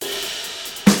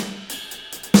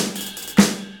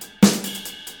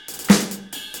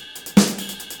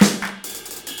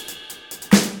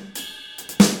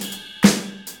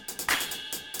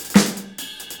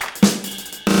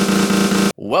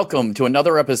Welcome to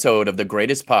another episode of The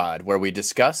Greatest Pod, where we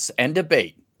discuss and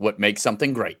debate what makes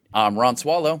something great. I'm Ron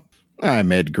Swallow.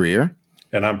 I'm Ed Greer.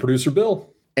 And I'm producer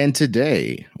Bill. And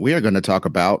today we are going to talk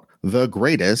about the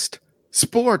greatest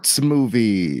sports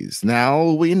movies.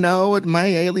 Now, we know it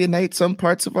may alienate some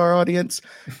parts of our audience,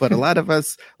 but a lot of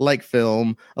us like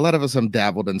film. A lot of us have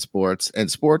dabbled in sports, and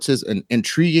sports is an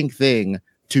intriguing thing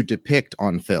to depict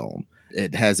on film.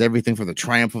 It has everything from the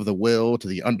triumph of the will to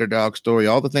the underdog story,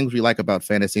 all the things we like about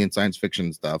fantasy and science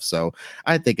fiction stuff. So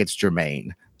I think it's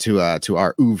germane to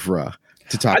our oeuvre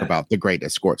to talk about the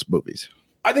greatest sports movies.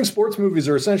 I think sports movies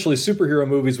are essentially superhero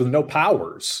movies with no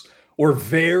powers, or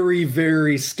very,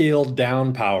 very scaled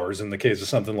down powers in the case of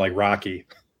something like Rocky.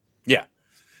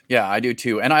 Yeah, I do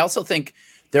too. And I also think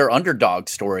they're underdog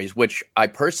stories, which I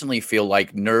personally feel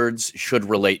like nerds should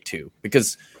relate to.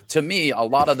 Because to me, a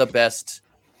lot of the best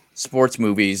sports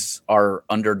movies are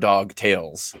underdog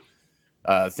tales.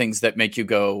 Things that make you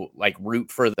go, like,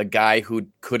 root for the guy who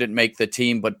couldn't make the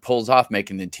team but pulls off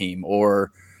making the team,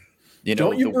 or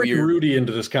don't you bring Rudy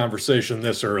into this conversation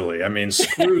this early? I mean,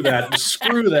 screw that,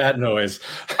 screw that noise.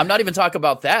 I'm not even talking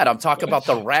about that. I'm talking about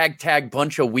the ragtag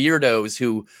bunch of weirdos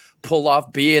who pull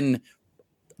off being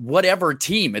whatever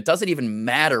team. It doesn't even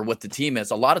matter what the team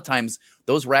is. A lot of times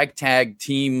those ragtag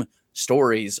team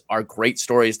stories are great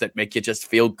stories that make you just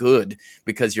feel good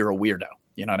because you're a weirdo.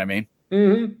 You know what I mean?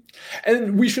 Mm-hmm.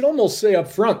 And we should almost say up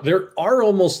front, there are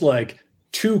almost like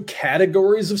two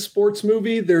categories of sports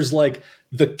movie. There's like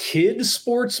the kid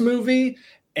sports movie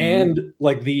and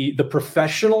like the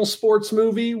professional sports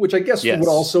movie, which I guess would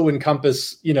also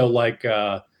encompass,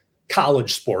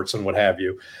 college sports and what have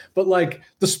you. But like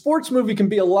the sports movie can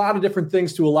be a lot of different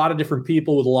things to a lot of different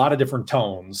people with a lot of different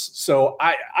tones. So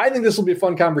I think this will be a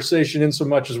fun conversation in so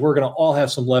much as we're going to all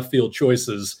have some left field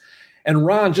choices. And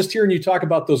Ron, just hearing you talk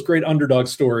about those great underdog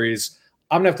stories,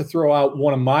 I'm going to have to throw out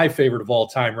one of my favorite of all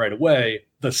time right away,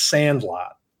 The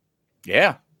Sandlot.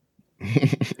 Yeah.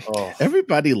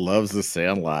 Everybody loves The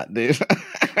Sandlot, dude.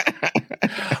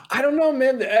 I don't know,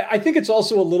 man. I think it's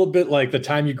also a little bit like the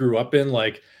time you grew up in.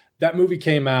 Like, that movie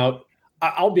came out.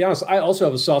 I'll be honest, I also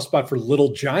have a soft spot for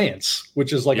Little Giants,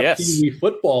 which is like a Pee Wee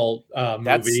football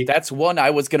movie. That's one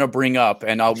I was going to bring up,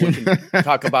 and we can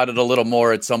talk about it a little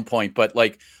more at some point. But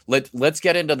like, let's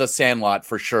get into The Sandlot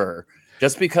for sure.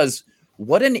 Just because,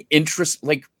 what an interest!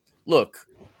 Like, look,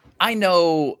 I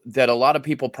know that a lot of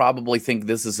people probably think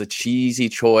this is a cheesy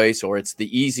choice or it's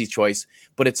the easy choice,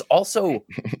 but it's also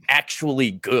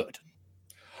actually good.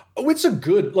 Oh, it's a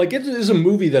good, like, it is a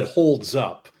movie that holds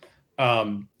up.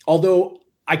 Although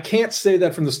I can't say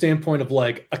that from the standpoint of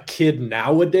like a kid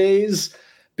nowadays,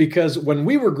 because when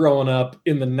we were growing up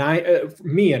in the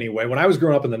me anyway, when I was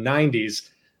growing up in the 90s,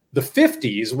 the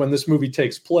 50s, when this movie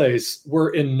takes place, were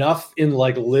enough in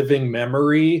like living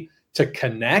memory to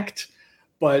connect.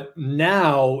 But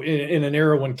now in an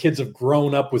era when kids have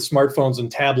grown up with smartphones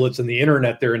and tablets and the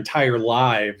internet their entire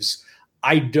lives,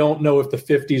 I don't know if the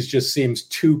 50s just seems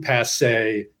too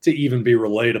passé to even be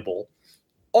relatable.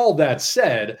 All that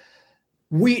said,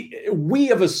 we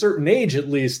of a certain age, at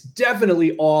least,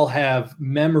 definitely all have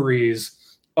memories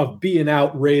of being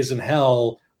out raising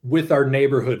hell with our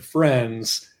neighborhood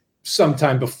friends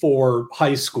sometime before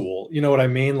high school. You know what I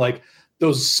mean? Like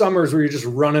those summers where you're just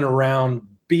running around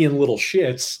being little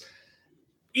shits.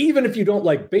 Even if you don't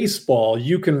like baseball,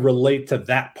 you can relate to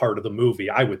that part of the movie,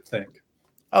 I would think.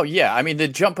 Oh, yeah. I mean, the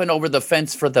jumping over the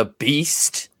fence for the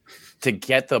beast to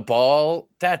get the ball,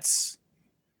 that's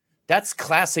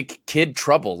classic kid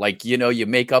trouble. Like, you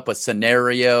make up a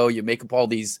scenario, you make up all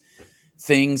these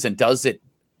things, and does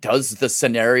the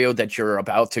scenario that you're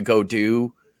about to go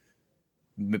do,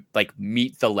 like,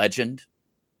 meet the legend?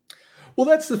 Well,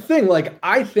 that's the thing. Like,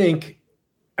 I think,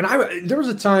 and there was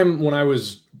a time when I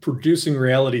was producing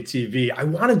reality TV, I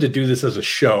wanted to do this as a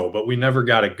show, but we never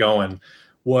got it going,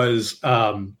 was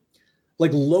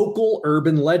like local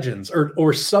urban legends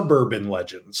or suburban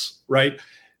legends, right?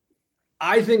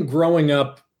 I think growing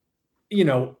up, in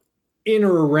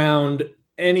or around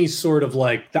any sort of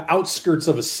like the outskirts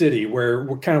of a city where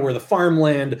we're kind of where the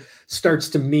farmland starts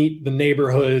to meet the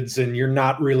neighborhoods and you're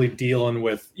not really dealing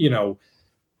with,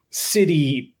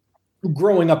 city,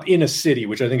 growing up in a city,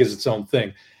 which I think is its own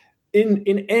thing.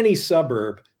 In any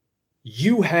suburb,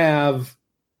 you have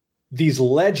these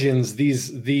legends,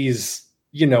 these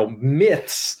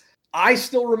myths. I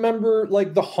still remember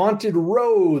like the haunted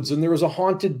roads, and there was a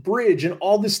haunted bridge and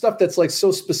all this stuff that's like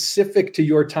so specific to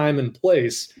your time and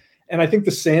place. And I think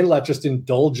The Sandlot just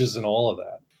indulges in all of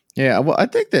that. Yeah, well, I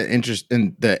think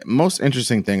the most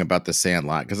interesting thing about The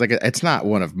Sandlot, because like it's not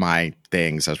one of my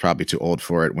things. I was probably too old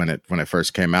for it when it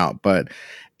first came out, but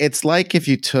It's like if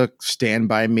you took Stand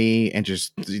By Me and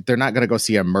they're not going to go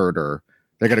see a murder.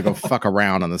 They're going to go fuck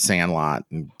around on the Sandlot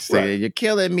and say, You're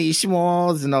killing me,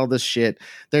 Schmalls, and all this shit.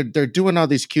 They're doing all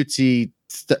these cutesy.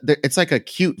 It's like a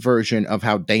cute version of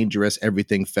how dangerous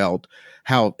everything felt,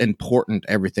 how important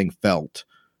everything felt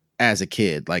as a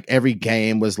kid. Like every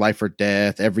game was life or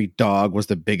death. Every dog was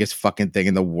the biggest fucking thing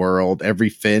in the world. Every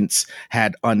fence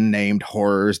had unnamed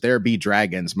horrors. There be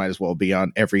dragons might as well be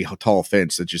on every tall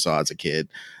fence that you saw as a kid.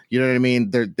 You know what I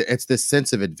mean? It's this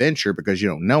sense of adventure because you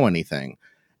don't know anything.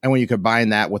 And when you combine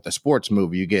that with a sports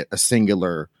movie, you get a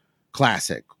singular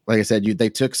classic. Like I said, they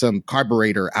took some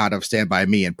carburetor out of Stand By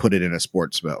Me and put it in a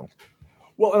sports film.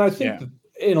 Well, and I think that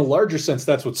in a larger sense,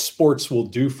 that's what sports will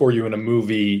do for you in a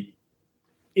movie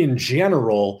in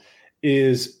general,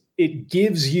 is it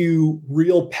gives you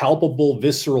real palpable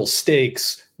visceral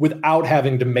stakes without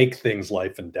having to make things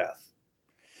life and death.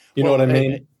 You know what I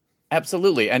mean?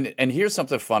 Absolutely. And here's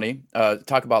something funny.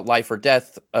 Talk about life or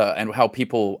death and how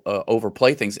people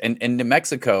overplay things. And in New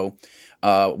Mexico,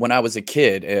 when I was a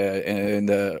kid in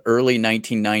the early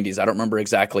 1990s, I don't remember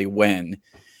exactly when,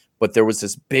 but there was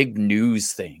this big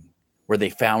news thing where they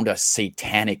found a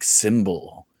satanic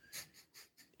symbol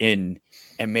and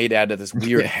made out of this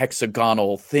weird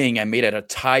hexagonal thing and made out of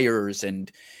tires and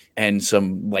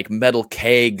some like metal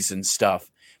kegs and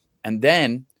stuff. And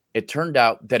then it turned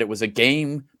out that it was a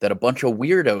game that a bunch of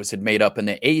weirdos had made up in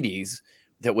the 80s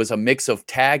that was a mix of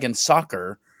tag and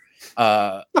soccer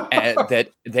and that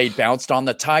they bounced on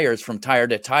the tires from tire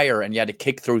to tire and you had to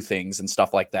kick through things and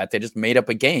stuff like that. They just made up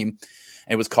a game.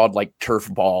 It was called like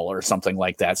Turf Ball or something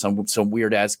like that. Some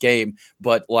weird ass game.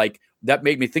 But like, that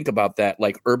made me think about that,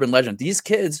 like urban legend. These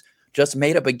kids just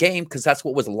made up a game because that's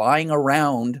what was lying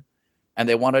around and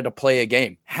they wanted to play a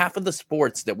game. Half of the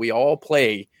sports that we all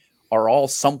play are all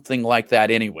something like that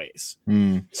anyways.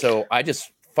 So I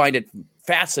just find it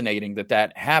fascinating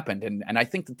that happened. And I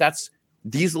think that's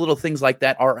these little things like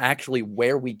that are actually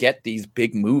where we get these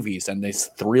big movies and these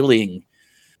thrilling,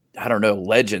 I don't know,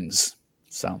 legends.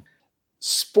 So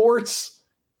sports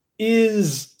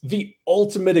is the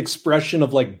ultimate expression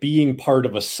of like being part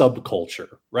of a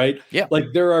subculture, right? Yeah.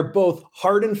 Like there are both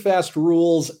hard and fast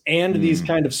rules and these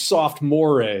kind of soft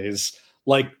mores,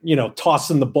 like, you know,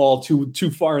 tossing the ball too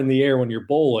far in the air when you're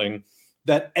bowling,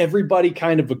 that everybody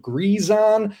kind of agrees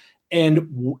on.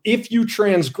 And if you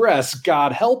transgress,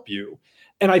 God help you.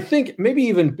 And I think maybe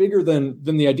even bigger than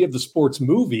the idea of the sports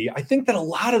movie, I think that a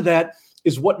lot of that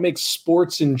is what makes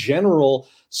sports in general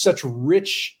such a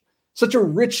rich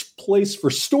place for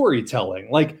storytelling.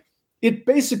 Like it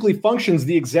basically functions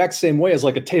the exact same way as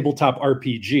like a tabletop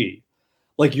RPG.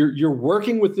 Like you're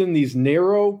working within these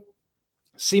narrow,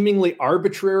 seemingly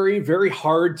arbitrary, very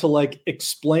hard to like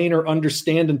explain or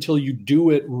understand until you do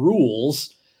it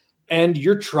rules. And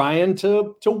you're trying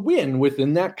to win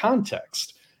within that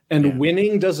context. And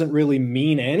winning doesn't really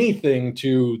mean anything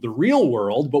to the real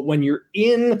world, but when you're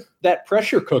in that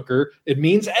pressure cooker, it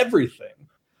means everything.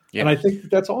 Yeah. And I think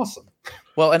that's awesome.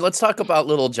 Well, and let's talk about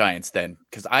Little Giants then,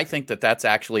 because I think that's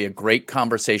actually a great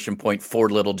conversation point for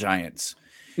Little Giants,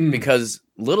 because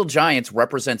Little Giants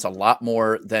represents a lot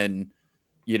more than,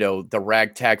 you know, the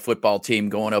ragtag football team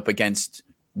going up against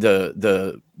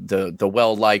the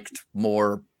well-liked,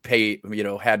 more pay, you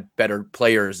know, had better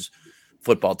players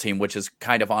football team, which is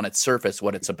kind of on its surface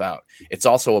what it's about. It's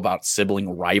also about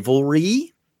sibling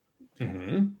rivalry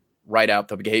right out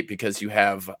the gate, because you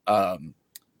have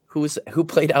who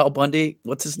played Al Bundy?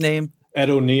 What's his name? Ed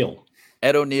O'Neill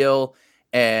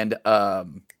and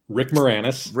Rick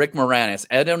Moranis.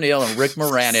 Ed O'Neill and Rick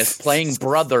Moranis playing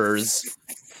brothers.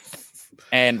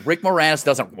 And Rick Moranis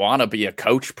doesn't want to be a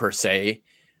coach per se,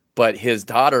 but his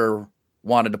daughter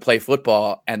wanted to play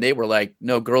football, and they were like,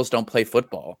 no, girls don't play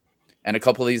football. And a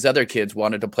couple of these other kids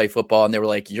wanted to play football, and they were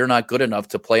like, you're not good enough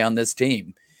to play on this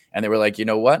team. And they were like, you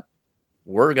know what?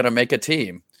 We're going to make a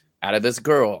team out of this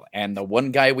girl and the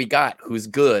one guy we got who's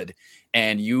good,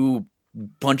 and you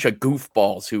bunch of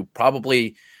goofballs who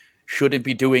probably shouldn't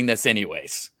be doing this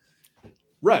anyways.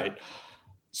 Right.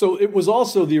 So it was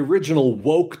also the original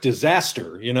woke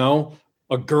disaster, you know?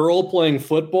 A girl playing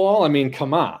football? I mean,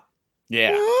 come on.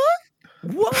 Yeah.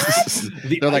 What?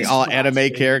 They're like all anime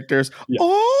characters. Yeah.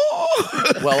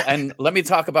 Oh! Well, and let me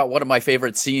talk about one of my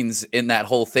favorite scenes in that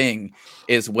whole thing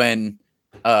is when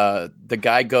the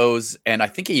guy goes and I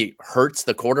think he hurts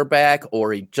the quarterback,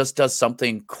 or he just does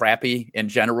something crappy in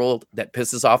general that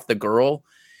pisses off the girl.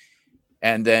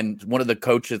 And then one of the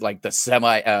coaches, like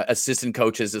the assistant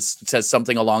coaches, says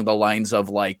something along the lines of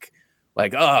like,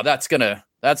 oh, that's gonna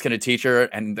teach her.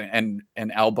 And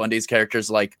Al Bundy's character's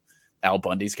like, Al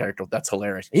Bundy's character, that's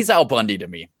hilarious. He's Al Bundy to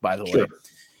me, by the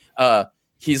way.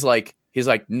 he's like,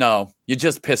 no, you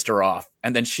just pissed her off.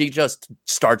 And then she just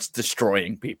starts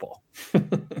destroying people.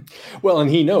 Well, and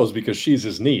he knows because she's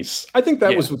his niece. I think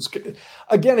that was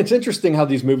again, it's interesting how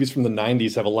these movies from the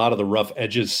 90s have a lot of the rough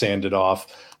edges sanded off.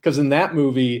 Because in that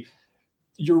movie,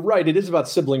 you're right, it is about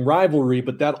sibling rivalry,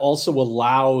 but that also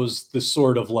allows the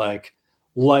sort of like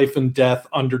life and death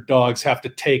underdogs have to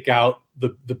take out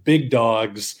the big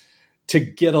dogs to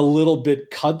get a little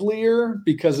bit cuddlier,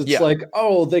 because it's like,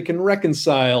 oh, they can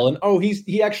reconcile, and oh,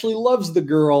 he actually loves the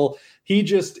girl. He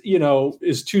just,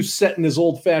 is too set in his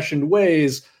old-fashioned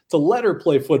ways to let her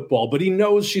play football, but he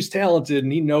knows she's talented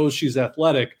and he knows she's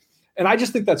athletic. And I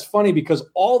just think that's funny because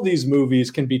all these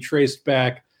movies can be traced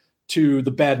back to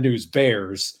the Bad News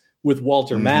Bears with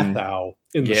Walter Matthau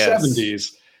in the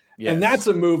 70s. Yes. And that's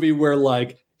a movie where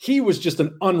like he was just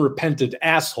an unrepentant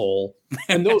asshole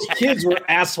and those kids were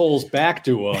assholes back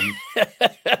to him.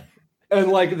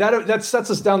 And like that sets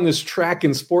us down this track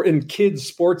in kids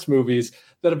sports movies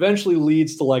that eventually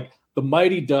leads to like the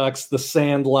Mighty Ducks, the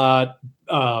Sandlot,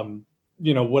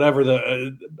 whatever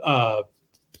the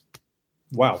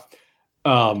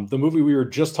movie we were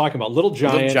just talking about, Little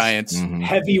Giants,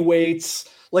 Heavyweights.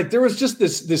 Like there was just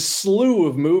this slew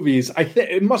of movies. I think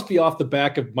it must be off the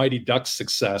back of Mighty Ducks'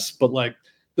 success, but like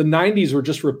the 90s were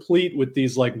just replete with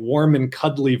these like warm and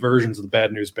cuddly versions of the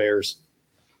Bad News Bears.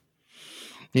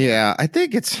 Yeah, I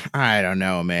think I don't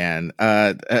know, man.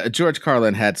 George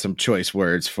Carlin had some choice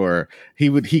words for,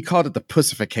 he called it the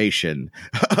pussification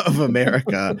of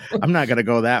America. I'm not going to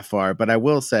go that far, but I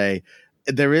will say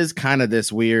there is kind of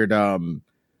this weird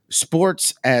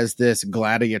sports as this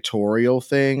gladiatorial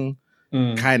thing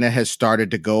kind of has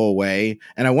started to go away.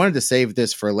 And I wanted to save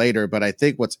this for later, but I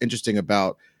think what's interesting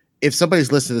about if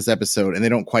somebody's listening to this episode and they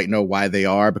don't quite know why they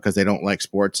are because they don't like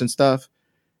sports and stuff,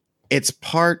 it's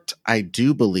part, I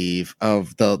do believe,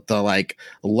 of the like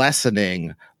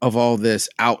lessening of all this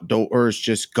outdoors,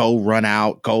 just go run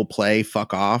out, go play,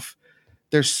 fuck off.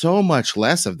 There's so much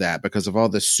less of that because of all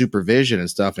this supervision and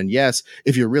stuff. And yes,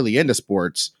 if you're really into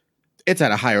sports, it's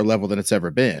at a higher level than it's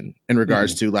ever been in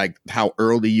regards to like how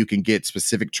early you can get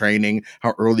specific training,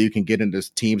 how early you can get into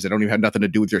teams that don't even have nothing to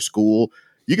do with your school.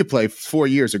 You could play 4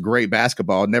 years of great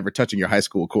basketball, never touching your high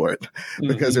school court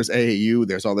because there's AAU,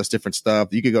 there's all this different stuff.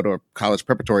 You could go to a college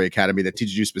preparatory academy that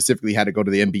teaches you specifically how to go to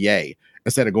the NBA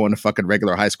instead of going to fucking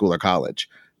regular high school or college.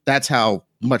 That's how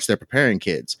much they're preparing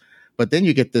kids. But then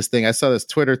you get this thing. I saw this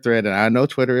Twitter thread, and I know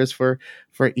Twitter is for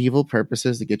evil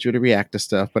purposes to get you to react to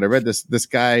stuff. But I read this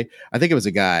guy, I think it was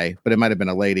a guy, but it might have been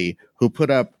a lady, who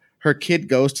put up her kid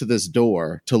goes to this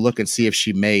door to look and see if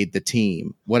she made the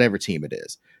team, whatever team it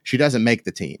is. She doesn't make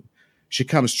the team. She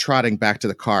comes trotting back to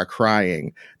the car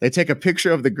crying. They take a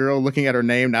picture of the girl looking at her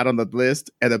name, not on the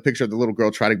list, and a picture of the little girl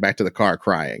trotting back to the car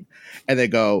crying. And they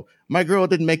go, my girl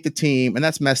didn't make the team, and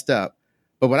that's messed up.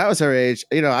 But when I was her age,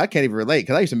 I can't even relate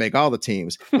because I used to make all the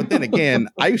teams. But then again,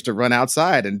 I used to run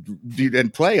outside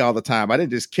and play all the time. I didn't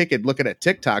just kick it looking at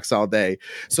TikToks all day.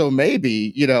 So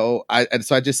maybe, so I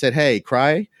just said, hey,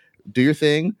 cry, do your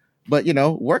thing. But,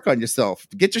 work on yourself,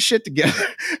 get your shit together.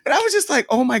 And I was just like,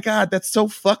 oh, my God, that's so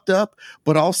fucked up.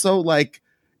 But also, like,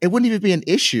 it wouldn't even be an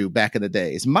issue back in the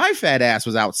days. My fat ass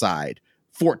was outside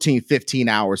 14, 15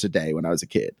 hours a day when I was a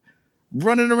kid,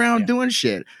 running around doing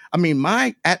shit. I mean,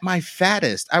 at my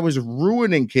fattest, I was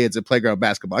ruining kids at playground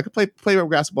basketball. I could play playground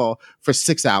basketball for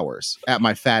 6 hours at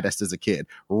my fattest as a kid,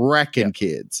 wrecking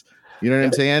kids. You know what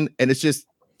I'm saying? And it's just,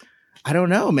 I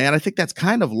don't know, man. I think that's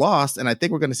kind of lost. And I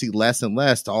think we're going to see less and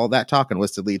less to all that talking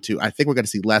was to lead to. I think we're going to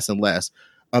see less and less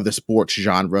of the sports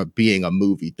genre being a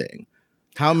movie thing.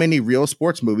 How many real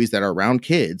sports movies that are around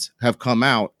kids have come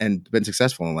out and been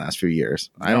successful in the last few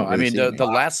years? The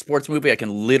last sports movie I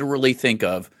can literally think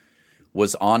of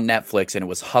was on Netflix, and it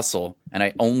was Hustle. And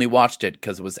I only watched it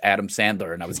because it was Adam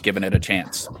Sandler and I was giving it a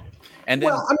chance. And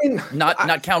then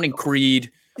not counting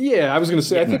Creed. Yeah, I was going to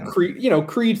say, I think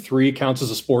Creed 3 counts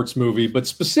as a sports movie, but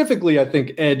specifically, I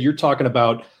think, Ed, you're talking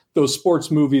about those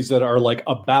sports movies that are like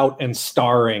about and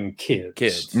starring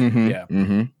kids. Yeah.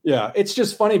 It's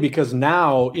just funny because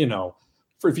now,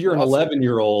 if you're an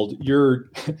 11-year-old,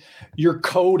 you're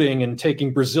coding and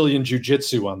taking Brazilian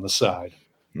jiu-jitsu on the side.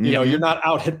 You're not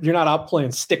out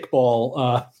playing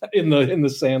stickball in the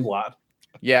Sandlot.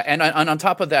 Yeah, and on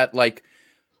top of that, like.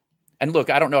 And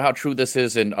look, I don't know how true this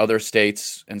is in other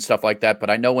states and stuff like that, but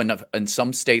I know in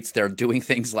some states they're doing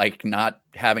things like not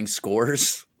having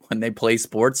scores when they play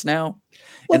sports now.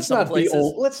 Let's not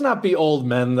be old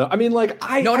men, though. I mean, like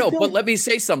but let me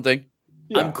say something.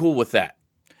 Yeah. I'm cool with that.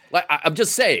 Like I'm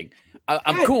just saying,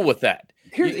 I'm cool with that.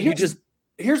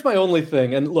 Here's my only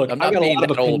thing. And look, I'm not being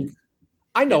that old.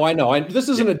 I know. This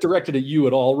isn't directed at you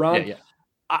at all, Ron. Yeah.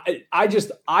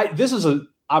 this is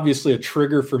obviously a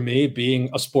trigger for me being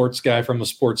a sports guy from a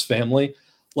sports family.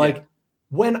 Like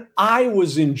when I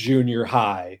was in junior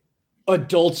high,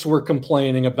 adults were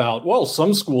complaining about, well,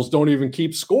 some schools don't even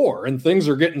keep score and things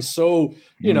are getting so,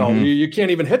 you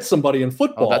can't even hit somebody in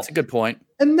football. Oh, that's a good point.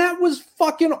 And that was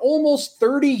fucking almost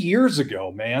 30 years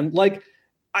ago, man. Like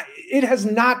it has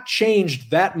not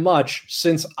changed that much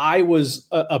since I was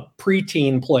a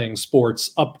preteen playing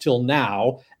sports up till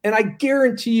now. And I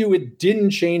guarantee you it didn't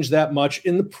change that much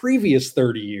in the previous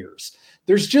 30 years.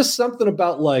 There's just something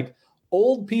about like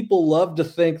old people love to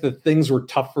think that things were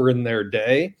tougher in their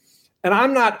day. And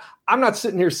I'm not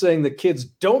sitting here saying that kids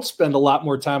don't spend a lot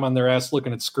more time on their ass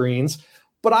looking at screens,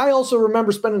 but I also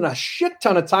remember spending a shit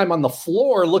ton of time on the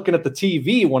floor looking at the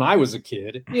TV when I was a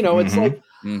kid. It's like,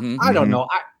 I don't know.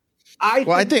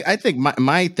 I think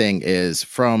my thing is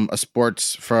from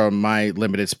my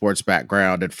limited sports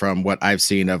background and from what I've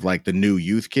seen of like the new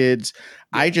youth kids,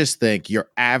 I just think your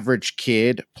average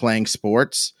kid playing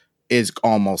sports is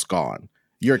almost gone.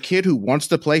 Your kid who wants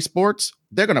to play sports,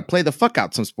 they're going to play the fuck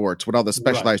out some sports with all the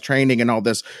specialized training and all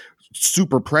this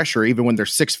super pressure, even when they're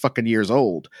 6 fucking years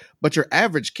old. But your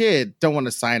average kid don't want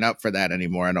to sign up for that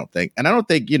anymore, I don't think. And I don't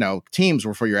think, teams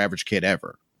were for your average kid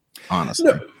ever, honestly.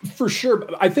 No, for sure.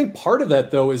 I think part of that,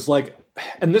 though, is like,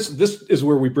 and this is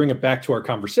where we bring it back to our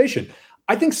conversation.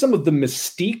 I think some of the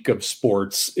mystique of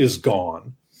sports is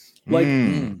gone. Like,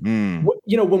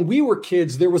 when we were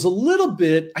kids, there was a little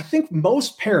bit, I think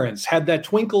most parents had that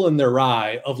twinkle in their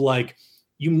eye of like,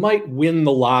 you might win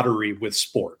the lottery with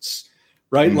sports,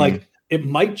 right? Like it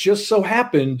might just so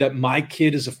happen that my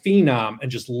kid is a phenom and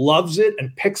just loves it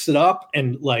and picks it up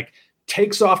and like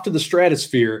takes off to the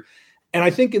stratosphere. And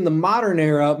I think in the modern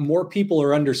era, more people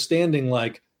are understanding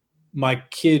like my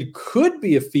kid could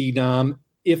be a phenom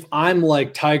if I'm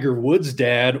like Tiger Woods'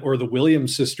 dad or the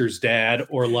Williams sisters' dad,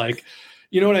 or like,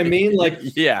 you know what I mean? Like,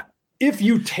 yeah, if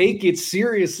you take it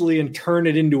seriously and turn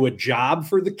it into a job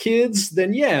for the kids,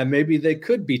 then yeah, maybe they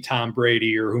could be Tom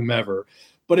Brady or whomever.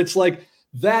 But it's like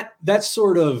that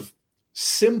sort of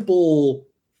simple,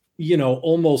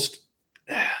 almost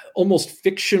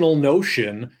fictional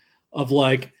notion of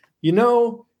like, you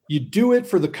do it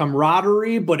for the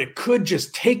camaraderie, but it could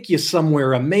just take you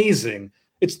somewhere amazing.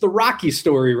 It's the Rocky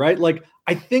story, right? Like,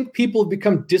 I think people have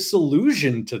become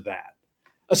disillusioned to that,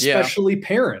 especially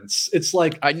parents. It's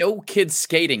like, I know kids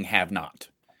skating have not.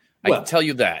 I can tell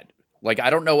you that. Like, I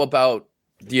don't know about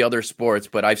the other sports,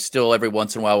 but I've still every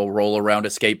once in a while will roll around a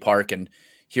skate park and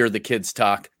hear the kids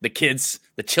talk, the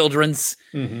children's,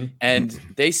 and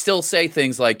they still say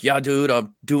things like, yeah, dude,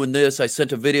 I'm doing this. I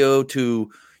sent a video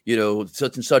to,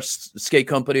 such and such skate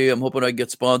company. I'm hoping I get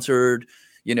sponsored,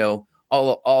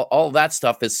 all that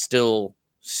stuff is still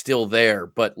there.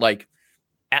 But like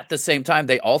at the same time,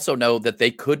 they also know that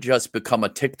they could just become a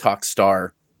TikTok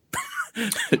star.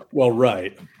 Well,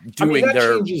 right.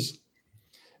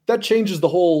 That changes the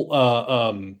whole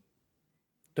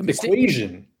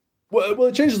equation. Well,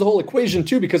 it changes the whole equation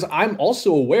too, because I'm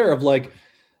also aware of like,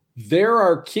 there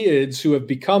are kids who have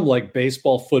become like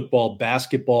baseball, football,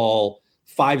 basketball,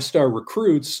 5-star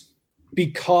recruits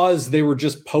because they were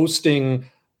just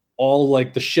posting all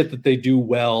like the shit that they do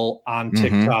well on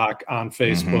TikTok, on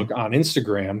Facebook, on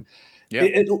Instagram. Yeah.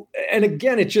 And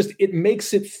again, it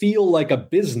makes it feel like a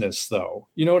business though.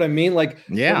 You know what I mean? Like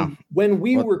when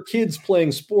we were kids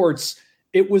playing sports,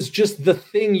 it was just the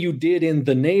thing you did in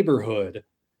the neighborhood.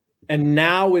 And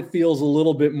now it feels a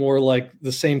little bit more like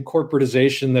the same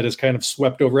corporatization that has kind of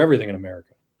swept over everything in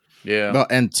America. Yeah. Well,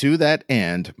 and to that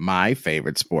end, my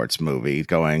favorite sports movie,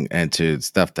 going into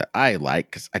stuff that I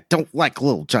like, because I don't like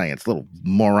little giants, little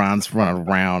morons running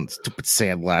around, stupid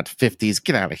Sandlot 50s.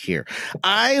 Get out of here.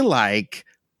 I like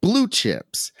Blue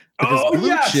Chips, because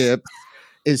Blue Chips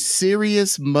is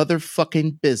serious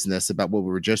motherfucking business about what we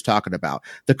were just talking about.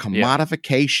 The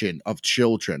commodification of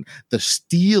children, the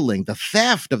stealing, the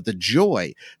theft of the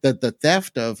joy, the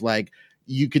theft of like,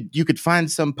 you could find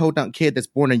some podunk kid that's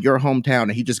born in your hometown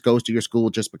and he just goes to your school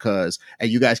just because, and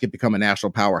you guys could become a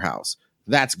national powerhouse.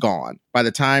 That's gone. By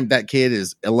the time that kid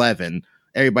is 11,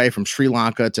 everybody from Sri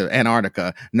Lanka to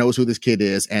Antarctica knows who this kid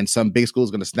is, and some big school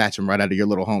is going to snatch him right out of your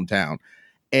little hometown.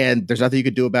 And there's nothing you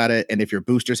could do about it. And if your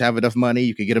boosters have enough money,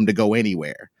 you can get them to go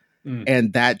anywhere.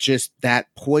 And that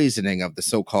poisoning of the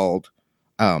so-called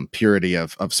purity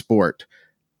of sport,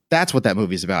 that's what that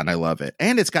movie's about, and I love it.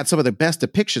 And it's got some of the best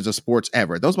depictions of sports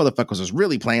ever. Those motherfuckers was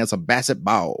really playing some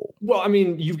basketball. Well, I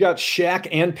mean, you've got Shaq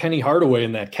and Penny Hardaway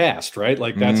in that cast, right?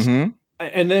 Like that's, and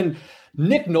then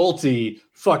Nick Nolte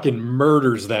fucking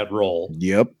murders that role.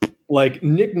 Yep. like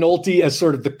Nick Nolte as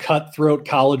sort of the cutthroat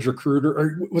college recruiter,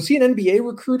 or was he an NBA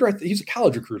recruiter? He's a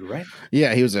college recruiter, right?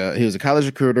 Yeah, he was a college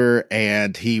recruiter,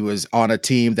 and he was on a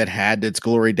team that had its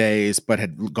glory days, but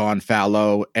had gone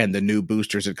fallow, and the new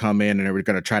boosters had come in, and they were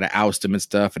going to try to oust him and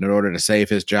stuff. And in order to save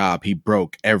his job, he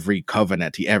broke every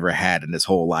covenant he ever had in his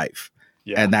whole life.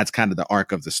 Yeah. And that's kind of the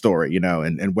arc of the story,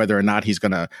 and whether or not he's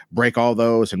going to break all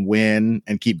those and win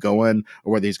and keep going,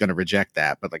 or whether he's going to reject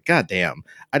that. But like, goddamn,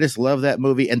 I just love that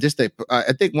movie. And just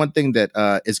I think one thing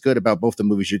that is good about both the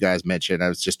movies you guys mentioned, I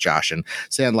was just joshing,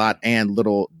 Sandlot and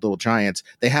Little Giants,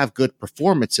 they have good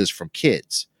performances from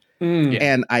kids.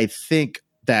 And I think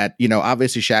that,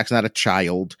 obviously Shaq's not a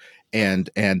child, and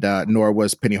nor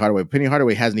was Penny Hardaway. Penny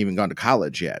Hardaway hasn't even gone to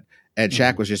college yet. And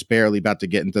Shaq was just barely about to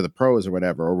get into the pros or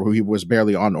whatever, or he was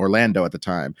barely on Orlando at the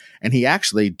time. And he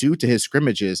actually, due to his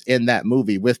scrimmages in that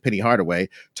movie with Penny Hardaway,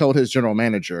 told his general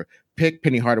manager, pick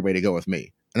Penny Hardaway to go with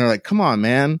me. And they're like, come on,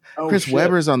 man. Chris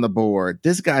Webber's on the board.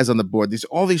 This guy's on the board.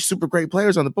 All these super great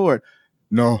players on the board.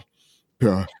 No,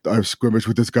 I've scrimmaged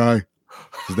with this guy.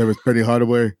 His name is Penny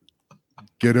Hardaway.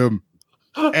 Get him.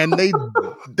 And they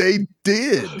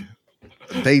did.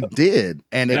 They did.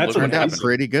 And it turned out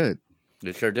pretty good.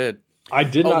 It sure did. I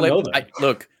did not know that.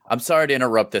 Look, I'm sorry to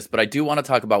interrupt this, but I do want to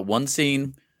talk about one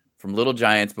scene from Little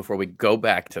Giants before we go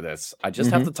back to this. I just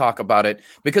have to talk about it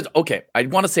because, okay, I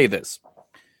want to say this.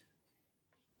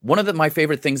 One of my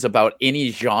favorite things about any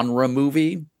genre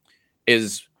movie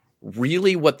is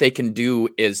really what they can do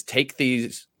is take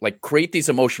these, like create these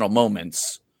emotional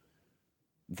moments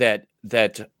that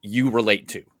you relate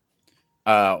to.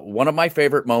 One of my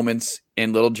favorite moments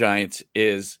in Little Giants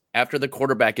is after the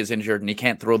quarterback is injured and he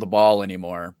can't throw the ball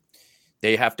anymore.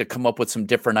 They have to come up with some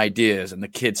different ideas, and the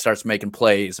kid starts making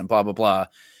plays and blah, blah, blah.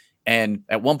 And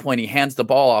at one point, he hands the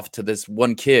ball off to this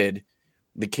one kid,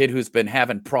 the kid who's been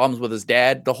having problems with his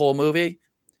dad the whole movie.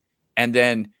 And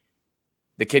then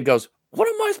the kid goes, what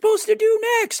am I supposed to do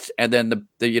next? And then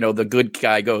the good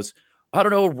guy goes, I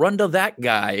don't know, run to that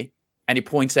guy. And he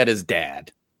points at his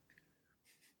dad,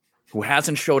 who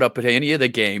hasn't showed up at any of the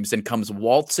games and comes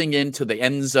waltzing into the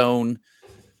end zone,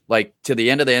 like to the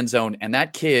end of the end zone. And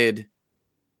that kid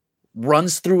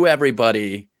runs through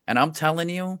everybody. And I'm telling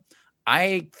you,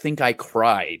 I think I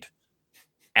cried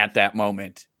at that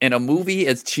moment. In a movie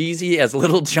as cheesy as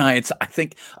Little Giants, I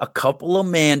think a couple of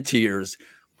man tears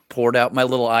poured out my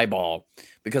little eyeball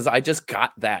because I just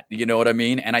got that, you know what I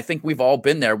mean? And I think we've all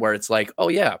been there where it's like, oh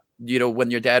yeah,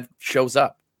 when your dad shows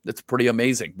up, that's pretty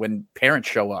amazing. When parents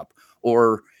show up,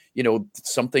 or,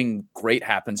 something great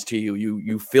happens to you,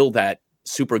 you feel that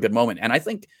super good moment. And I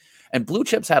think, and Blue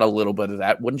Chips had a little bit of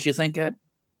that, wouldn't you think, Ed?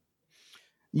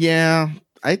 Yeah,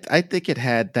 I think it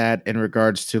had that in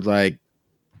regards to like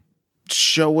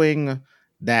showing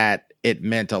that it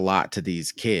meant a lot to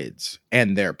these kids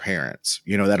and their parents.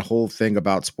 That whole thing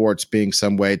about sports being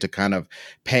some way to kind of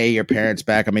pay your parents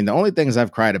back. I mean, the only things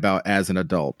I've cried about as an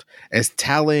adult is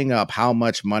tallying up how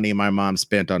much money my mom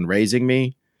spent on raising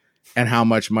me and how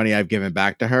much money I've given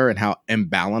back to her and how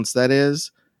imbalanced that is.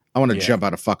 I want to jump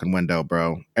out a fucking window,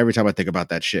 bro. Every time I think about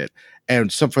that shit. And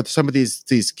so for some of these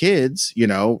kids,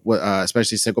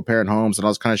 especially single parent homes and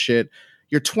all this kind of shit,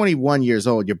 you're 21 years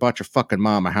old. You bought your fucking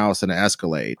mom a house and an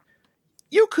Escalade.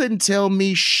 You couldn't tell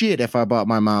me shit if I bought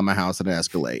my mom a house and an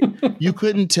Escalade. You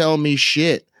couldn't tell me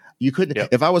shit. You couldn't. Yep.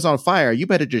 If I was on fire, you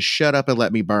better just shut up and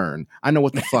let me burn. I know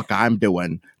what the fuck I'm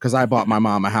doing because I bought my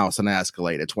mom a house and an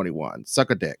Escalade at 21. Suck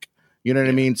a dick. You know what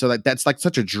I mean? So that's like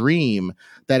such a dream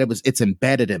that it's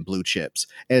embedded in Blue Chips,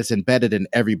 and it's embedded in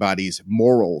everybody's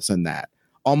morals in that.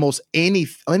 Almost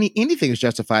anything is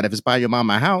justified if it's buy your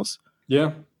mom a house.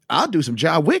 Yeah. I'll do some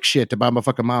John Wick shit to buy my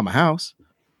fucking mom a house.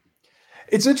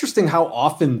 It's interesting how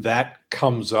often that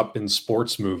comes up in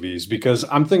sports movies, because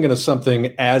I'm thinking of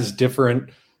something as different,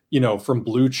 from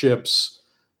Blue Chips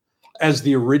as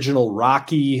the original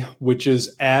Rocky, which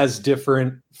is as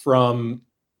different from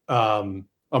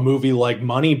a movie like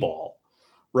Moneyball,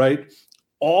 right?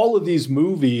 All of these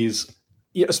movies,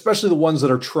 especially the ones that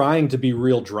are trying to be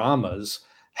real dramas,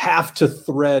 have to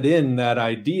thread in that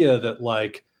idea that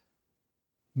like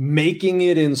making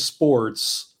it in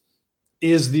sports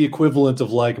is the equivalent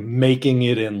of like making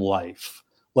it in life.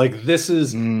 Like this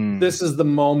is the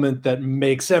moment that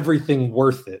makes everything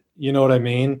worth it. You know what I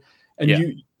mean? And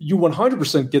you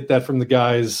 100% get that from the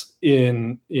guys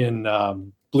in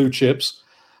Blue Chips.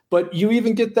 But you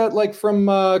even get that like from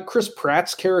Chris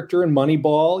Pratt's character in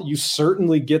Moneyball. You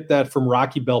certainly get that from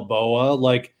Rocky Balboa.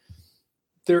 Like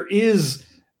there is,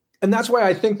 and that's why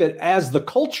I think that as the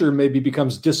culture maybe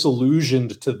becomes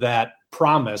disillusioned to that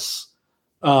promise,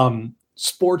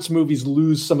 sports movies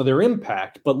lose some of their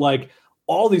impact. But like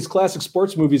all these classic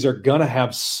sports movies are going to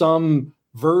have some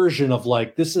version of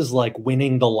like, this is like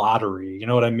winning the lottery. You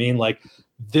know what I mean? Like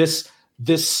this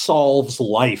solves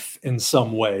life in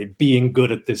some way, being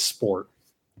good at this sport.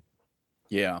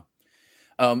 Yeah.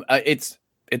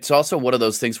 It's also one of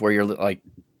those things where you're like,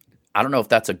 I don't know if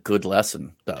that's a good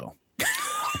lesson though.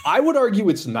 I would argue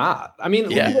it's not. I mean,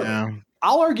 look,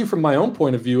 I'll argue from my own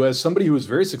point of view as somebody who was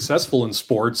very successful in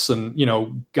sports and, you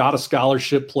know, got a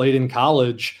scholarship, played in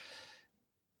college.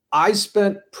 I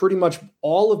spent pretty much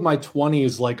all of my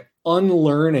 20s like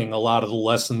unlearning a lot of the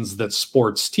lessons that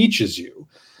sports teaches you,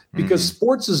 because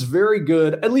sports is very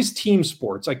good, at least team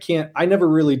sports. I never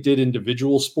really did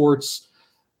individual sports.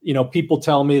 You know, people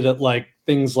tell me that like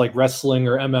things like wrestling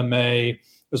or MMA,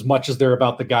 as much as they're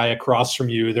about the guy across from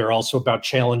you, they're also about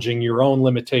challenging your own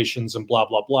limitations and blah,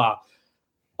 blah, blah.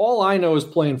 All I know is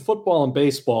playing football and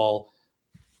baseball.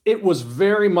 It was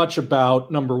very much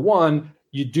about, number one,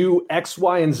 you do X,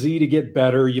 Y, and Z to get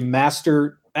better. You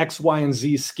master X, Y, and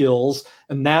Z skills,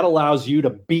 and that allows you to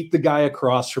beat the guy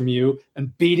across from you.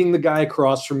 And beating the guy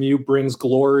across from you brings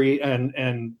glory and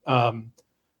I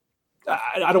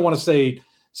don't want to say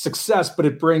success, but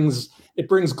it brings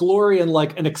glory and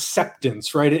like an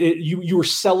acceptance, right? You were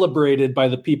celebrated by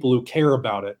the people who care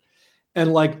about it.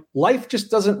 And like life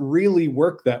just doesn't really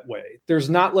work that way. There's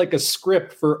not like a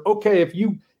script for, okay, if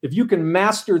you can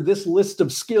master this list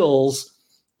of skills,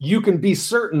 you can be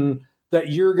certain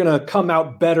that you're going to come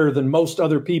out better than most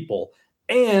other people.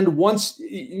 And once,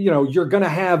 you know, you're going to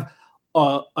have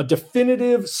a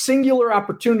definitive singular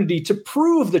opportunity to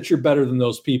prove that you're better than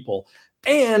those people.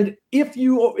 And if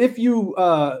you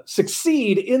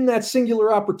succeed in that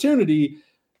singular opportunity,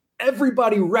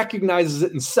 everybody recognizes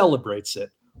it and celebrates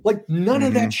it. Like none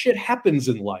of that shit happens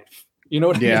in life. You know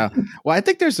what I mean? Well, I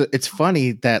think it's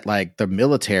funny that like the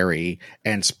military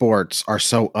and sports are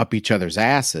so up each other's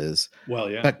asses. Well,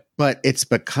 yeah. But it's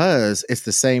because it's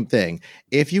the same thing.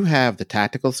 If you have the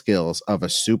tactical skills of a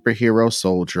superhero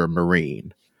soldier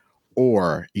Marine,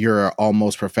 or you're an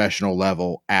almost professional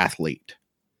level athlete,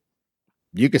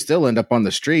 you could still end up on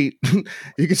the street.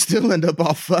 You could still end up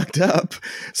all fucked up.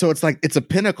 So it's like, it's a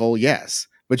pinnacle, yes.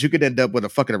 But you could end up with a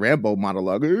fucking Rambo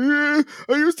monologue. I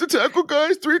used to tackle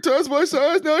guys 3 times my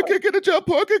size. Now I can't get a job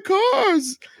parking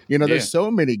cars. You know, there's so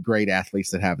many great athletes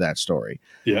that have that story.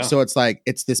 Yeah. So it's like,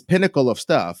 it's this pinnacle of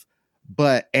stuff,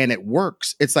 and it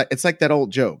works. It's like that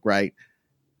old joke, right?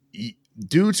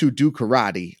 Dudes who do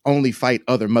karate only fight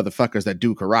other motherfuckers that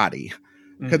do karate.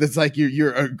 Because it's like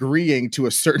you're agreeing to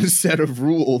a certain set of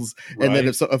rules, right. And then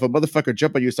if a motherfucker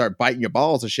jump on you, start biting your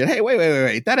balls and shit. Hey,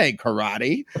 wait, that ain't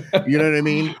karate. You know what I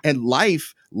mean? And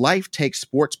life takes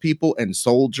sports people and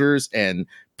soldiers and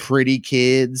pretty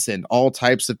kids and all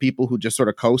types of people who just sort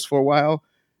of coast for a while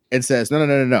and says,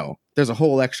 no. There's a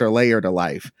whole extra layer to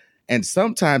life, and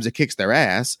sometimes it kicks their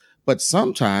ass, but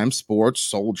sometimes sports,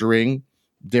 soldiering,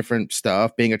 different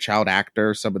stuff, being a child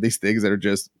actor, some of these things that are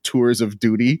just tours of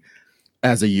duty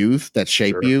as a youth that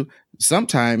shape you.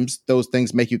 Sometimes those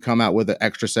things make you come out with an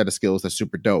extra set of skills that's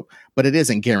super dope, but it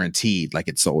isn't guaranteed like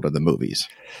it's sold in the movies.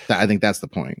 I think that's the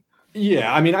point.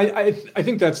 Yeah. I mean, I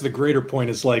think that's the greater point,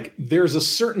 is like, there's a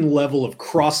certain level of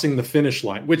crossing the finish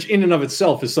line, which in and of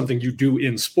itself is something you do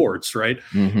in sports, right?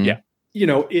 Mm-hmm. Yeah. You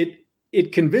know,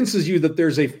 it convinces you that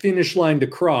there's a finish line to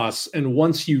cross. And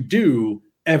once you do,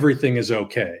 everything is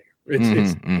okay.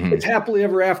 It's happily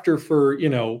ever after for, you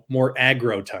know, more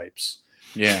aggro types.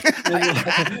 Yeah.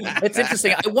 It's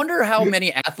interesting. I wonder how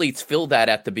many athletes feel that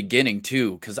at the beginning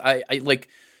too. Cause I like,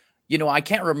 you know, I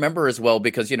can't remember as well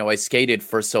because, you know, I skated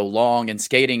for so long, and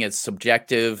skating is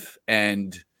subjective.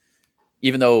 And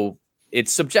even though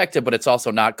it's subjective, but it's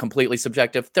also not completely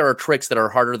subjective, there are tricks that are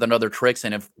harder than other tricks.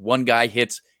 And if one guy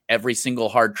hits every single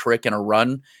hard trick in a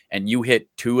run and you hit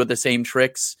 2 of the same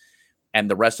tricks and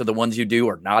the rest of the ones you do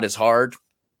are not as hard,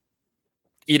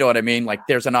 you know what I mean? Like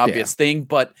there's an obvious thing,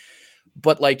 but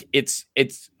like it's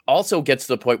also gets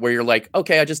to the point where you're like,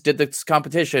 okay, I just did this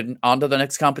competition, on to the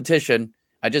next competition.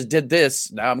 I just did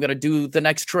this. Now I'm going to do the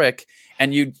next trick.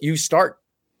 And you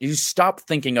stop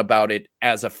thinking about it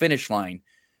as a finish line.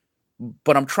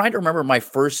 But I'm trying to remember my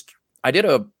first, I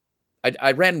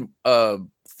ran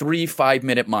 3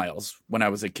 5-minute miles when I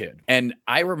was a kid. And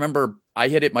I remember I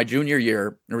hit it my junior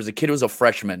year. There was a kid who was a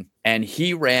freshman, and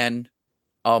he ran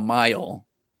a mile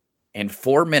in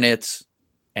 4 minutes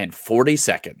and 40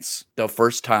 seconds the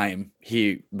first time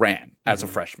he ran as a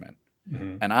freshman.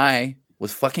 Mm-hmm. And I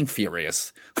was fucking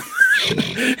furious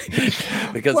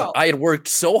because I had worked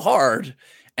so hard,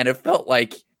 and it felt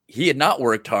like he had not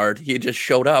worked hard. He had just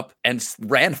showed up and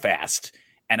ran fast.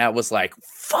 And I was like,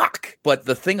 fuck. But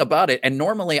the thing about it, and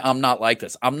normally I'm not like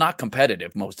this. I'm not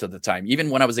competitive most of the time. Even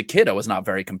when I was a kid, I was not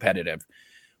very competitive.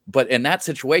 But in that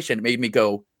situation, it made me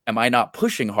go, am I not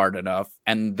pushing hard enough?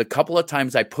 And the couple of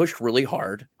times I pushed really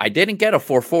hard, I didn't get a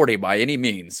 440 by any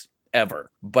means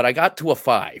ever, but I got to a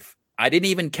 5. I didn't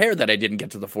even care that I didn't get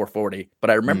to the 440,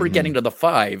 but I remember getting to the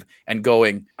 5 and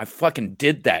going, I fucking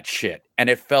did that shit. And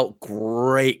it felt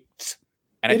great.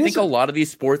 And I think a lot of these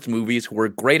sports movies who are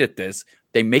great at this,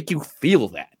 they make you feel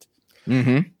that.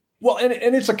 Well,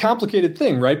 and it's a complicated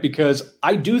thing, right? Because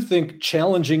I do think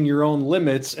challenging your own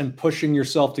limits and pushing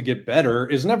yourself to get better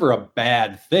is never a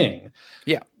bad thing.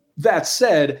 Yeah. That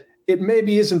said, it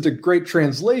maybe isn't a great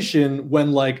translation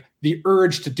when like the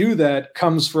urge to do that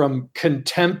comes from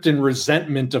contempt and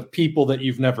resentment of people that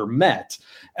you've never met.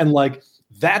 And like,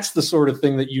 that's the sort of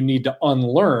thing that you need to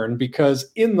unlearn,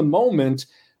 because in the moment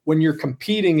when you're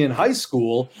competing in high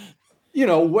school, you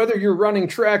know, whether you're running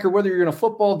track or whether you're in a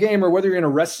football game or whether you're in a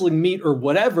wrestling meet or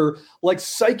whatever, like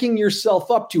psyching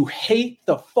yourself up to hate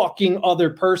the fucking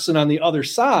other person on the other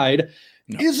side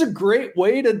is a great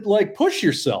way to like push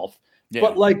yourself. Yeah.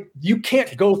 But like, you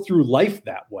can't go through life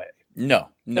that way. No.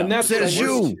 And that's says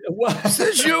you.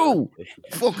 Says you.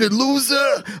 Fucking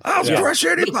loser. I'll crush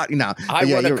anybody. Now,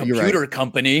 I run a computer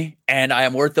company and I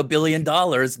am worth $1 billion.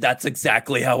 That's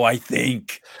exactly how I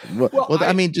think. Well,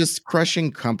 I mean, just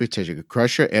crushing competition,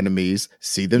 crush your enemies,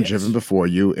 see them driven before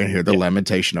you, and hear the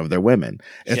lamentation of their women.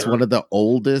 It's one of the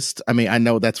oldest. I mean, I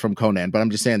know that's from Conan, but I'm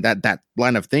just saying that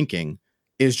line of thinking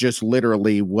is just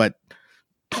literally what.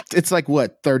 It's like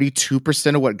what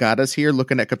 32% of what got us here,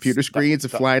 looking at computer screens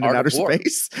and flying in outer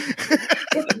space.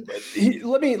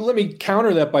 Let me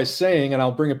counter that by saying, and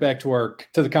I'll bring it back to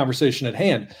the conversation at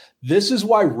hand. This is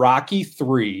why Rocky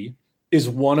III is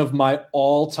one of my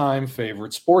all-time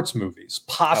favorite sports movies,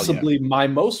 possibly my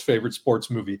most favorite sports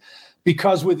movie,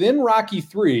 because within Rocky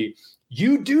III,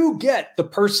 you do get the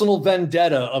personal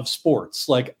vendetta of sports.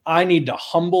 Like, I need to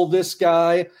humble this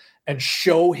guy and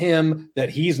show him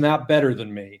that he's not better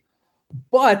than me.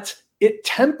 But it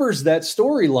tempers that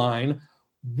storyline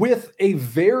with a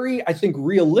very, I think,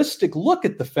 realistic look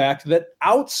at the fact that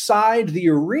outside the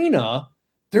arena,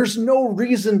 there's no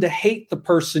reason to hate the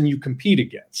person you compete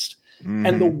against.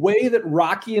 And the way that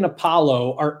Rocky and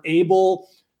Apollo are able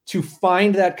to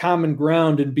find that common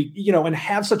ground and be, you know, and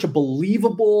have such a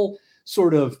believable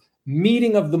sort of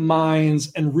meeting of the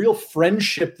minds and real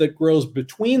friendship that grows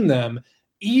between them,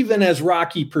 even as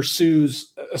Rocky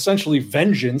pursues essentially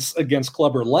vengeance against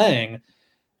Clubber Lang.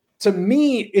 To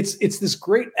me, it's this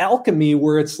great alchemy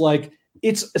where it's like,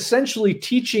 it's essentially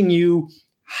teaching you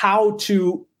how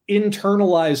to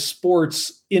internalize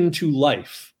sports into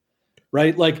life,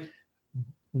 right? Like,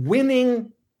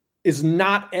 winning is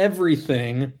not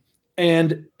everything,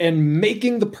 and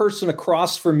making the person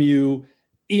across from you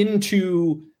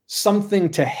into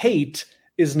something to hate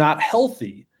is not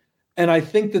healthy. And I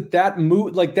think that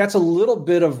move, like, that's a little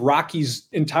bit of Rocky's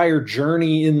entire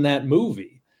journey in that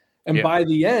movie. And by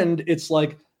the end, it's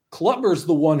like Clubber's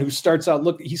the one who starts out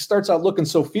looking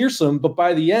so fearsome, but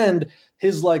by the end,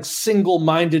 his like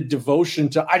single-minded devotion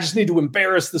to, I just need to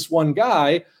embarrass this one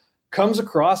guy, comes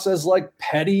across as like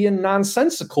petty and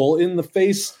nonsensical in the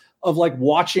face of like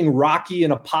watching Rocky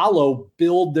and Apollo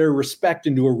build their respect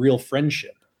into a real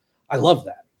friendship. I love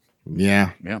that.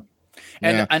 Yeah.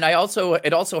 And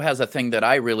it also has a thing that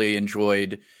I really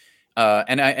enjoyed,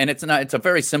 and it's a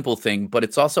very simple thing, but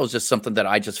it's also just something that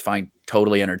I just find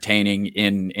totally entertaining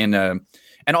I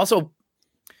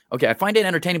find it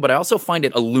entertaining, but I also find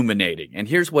it illuminating. And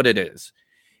here's what it is: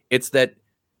 it's that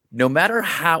no matter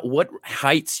what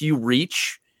heights you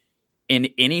reach in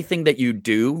anything that you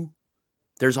do,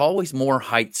 there's always more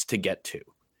heights to get to.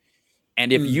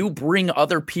 And if you bring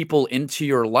other people into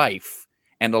your life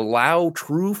and allow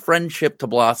true friendship to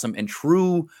blossom and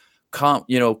true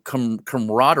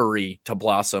camaraderie to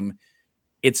blossom,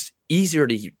 it's easier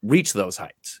to reach those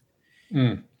heights.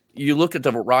 You look at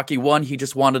the Rocky one, he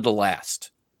just wanted to last.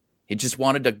 He just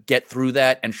wanted to get through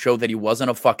that and show that he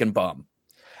wasn't a fucking bum.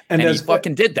 And he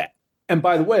fucking did that. And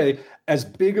by the way, as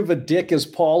big of a dick as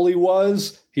Paulie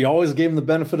was, he always gave him the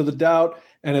benefit of the doubt.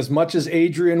 And as much as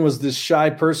Adrian was this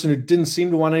shy person who didn't seem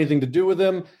to want anything to do with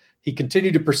him, he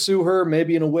continued to pursue her,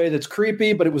 maybe in a way that's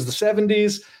creepy, but it was the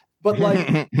 70s. But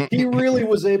like, he really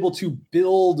was able to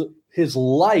build his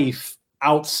life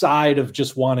outside of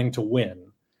just wanting to win.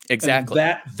 Exactly.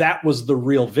 And that was the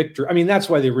real victory. I mean, that's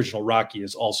why the original Rocky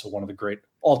is also one of the great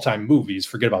all-time movies.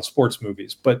 Forget about sports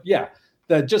movies. But yeah,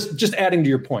 that just adding to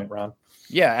your point, Ron.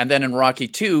 Yeah, and then in Rocky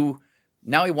 2,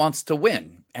 now he wants to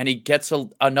win. And he gets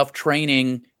enough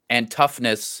training and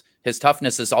toughness His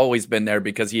toughness has always been there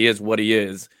because he is what he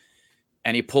is.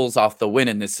 And he pulls off the win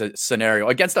in this scenario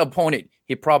against an opponent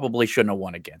he probably shouldn't have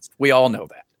won against. We all know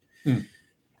that.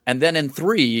 And then in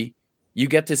 3, you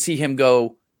get to see him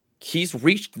go, he's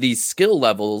reached these skill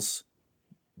levels,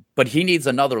 but he needs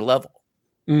another level.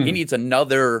 He needs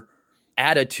another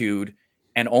attitude,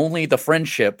 and only the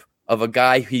friendship of a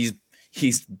guy he's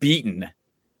beaten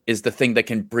is the thing that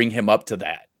can bring him up to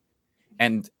that.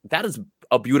 And that is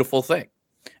a beautiful thing.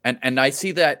 And I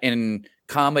see that in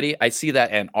comedy. I see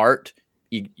that in art.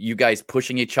 You guys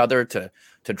pushing each other to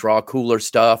draw cooler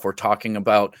stuff, or talking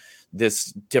about this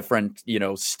different,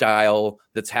 style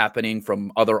that's happening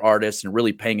from other artists, and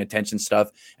really paying attention stuff.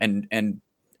 And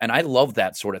I love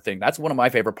that sort of thing. That's one of my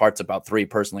favorite parts about 3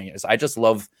 personally, is I just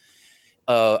love,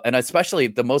 and especially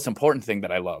the most important thing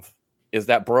that I love is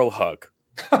that bro hug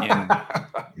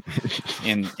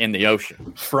in the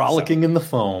ocean, frolicking in the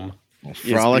foam.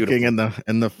 Frolicking in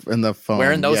the foam,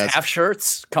 wearing those half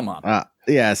shirts. Come on.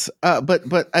 Yes.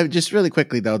 But I just really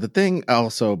quickly though, the thing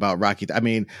also about Rocky, I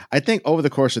mean, I think over the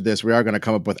course of this, we are going to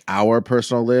come up with our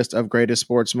personal list of greatest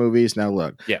sports movies. Now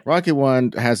look, Rocky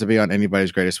 1 has to be on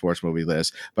anybody's greatest sports movie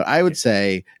list, but I would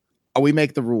say we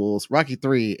make the rules. Rocky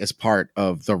 3 is part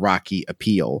of the Rocky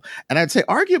appeal. And I'd say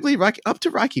arguably Rocky up to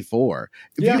Rocky 4.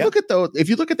 If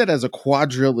you look at that as a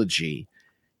quadrilogy,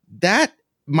 that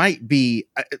might be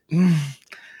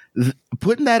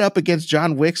putting that up against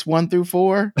John Wick's 1 through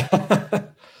 4.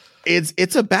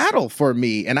 It's a battle for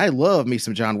me, and I love me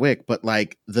some John Wick, but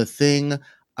like the thing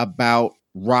about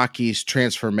Rocky's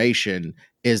transformation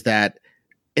is that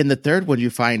in the third one you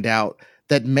find out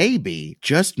that maybe,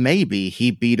 just maybe,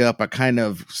 he beat up a kind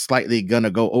of slightly gonna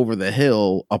go over the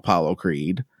hill Apollo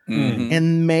Creed. Mm-hmm.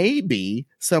 And maybe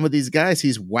some of these guys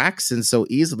he's waxing so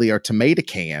easily are tomato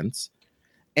cans.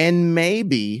 And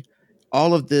maybe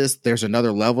all of this, there's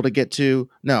another level to get to.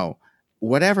 No,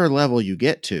 whatever level you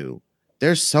get to,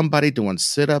 there's somebody doing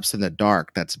sit-ups in the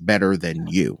dark that's better than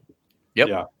you. Yep.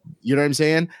 Yeah. You know what I'm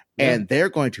saying? Yeah. And they're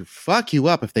going to fuck you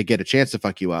up if they get a chance to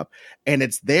fuck you up. And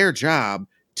it's their job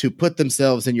to put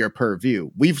themselves in your purview.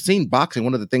 We've seen boxing.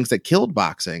 One of the things that killed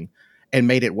boxing and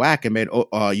made it whack and made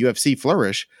UFC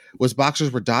flourish was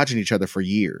boxers were dodging each other for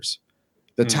years.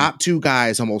 The top 2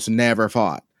 guys almost never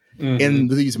fought. In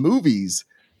these movies,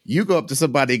 you go up to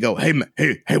somebody and go,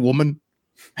 hey, woman,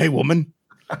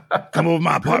 come over to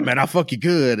my apartment. I'll fuck you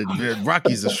good. And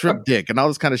Rocky's a shrimp dick and all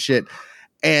this kind of shit.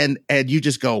 And you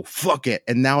just go, fuck it.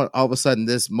 And now all of a sudden,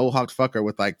 this mohawked fucker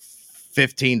with like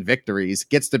 15 victories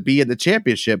gets to be in the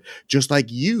championship, just like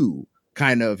you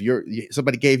kind of,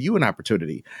 somebody gave you an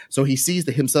opportunity. So he sees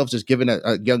that himself just giving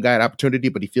a young guy an opportunity,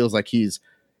 but he feels like he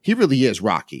really is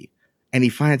Rocky. And he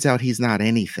finds out he's not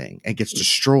anything and gets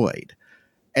destroyed.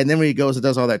 And then when he goes and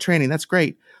does all that training, that's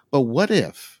great. But what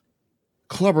if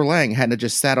Clubber Lang hadn't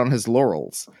just sat on his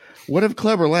laurels? What if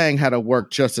Clubber Lang had to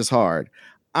work just as hard?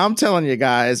 I'm telling you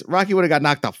guys, Rocky would have got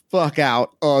knocked the fuck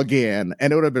out again.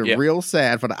 And it would have been real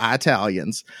sad for the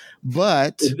Italians.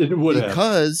 But it would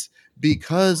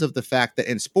because of the fact that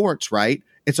in sports, right,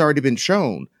 it's already been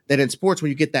shown that in sports, when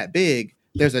you get that big,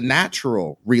 there's a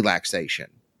natural relaxation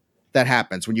that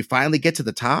happens. When you finally get to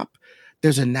the top,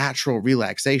 there's a natural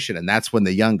relaxation, and that's when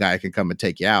the young guy can come and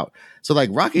take you out. So like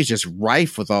Rocky's just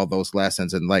rife with all those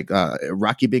lessons, and like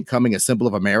Rocky becoming a symbol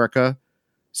of America.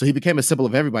 So he became a symbol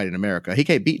of everybody in America. He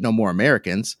can't beat no more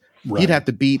Americans. Right. He'd have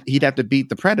to beat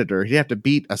the Predator. He'd have to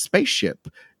beat a spaceship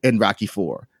in Rocky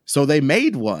 4. So they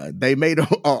made one. They made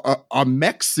a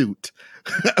mech suit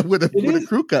with a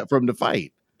crew cut from the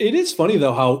fight. It is funny,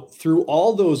 though, how through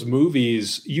all those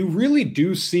movies, you really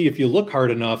do see, if you look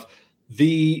hard enough,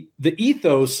 the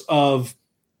ethos of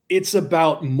it's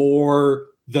about more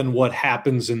than what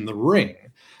happens in the ring.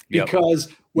 Because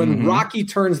when Rocky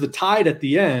turns the tide at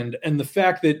the end, and the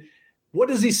fact that, what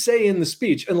does he say in the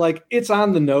speech? And like, it's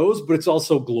on the nose, but it's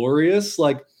also glorious.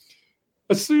 Like,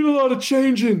 I've seen a lot of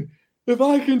changing. If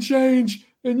I can change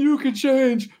and you can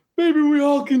change, maybe we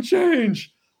all can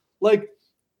change. Like,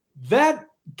 that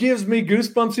gives me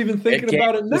goosebumps even thinking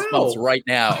about it now. Goosebumps right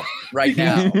now.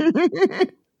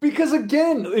 Because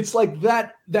again, it's like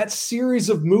that series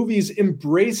of movies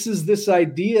embraces this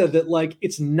idea that like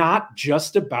it's not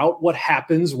just about what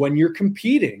happens when you're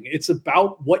competing. It's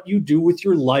about what you do with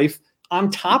your life on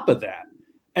top of that.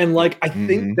 And like I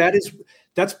think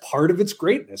that's part of its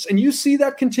greatness. And you see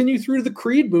that continue through the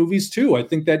Creed movies too. I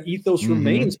think that ethos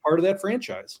remains part of that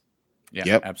franchise.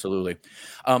 Yeah, absolutely.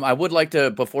 I would like to,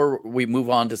 before we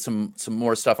move on to some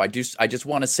more stuff, I just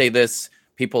want to say this,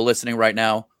 people listening right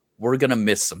now, we're going to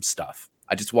miss some stuff.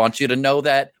 I just want you to know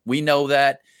that. We know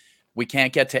that. We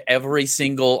can't get to every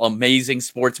single amazing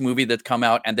sports movie that's come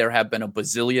out, and there have been a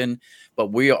bazillion,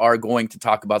 but we are going to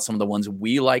talk about some of the ones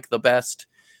we like the best.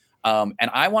 And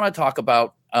I want to talk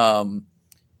about,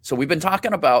 so we've been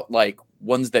talking about like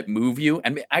ones that move you.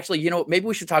 And actually, you know, maybe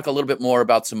we should talk a little bit more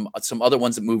about some other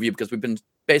ones that move you, because we've been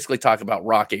basically talking about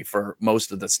Rocky for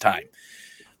most of this time.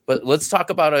 But let's talk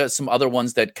about some other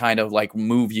ones that kind of like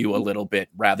move you a little bit,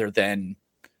 rather than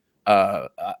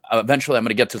eventually I'm going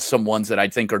to get to some ones that I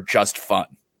think are just fun.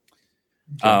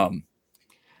 Okay.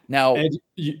 Now, Ed,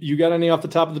 you got any off the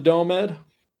top of the dome, Ed?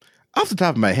 Off the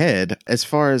top of my head, as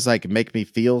far as like make me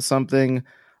feel something,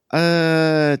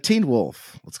 Teen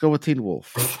Wolf. Let's go with Teen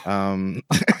Wolf.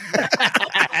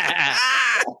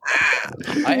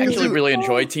 I actually really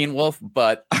enjoy Teen Wolf,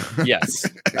 but yes,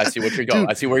 I see what you're going.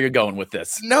 I see where you're going with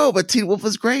this. No, but Teen Wolf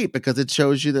is great because it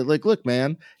shows you that, like, look,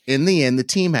 man, in the end, the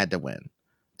team had to win.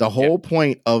 The whole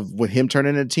point of with him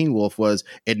turning into Teen Wolf was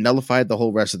it nullified the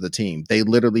whole rest of the team. They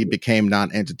literally became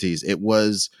non-entities. It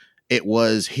was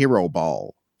hero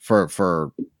ball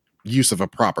for use of a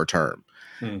proper term.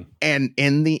 And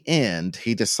in the end,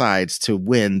 he decides to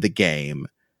win the game,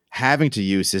 having to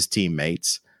use his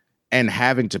teammates and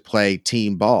having to play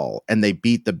team ball, and they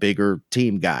beat the bigger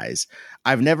team guys.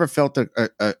 I've never felt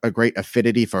a great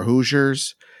affinity for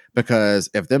Hoosiers, because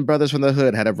if them brothers from the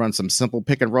hood had to run some simple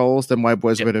pick and rolls, then white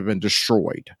boys would have been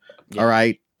destroyed. All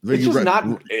right. It's just not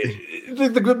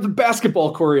the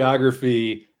basketball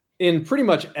choreography in pretty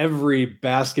much every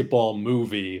basketball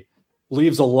movie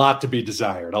leaves a lot to be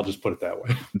desired. I'll just put it that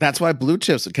way. That's why Blue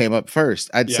Chips came up first.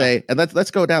 I'd say, and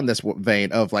let's go down this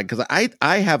vein of like, because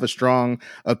I have a strong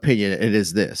opinion. It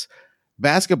is this: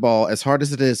 basketball, as hard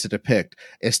as it is to depict,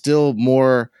 is still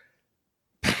more.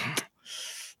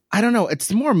 I don't know.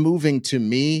 It's more moving to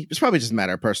me. It's probably just a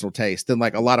matter of personal taste than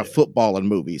like a lot of football and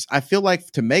movies. I feel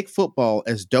like to make football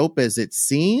as dope as it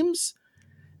seems,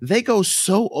 they go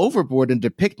so overboard in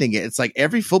depicting it. It's like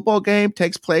every football game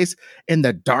takes place in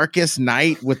the darkest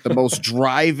night with the most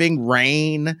driving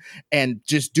rain, and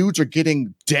just dudes are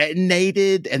getting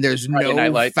detonated, and there's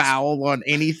no foul on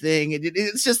anything.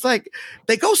 It's just like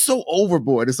they go so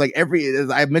overboard. It's like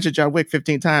I mentioned John Wick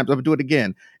 15 times. I'm gonna do it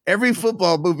again. Every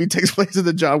football movie takes place in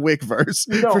the John Wick verse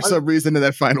for some reason in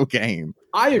that final game.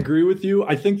 I agree with you.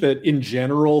 I think that in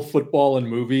general, football in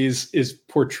movies is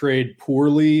portrayed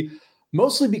poorly.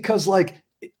 Mostly because, like,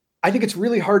 I think it's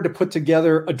really hard to put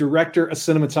together a director, a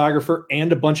cinematographer,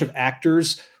 and a bunch of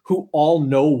actors who all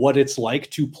know what it's like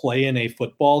to play in a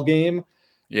football game.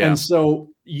 Yeah. And so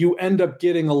you end up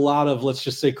getting a lot of, let's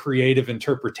just say, creative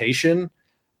interpretation.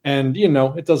 And, you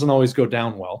know, it doesn't always go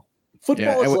down well.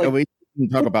 Football is like... We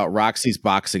didn't talk about Roxy's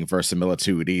boxing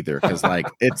verisimilitude either, because like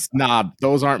it's not,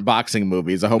 those aren't boxing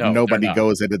movies. I hope nobody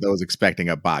goes into those expecting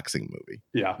a boxing movie.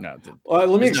 Yeah. No,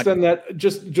 let me extend that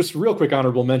just real quick.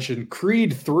 Honorable mention: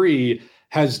 Creed 3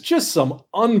 has just some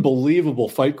unbelievable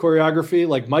fight choreography.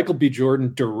 Like Michael B.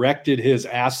 Jordan directed his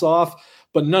ass off,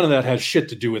 but none of that has shit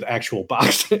to do with actual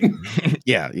boxing.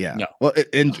 Yeah. No. Well,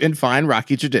 in fine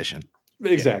Rocky tradition.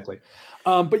 Exactly.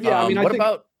 But yeah, I mean,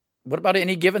 what about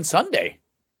Any Given Sunday?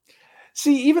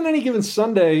 See, even Any Given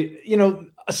Sunday, you know,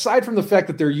 aside from the fact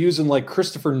that they're using like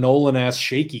Christopher Nolan-ass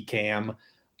shaky cam.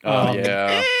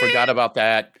 Forgot about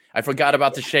that. I forgot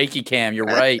about the shaky cam. You're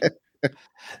right.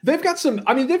 They've got some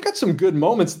good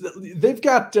moments. They've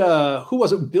got, who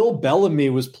was it? Bill Bellamy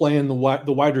was playing the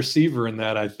wide receiver in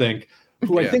that, I think,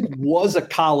 who I think was a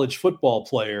college football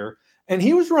player. And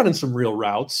he was running some real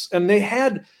routes. And they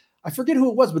had, I forget who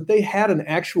it was, but they had an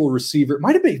actual receiver. It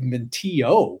might have been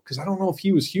T.O., because I don't know if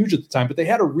he was huge at the time, but they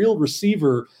had a real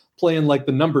receiver playing like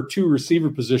the number 2 receiver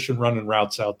position, running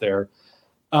routes out there.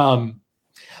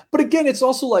 But again, it's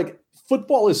also like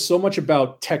football is so much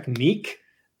about technique,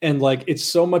 and like it's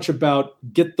so much about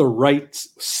get the right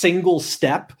single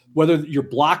step, whether you're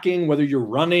blocking, whether you're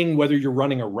running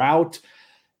a route.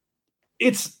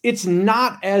 It's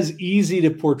not as easy to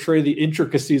portray the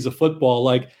intricacies of football.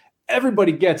 Like,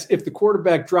 everybody gets, if the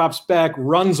quarterback drops back,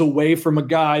 runs away from a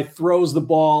guy, throws the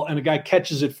ball, and a guy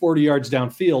catches it 40 yards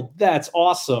downfield, that's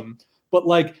awesome. But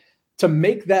like, to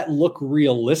make that look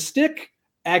realistic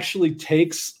actually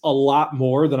takes a lot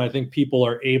more than I think people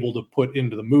are able to put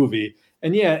into the movie.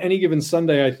 And yeah, Any Given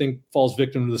Sunday, I think, falls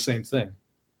victim to the same thing.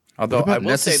 Although I will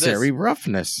necessary say this.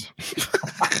 Roughness.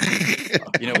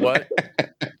 You know what?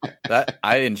 That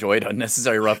I enjoyed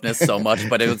Unnecessary Roughness so much,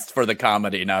 but it was for the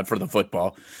comedy, not for the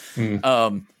football.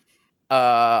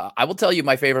 I will tell you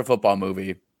my favorite football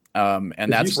movie And if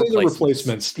that's you say the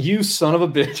Replacements. You son of a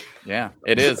bitch. Yeah,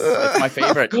 it is. It's my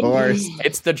favorite. Of course.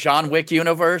 It's the John Wick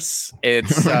universe.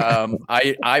 It's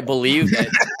I believe that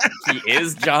he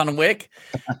is John Wick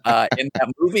in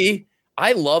that movie.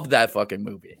 I love that fucking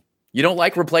movie. You don't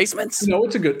like Replacements? No,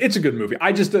 it's a good movie.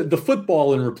 I just the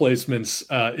football in Replacements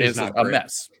is not a great.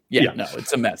 mess. Yeah, no,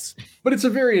 it's a mess. But it's a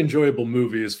very enjoyable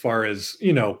movie as far as,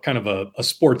 kind of a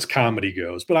sports comedy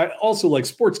goes. But I also like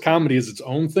sports comedy is its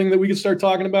own thing that we could start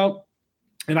talking about.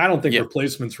 And I don't think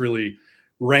Replacements really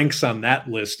ranks on that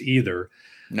list either.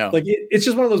 No. Like it's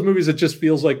just one of those movies that just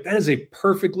feels like that is a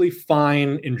perfectly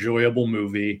fine, enjoyable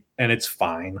movie, and it's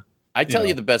fine. I tell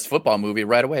you the best football movie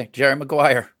right away, Jerry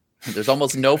Maguire. There's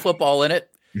almost no football in it.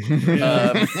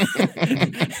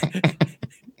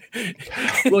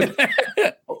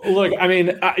 Look, I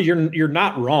mean, you're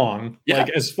not wrong. Yeah. Like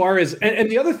as far as and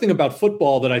the other thing about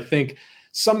football that I think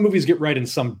some movies get right and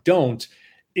some don't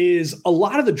is a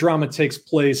lot of the drama takes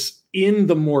place in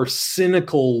the more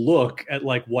cynical look at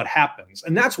like what happens.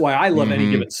 And that's why I love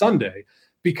Any Given Sunday,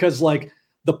 because like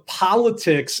the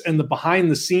politics and the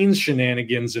behind the scenes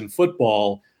shenanigans in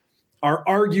football are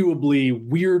arguably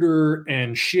weirder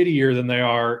and shittier than they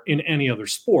are in any other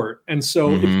sport. And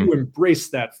so if you embrace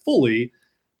that fully,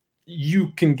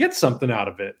 you can get something out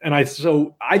of it. And I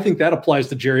think that applies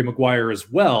to Jerry Maguire as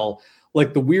well.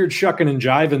 Like the weird shucking and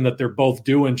jiving that they're both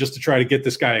doing just to try to get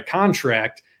this guy a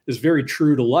contract is very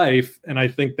true to life. And I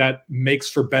think that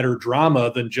makes for better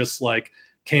drama than just like,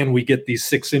 can we get these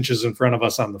 6 inches in front of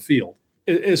us on the field?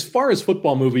 As far as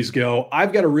football movies go,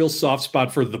 I've got a real soft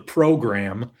spot for The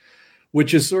Program,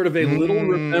 which is sort of a little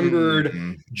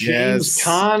remembered James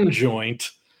Caan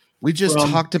joint. We just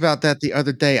talked about that the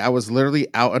other day. I was literally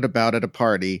out and about at a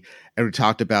party, and we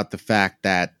talked about the fact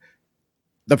that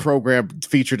The Program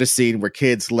featured a scene where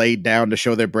kids laid down to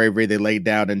show their bravery. They laid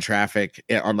down in traffic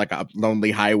on like a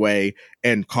lonely highway,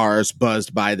 and cars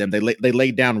buzzed by them. They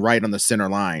laid down right on the center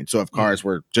line. So if cars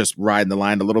were just riding the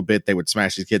line a little bit, they would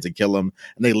smash these kids and kill them.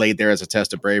 And they laid there as a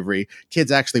test of bravery.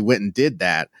 Kids actually went and did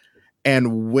that.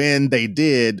 And when they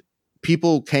did,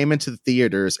 people came into the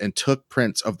theaters and took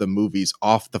prints of the movies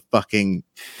off the fucking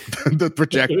the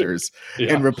projectors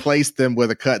and replaced them with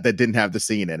a cut that didn't have the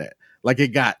scene in it. Like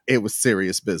it was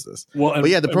serious business. Well, but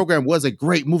yeah, The Program was a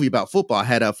great movie about football. It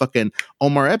had a fucking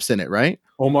Omar Epps in it, right?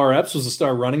 Omar Epps was the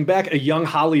star running back. A young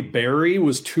Holly Berry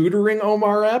was tutoring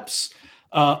Omar Epps.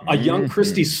 A young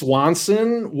Christy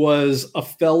Swanson was a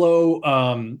fellow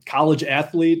college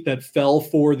athlete that fell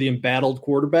for the embattled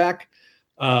quarterback.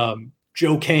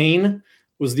 Joe Kane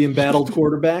was the embattled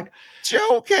quarterback.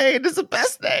 Joe Kane is the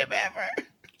best name ever.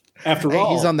 After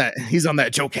all, he's on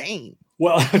that Joe Kane.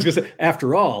 Well, I was going to say,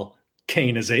 after all,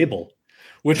 Kane is able,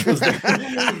 which was their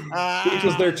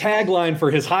tagline for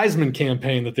his Heisman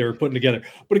campaign that they were putting together.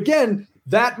 But again,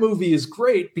 that movie is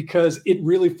great because it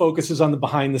really focuses on the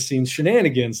behind the scenes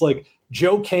shenanigans. Like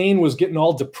Joe Kane was getting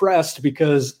all depressed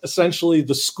because essentially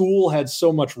the school had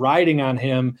so much riding on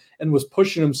him and was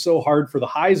pushing him so hard for the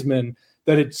Heisman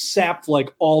that it sapped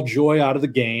like all joy out of the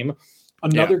game.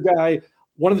 Another guy,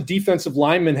 one of the defensive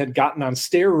linemen, had gotten on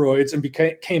steroids and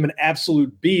became an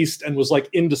absolute beast and was like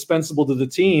indispensable to the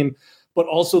team, but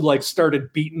also like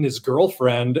started beating his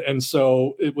girlfriend. And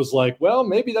so it was like, well,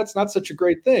 maybe that's not such a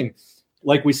great thing.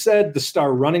 Like we said, the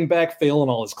star running back failing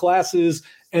all his classes,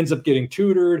 ends up getting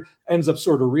tutored, ends up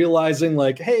sort of realizing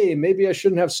like, hey, maybe I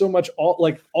shouldn't have so much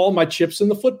all my chips in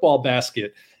the football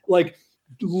basket. Like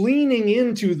leaning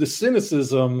into the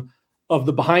cynicism of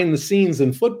the behind the scenes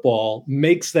in football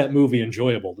makes that movie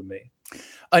enjoyable to me.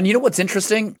 And you know what's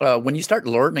interesting? When you start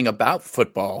learning about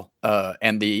football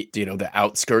and the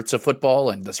outskirts of football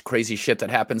and this crazy shit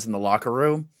that happens in the locker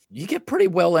room, you get pretty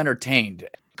well entertained.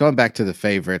 Going back to the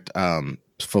favorite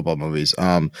football movies.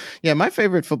 My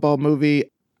favorite football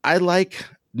movie, I like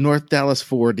North Dallas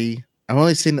 40. I've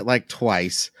only seen it like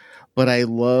twice, but I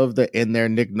love that in there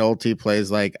Nick Nolte plays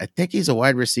like, I think he's a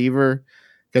wide receiver.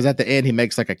 Because at the end, he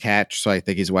makes like a catch. So I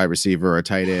think he's a wide receiver or a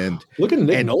tight end. Look at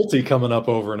Nick Nolte coming up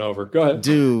over and over. Go ahead.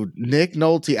 Dude, Nick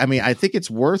Nolte. I mean, I think it's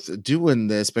worth doing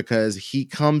this because he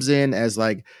comes in as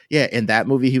like, in that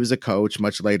movie, he was a coach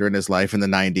much later in his life in the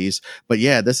 90s. But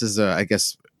this is I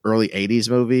guess, early 80s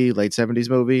movie, late 70s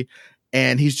movie.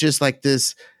 And he's just like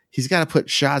this. He's got to put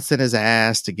shots in his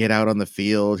ass to get out on the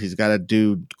field. He's got to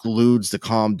do glues to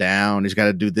calm down. He's got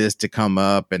to do this to come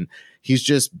up. And he's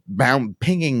just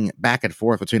pinging back and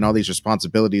forth between all these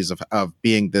responsibilities of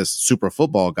being this super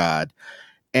football god.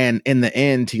 And in the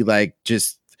end, he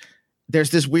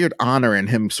there's this weird honor in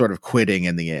him sort of quitting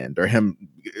in the end, or him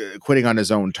quitting on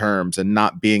his own terms and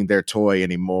not being their toy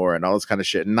anymore and all this kind of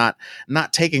shit. And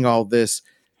not taking all this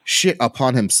shit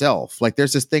upon himself. Like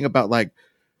there's this thing about like,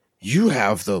 you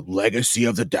have the legacy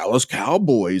of the Dallas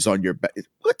Cowboys on your back.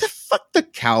 What the fuck, the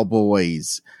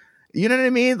Cowboys? You know what I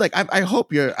mean? Like, I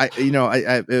hope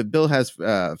Bill has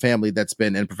family that's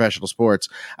been in professional sports.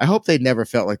 I hope they never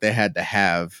felt like they had to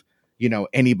have,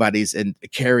 anybody's and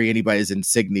carry anybody's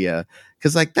insignia.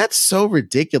 Cause like, that's so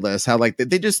ridiculous how like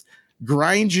they just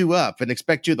grind you up and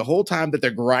expect you the whole time that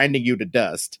they're grinding you to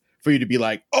dust for you to be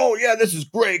like, oh yeah, this is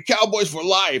great. Cowboys for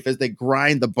life, as they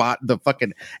grind the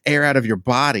fucking air out of your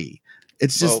body.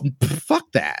 It's just,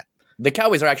 fuck that. The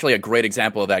Cowboys are actually a great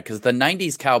example of that because the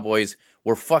 90s Cowboys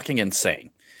were fucking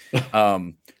insane.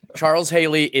 Charles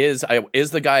Haley is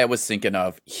the guy I was thinking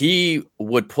of. He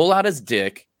would pull out his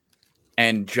dick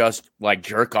and just like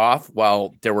jerk off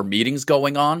while there were meetings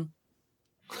going on.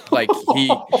 Like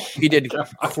he did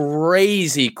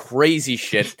crazy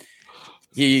shit.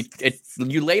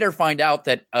 You later find out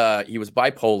that he was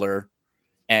bipolar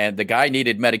and the guy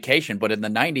needed medication, but in the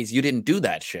 90s you didn't do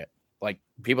that shit. Like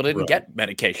people didn't get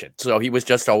medication. So he was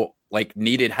just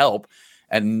needed help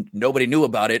and nobody knew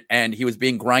about it. And he was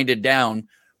being grinded down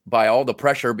by all the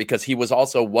pressure because he was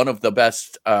also one of the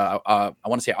best, I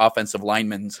want to say offensive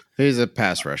linemen. He's a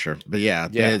pass rusher, but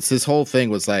it's his whole thing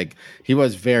was like, he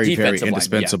was very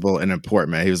indispensable and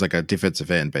important, man. He was like a defensive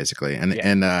end basically.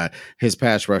 And his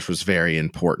pass rush was very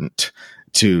important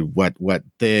to what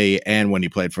they, and when he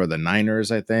played for the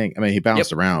Niners, I think, I mean, he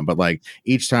bounced around, but like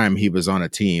each time he was on a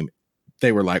team,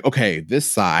 they were like, okay,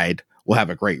 this side will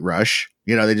have a great rush.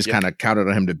 They just kind of counted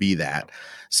on him to be that.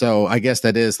 So I guess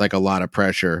that is like a lot of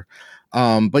pressure.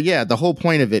 But yeah, the whole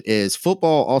point of it is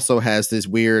football also has this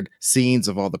weird scenes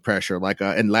of all the pressure, like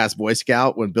in Last Boy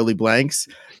Scout when Billy Blanks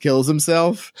kills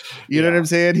himself. You know what I'm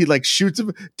saying? He like shoots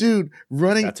him, dude,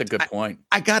 running. That's a good point.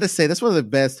 I gotta say that's one of the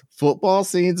best football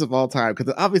scenes of all time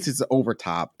because obviously it's over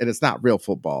top and it's not real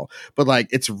football, but like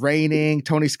it's raining.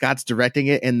 Tony Scott's directing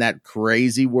it in that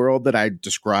crazy world that I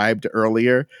described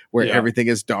earlier, where everything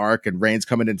is dark and rain's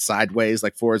coming in sideways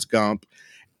like Forrest Gump,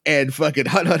 and fucking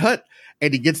hut.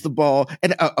 And he gets the ball,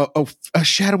 and a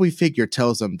shadowy figure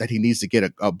tells him that he needs to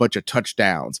get a bunch of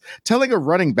touchdowns, telling a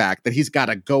running back that he's got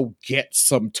to go get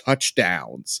some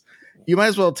touchdowns. You might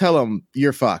as well tell him,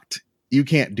 you're fucked. You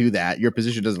can't do that. Your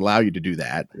position doesn't allow you to do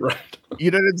that. Right.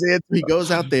 You know what I'm saying? He goes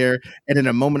out there and in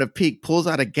a moment of peak, pulls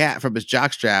out a gat from his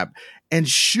jockstrap and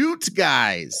shoots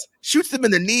guys. Shoots them in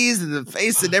the knees and the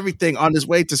face and everything on his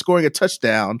way to scoring a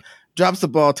touchdown. Drops the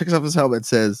ball, takes off his helmet,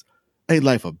 says, "Ain't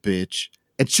life a bitch?"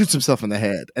 and shoots himself in the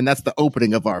head. And that's the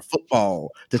opening of our football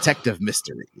detective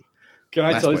mystery. Can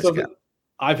I tell you something?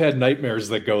 I've had nightmares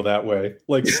that go that way.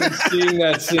 Like seeing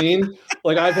that scene,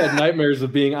 like I've had nightmares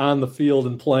of being on the field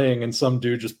and playing and some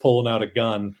dude just pulling out a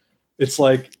gun. It's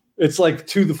like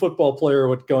to the football player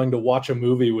what going to watch a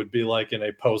movie would be like in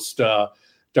a post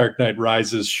Dark Knight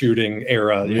Rises shooting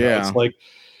era. You know, it's like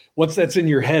once that's in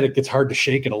your head, it gets hard to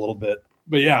shake it a little bit.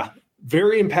 But yeah,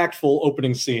 very impactful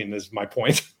opening scene is my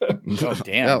point. Oh,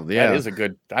 damn. That is a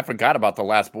good, I forgot about The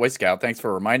Last Boy Scout. Thanks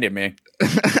for reminding me.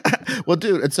 Well,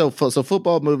 dude, and so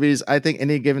football movies, I think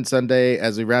Any Given Sunday,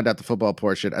 as we round out the football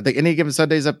portion, I think Any Given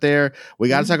Sunday's up there. We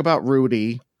got to talk about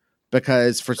Rudy,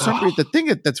 because for some reason, the thing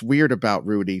that's weird about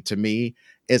Rudy to me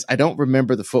is I don't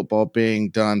remember the football being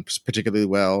done particularly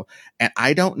well. And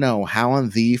I don't know how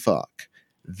in the fuck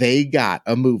they got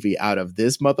a movie out of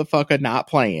this motherfucker not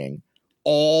playing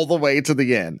all the way to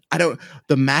the end.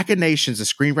 The machinations, the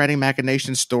screenwriting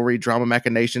machinations, story, drama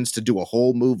machinations to do a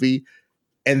whole movie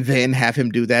and then have him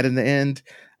do that in the end.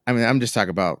 I mean, I'm just talking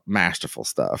about masterful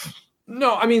stuff.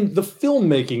 No, I mean, the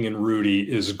filmmaking in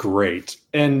Rudy is great.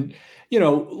 And, you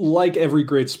know, like every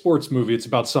great sports movie, it's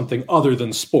about something other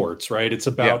than sports, right? It's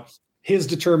about his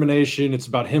determination. It's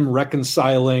about him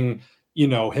reconciling, you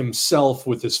know, himself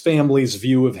with his family's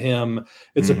view of him.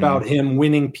 It's about him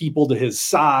winning people to his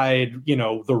side, you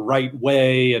know, the right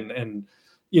way. And,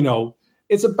 you know,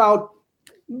 it's about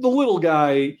the little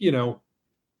guy, you know,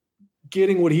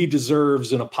 getting what he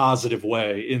deserves in a positive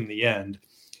way in the end.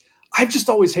 I've just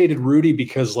always hated Rudy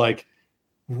because, like,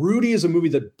 Rudy is a movie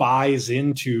that buys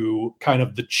into kind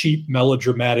of the cheap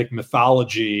melodramatic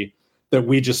mythology that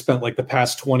we just spent like the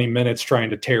past 20 minutes trying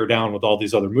to tear down with all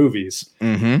these other movies.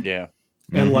 Yeah.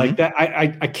 And like that,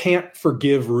 I can't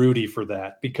forgive Rudy for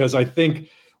that, because I think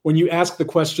when you ask the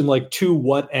question, like, to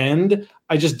what end,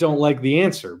 I just don't like the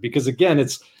answer, because again,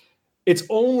 it's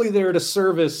only there to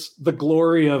service the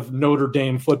glory of Notre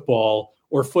Dame football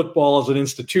or football as an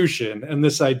institution. And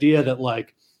this idea that,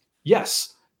 like,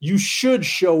 yes, you should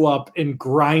show up and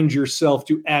grind yourself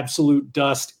to absolute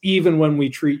dust, even when we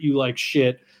treat you like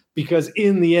shit, because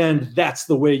in the end, that's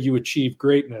the way you achieve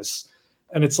greatness.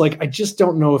 And it's like, I just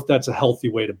don't know if that's a healthy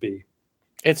way to be.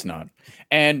 It's not.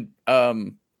 And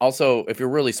also, if you're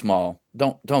really small,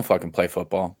 don't fucking play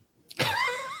football.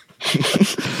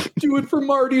 Do it for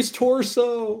Marty's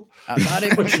torso. I'm not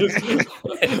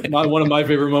even. One of my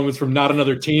favorite moments from Not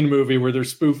Another Teen Movie, where they're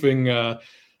spoofing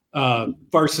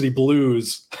Varsity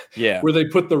Blues. Yeah, where they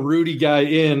put the Rudy guy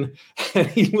in, and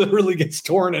he literally gets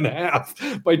torn in half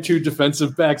by two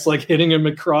defensive backs, like hitting him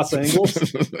at cross angles.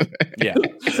 Yeah.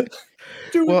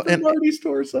 Do it for Marty's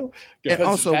torso. And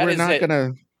also, we're not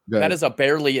gonna. That is a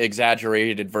barely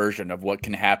exaggerated version of what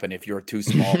can happen if you're too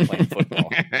small playing football.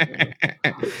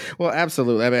 Well,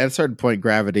 absolutely. I mean, at a certain point,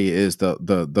 gravity is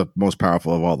the most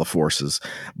powerful of all the forces.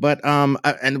 But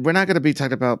and we're not going to be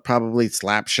talking about probably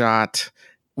Slapshot,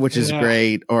 which is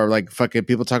great, or like fucking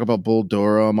people talk about Bull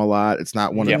Durham a lot. It's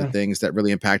not one of the things that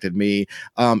really impacted me.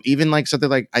 Even like something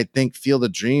like, I think Field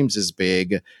of Dreams is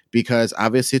big because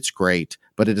obviously it's great,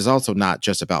 but it is also not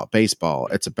just about baseball.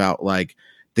 It's about like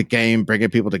the game bringing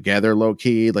people together low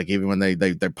key, like even when they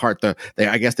part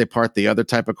they part the other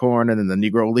type of corn, and then the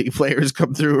Negro League players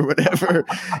come through or whatever.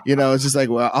 It's just like,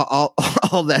 well,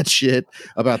 all that shit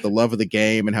about the love of the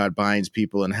game and how it binds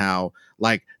people, and how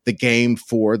like the game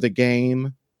for the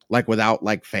game, like without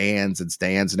like fans and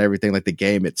stands and everything, like the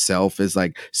game itself is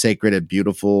like sacred and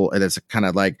beautiful. And it's kind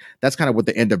of like, that's kind of what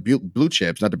the end of Blue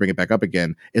Chips, not to bring it back up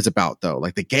again, is about though.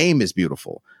 Like the game is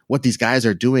beautiful. What these guys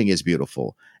are doing is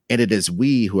beautiful. And it is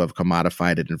we who have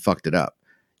commodified it and fucked it up.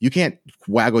 You can't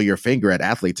waggle your finger at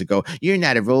athletes and go, you're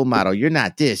not a role model. You're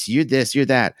not this, you're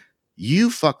that. You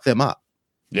fucked them up.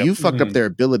 Yep. You fucked up their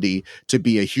ability to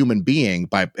be a human being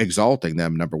by exalting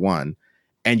them, number one.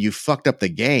 And you fucked up the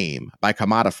game by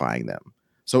commodifying them.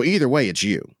 So either way, it's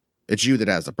you. It's you that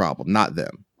has the problem, not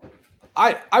them.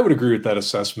 I would agree with that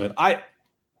assessment. I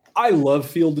love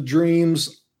Field of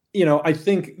Dreams. I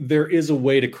think there is a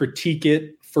way to critique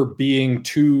it for being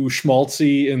too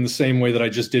schmaltzy in the same way that I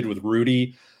just did with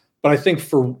Rudy. But I think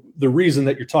for the reason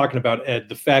that you're talking about, Ed,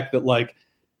 the fact that like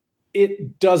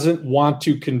it doesn't want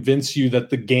to convince you that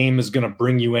the game is going to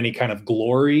bring you any kind of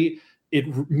glory.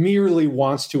 It merely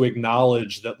wants to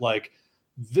acknowledge that like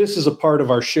this is a part of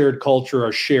our shared culture,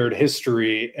 our shared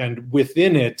history. And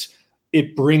within it,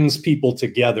 it brings people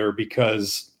together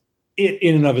because it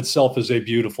in and of itself is a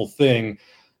beautiful thing.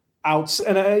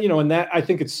 And that I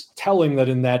think it's telling that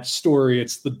in that story,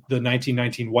 it's the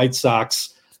 1919 White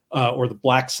Sox or the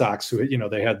Black Sox who,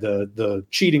 they had the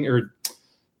cheating, or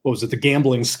what was it, the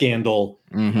gambling scandal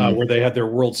where they had their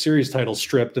World Series title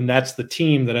stripped. And that's the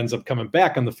team that ends up coming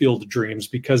back on the Field of Dreams,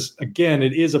 because again,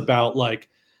 it is about like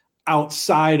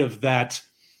outside of the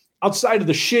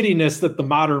shittiness that the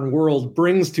modern world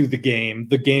brings to the game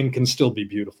can still be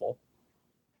beautiful.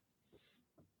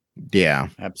 Yeah,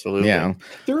 absolutely. Yeah,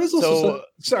 there is also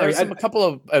a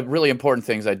couple of really important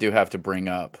things I do have to bring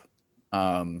up,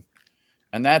 and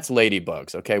that's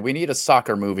Ladybugs. Okay, we need a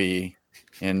soccer movie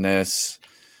in this,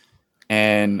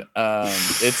 and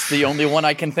it's the only one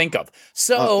I can think of.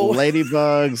 So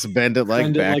Ladybugs, Bend It Like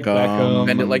Beckham.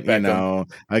 Bend It Like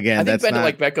Beckham. Again, I think Bend It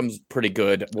Like Beckham's pretty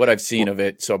good. What I've seen of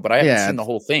it, but I haven't seen the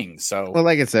whole thing. So, well,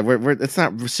 like I said, it's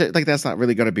not like that's not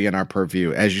really going to be in our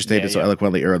purview, as you stated so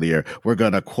eloquently earlier. We're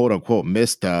going to quote unquote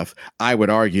miss stuff. I would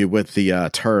argue with the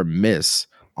term "miss"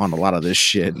 on a lot of this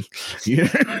shit. You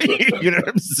know what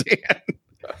I'm saying?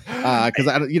 Because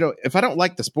if I don't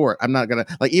like the sport, I'm not gonna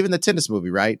like even the tennis movie,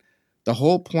 right? The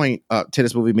whole point of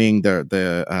tennis movie being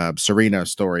the Serena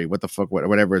story,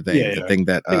 whatever thing, the thing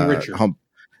that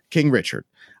King Richard.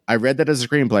 I read that as a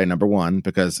screenplay, number one,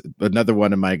 because another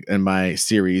one in my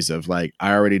series of like,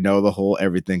 I already know the whole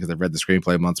everything because I've read the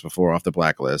screenplay months before off the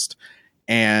blacklist.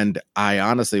 And I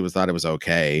honestly thought it was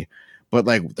okay. But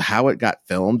like how it got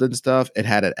filmed and stuff, it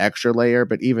had an extra layer.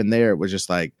 But even there, it was just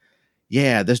like,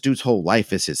 yeah, this dude's whole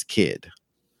life is his kid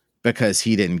because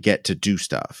he didn't get to do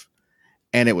stuff.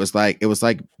 And it was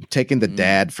like taking the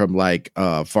dad from like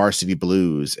Varsity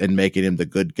Blues and making him the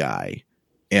good guy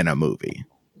in a movie.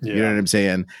 Yeah. You know what I'm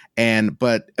saying? And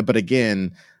but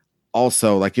again,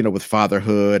 also like, with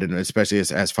fatherhood, and especially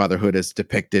as fatherhood is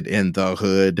depicted in The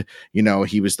Hood,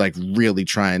 he was like really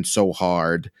trying so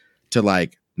hard to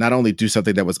like not only do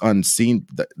something that was unseen,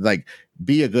 like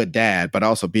be a good dad, but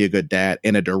also be a good dad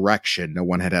in a direction no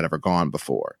one had ever gone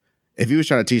before. If he was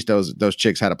trying to teach those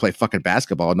chicks how to play fucking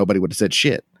basketball, nobody would have said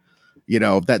shit.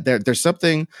 That there's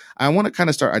something I want to kind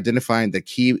of start identifying the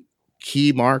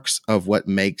key marks of what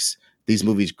makes these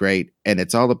movies great. And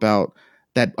it's all about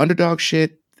that underdog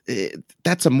shit.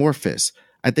 That's amorphous.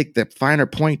 I think the finer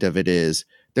point of it is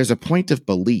there's a point of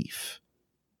belief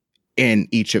in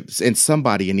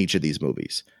somebody in each of these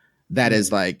movies that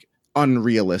is like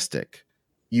unrealistic.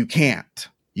 you can't,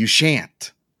 you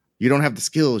shan't, you don't have the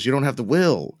skills, you don't have the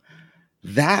will.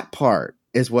 That part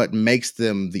is what makes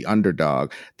them the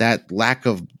underdog. That lack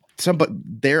of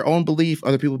their own belief,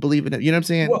 other people believe in it. You know what I'm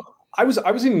saying? Well, I was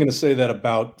even going to say that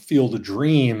about Field of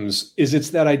Dreams. It's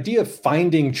that idea of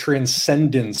finding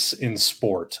transcendence in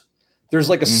sport. There's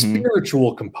like a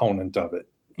spiritual component of it.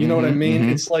 You know what I mean?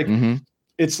 It's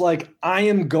like I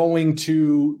am going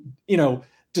to,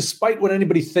 despite what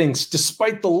anybody thinks,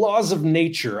 despite the laws of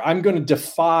nature, I'm going to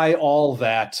defy all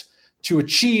that to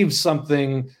achieve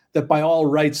something that by all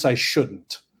rights I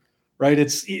shouldn't. Right?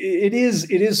 It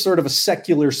is sort of a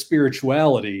secular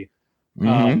spirituality.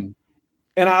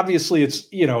 And obviously it's,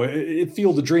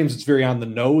 Field of Dreams, it's very on the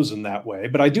nose in that way.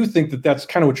 But I do think that that's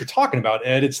kind of what you're talking about,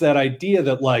 Ed. It's that idea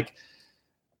that like,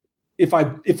 if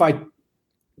I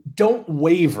don't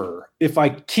waver, if I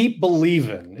keep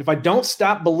believing, if I don't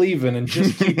stop believing and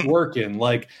just keep working,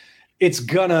 like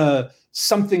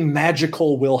something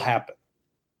magical will happen.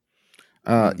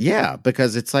 Yeah,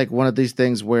 because it's like one of these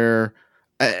things where,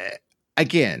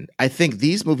 again, I think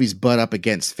these movies butt up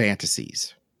against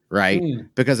fantasies, right?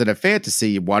 Because in a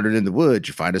fantasy, you wandered in the woods,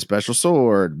 you find a special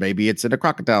sword, maybe it's in a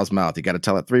crocodile's mouth, you got to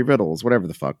tell it 3 riddles, whatever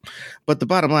the fuck. But the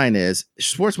bottom line is,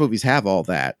 sports movies have all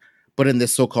that, but in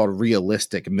this so-called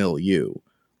realistic milieu.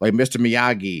 Like Mr.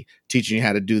 Miyagi teaching you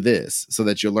how to do this so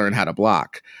that you'll learn how to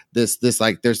block. This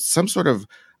like there's some sort of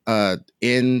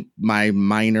in my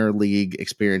minor league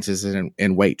experiences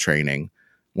in weight training,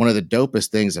 one of the dopest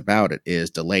things about it is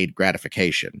delayed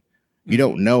gratification. You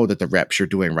don't know that the reps you're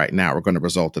doing right now are going to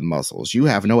result in muscles. You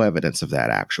have no evidence of that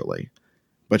actually,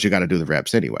 but you got to do the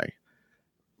reps anyway.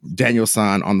 Daniel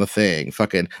San on the thing,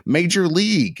 fucking Major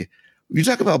League. You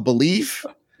talk about belief.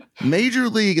 Major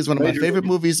League is one of my favorite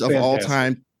movies of all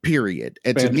time, period.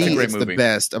 And to me, it's the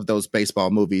best of those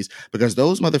baseball movies because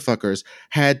those motherfuckers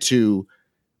had to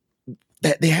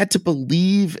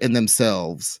believe in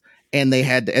themselves. And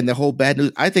and the whole Bad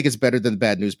News, I think it's better than the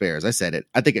Bad News Bears. I said it.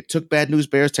 I think it took Bad News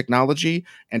Bears technology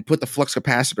and put the flux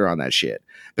capacitor on that shit.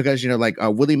 Because,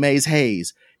 Willie Mays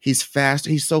Hayes, he's fast.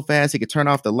 He's so fast, he could turn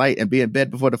off the light and be in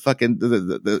bed before before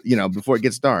it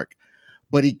gets dark.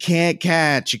 But he can't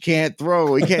catch, he can't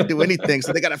throw, he can't do anything.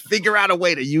 So they got to figure out a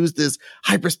way to use this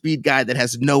hyperspeed guy that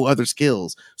has no other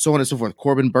skills, so on and so forth.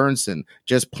 Corbin Burnson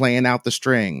just playing out the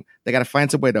string. They got to find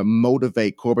some way to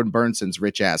motivate Corbin Burnson's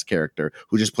rich ass character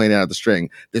who just played out the string.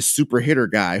 This super hitter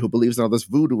guy who believes in all this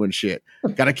voodoo and shit.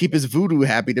 Got to keep his voodoo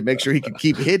happy to make sure he can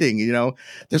keep hitting.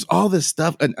 There's all this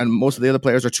stuff, and most of the other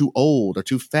players are too old or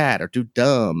too fat or too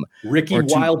dumb. Ricky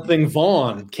Wild Thing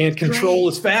Vaughn can't control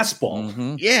his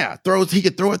fastball. Yeah, he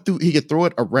could throw it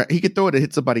and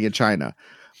hit somebody in China,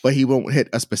 but he won't hit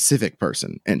a specific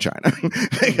person in China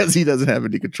because he doesn't have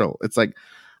any control. It's like,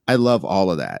 I love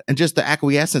all of that. And just the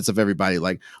acquiescence of everybody,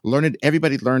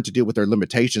 everybody learned to deal with their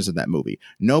limitations in that movie.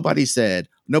 Nobody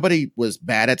was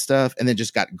bad at stuff and then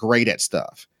just got great at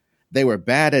stuff. They were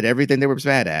bad at everything they were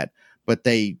bad at, but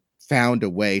they found a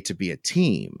way to be a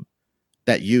team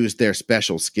that used their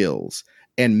special skills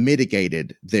and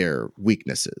mitigated their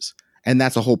weaknesses. And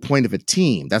that's the whole point of a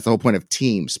team. That's the whole point of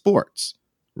team sports,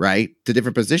 right? The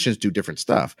different positions do different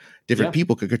stuff. Different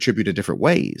people could contribute in different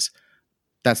ways.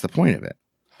 That's the point of it.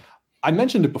 I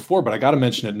mentioned it before, but I got to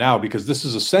mention it now because this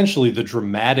is essentially the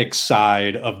dramatic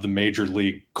side of the Major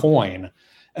League coin,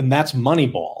 and that's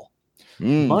Moneyball.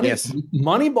 Yes.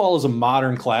 Moneyball is a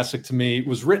modern classic to me. It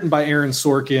was written by Aaron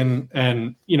Sorkin,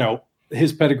 and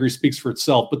his pedigree speaks for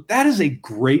itself. But that is a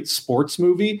great sports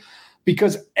movie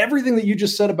because everything that you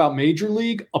just said about Major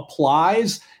League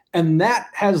applies, and that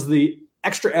has the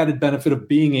extra added benefit of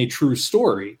being a true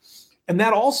story. And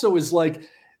that also is like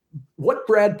what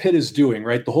Brad Pitt is doing,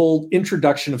 right? The whole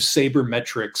introduction of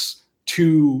sabermetrics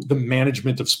to the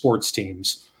management of sports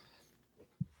teams.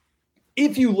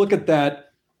 If you look at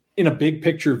that in a big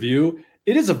picture view,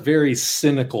 it is a very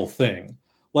cynical thing.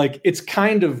 Like it's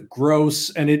kind of gross,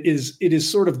 and it is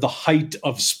sort of the height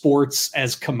of sports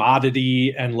as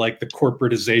commodity and like the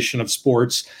corporatization of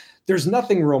sports. There's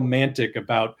nothing romantic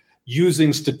about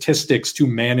using statistics to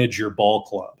manage your ball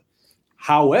club.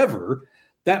 However,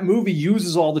 that movie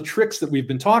uses all the tricks that we've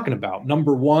been talking about.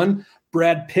 Number one,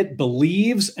 Brad Pitt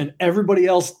believes and everybody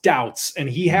else doubts, and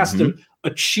he has to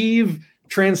achieve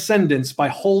transcendence by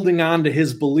holding on to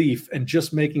his belief and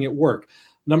just making it work.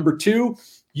 Number two,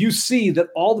 you see that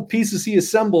all the pieces he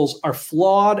assembles are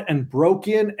flawed and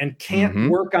broken and can't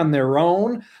work on their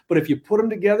own. But if you put them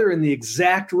together in the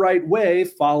exact right way,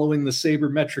 following the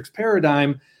sabermetrics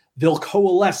paradigm, they'll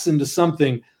coalesce into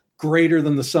something greater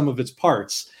than the sum of its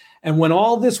parts. And when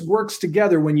all this works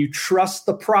together, when you trust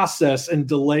the process and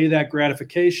delay that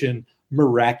gratification,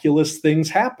 miraculous things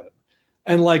happen.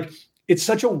 And like, it's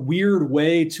such a weird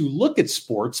way to look at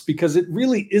sports because it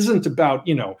really isn't about,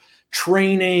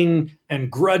 training and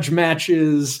grudge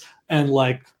matches and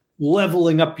like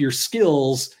leveling up your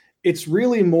skills. It's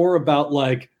really more about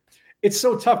like, it's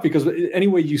so tough because any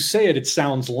way you say it, it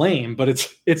sounds lame, but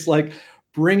it's like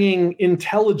bringing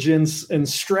intelligence and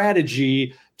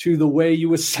strategy to the way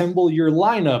you assemble your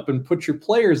lineup and put your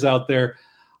players out there.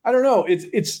 I don't know.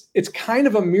 It's kind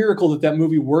of a miracle that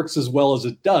movie works as well as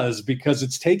it does because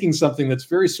it's taking something that's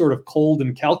very sort of cold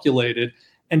and calculated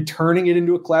and turning it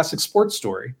into a classic sports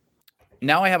story.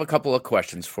 Now I have a couple of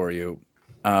questions for you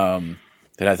that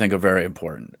I think are very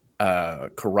important.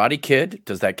 Karate Kid,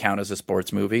 does that count as a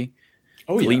sports movie?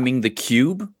 Oh, yeah. Gleaming the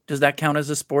Cube, does that count as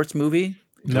a sports movie?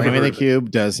 Gleaming the Cube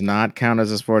does not count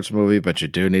as a sports movie, but you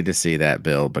do need to see that,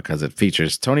 Bill, because it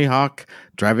features Tony Hawk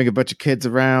driving a bunch of kids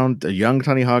around, a young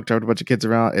Tony Hawk driving a bunch of kids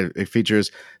around. It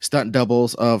features stunt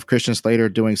doubles of Christian Slater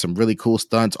doing some really cool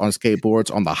stunts on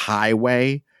skateboards on the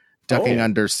highway, ducking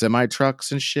under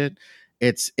semi-trucks and shit.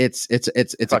 It's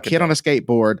a kid on a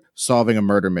skateboard solving a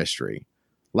murder mystery.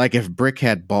 Like if Brick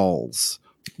had balls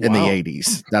in the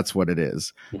 80s. That's what it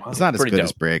is. Wow. It's not as good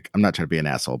as Brick. I'm not trying to be an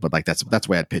asshole, but like that's the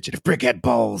way I'd pitch it. If Brick had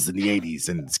balls in the 80s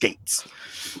and skates.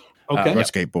 Okay. Or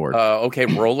skateboard. Okay,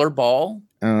 Rollerball.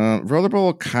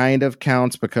 Rollerball kind of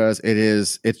counts because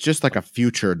it's just like a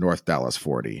future North Dallas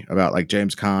 40 about like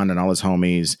James Caan and all his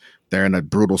homies. They're in a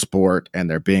brutal sport and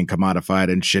they're being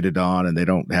commodified and shitted on and they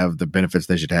don't have the benefits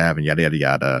they should have and yada, yada,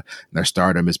 yada. And their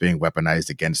stardom is being weaponized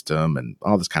against them and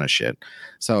all this kind of shit.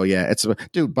 So yeah,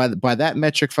 dude, by that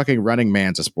metric, fucking Running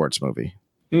Man's a sports movie.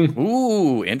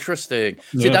 Ooh, interesting.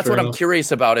 See, that's what I'm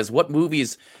curious about is what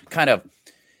movies kind of,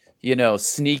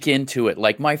 sneak into it.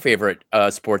 Like my favorite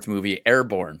sports movie,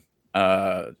 Airborne,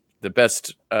 the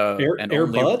best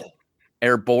Airborne,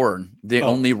 the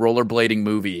only rollerblading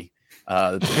movie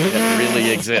that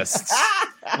really exists.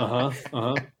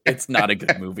 It's not a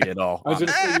good movie at all. I was going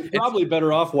to say, you're probably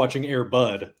better off watching Air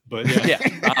Bud, but yeah.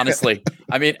 Honestly.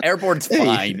 I mean, Airborne's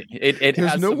fine. It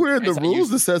there's nowhere in the rules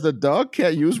that says a dog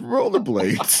can't use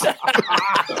rollerblades.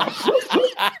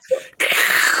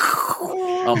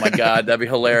 Oh my God, that'd be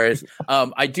hilarious.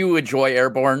 I do enjoy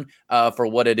Airborne for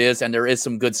what it is, and there is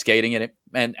some good skating in it,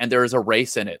 and there is a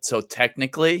race in it. So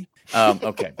technically,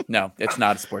 okay, no, it's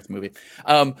not a sports movie.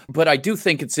 But I do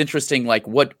think it's interesting, like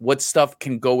what stuff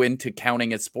can go into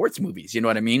counting as sports movies. You know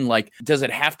what I mean? Like, does it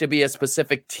have to be a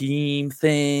specific team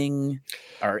thing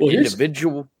or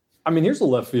individual? Here's a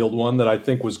left field one that I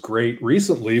think was great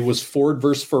recently was Ford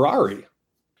versus Ferrari.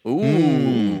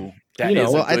 Ooh, that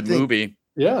is a good movie.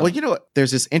 Yeah. Well,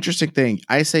 there's this interesting thing.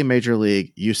 I say Major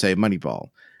League, you say Moneyball.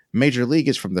 Major League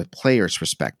is from the player's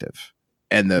perspective,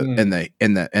 and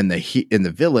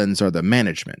the villains are the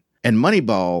management. And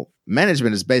Moneyball,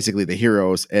 management is basically the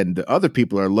heroes, and the other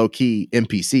people are low key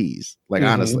NPCs. Like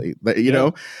honestly,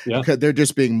 because they're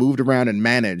just being moved around and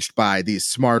managed by these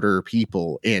smarter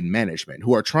people in management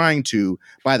who are trying to,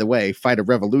 by the way, fight a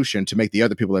revolution to make the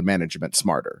other people in management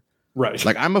smarter. Right.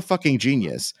 Like I'm a fucking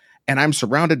genius. And I'm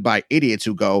surrounded by idiots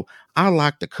who go, I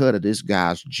like the cut of this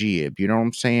guy's jib. You know what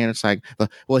I'm saying? It's like,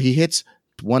 well, he hits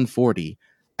 140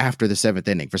 after the 7th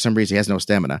inning. For some reason, he has no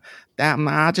stamina.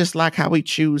 I just like how he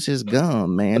chews his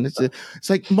gum, man. It's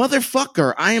like,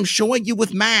 motherfucker, I am showing you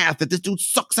with math that this dude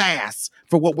sucks ass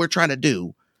for what we're trying to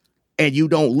do. And you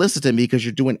don't listen to me because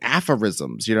you're doing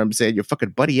aphorisms. You know what I'm saying? You're fucking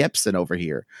Buddy Epson over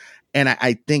here. And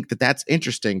I think that that's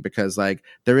interesting because like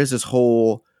there is this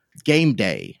whole Game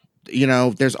Day.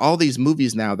 There's all these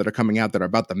movies now that are coming out that are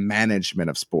about the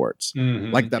management of sports.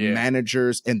 Like the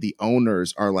managers and the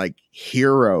owners are like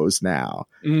heroes now.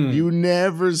 You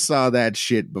never saw that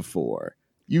shit before.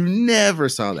 Have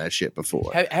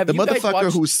the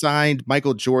motherfucker who signed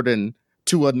Michael Jordan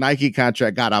to a Nike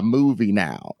contract got a movie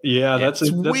now. Yeah, that's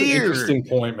an interesting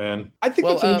point, man. I think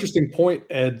that's an interesting point,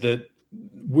 Ed, that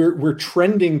we're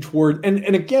trending toward,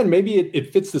 and again, maybe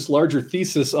it fits this larger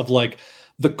thesis of like,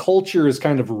 the culture is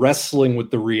kind of wrestling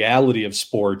with the reality of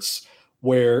sports,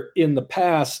 where in the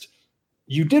past,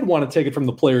 you did want to take it from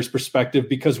the player's perspective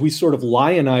because we sort of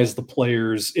lionize the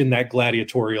players in that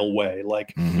gladiatorial way.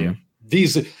 Like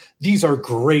these are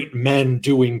great men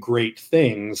doing great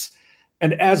things.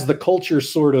 And as the culture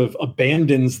sort of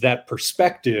abandons that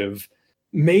perspective,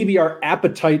 maybe our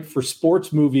appetite for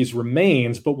sports movies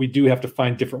remains, but we do have to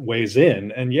find different ways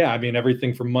in. And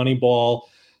everything from Moneyball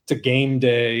to Game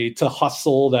Day, to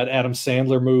Hustle, that Adam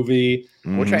Sandler movie,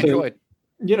 which I enjoyed.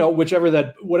 Whatever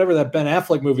that Ben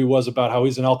Affleck movie was about how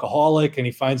he's an alcoholic and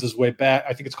he finds his way back.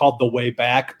 I think it's called The Way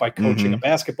Back by coaching a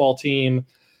basketball team.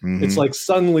 It's like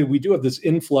suddenly we do have this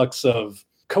influx of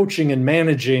coaching and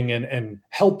managing and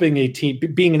helping a team,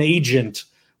 being an agent,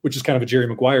 which is kind of a Jerry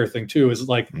Maguire thing too, is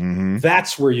like,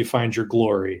 that's where you find your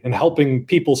glory, and helping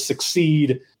people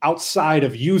succeed outside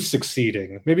of you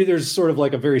succeeding. Maybe there's sort of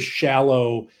like a very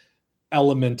shallow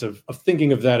element of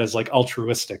thinking of that as like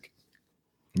altruistic.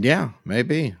 Yeah,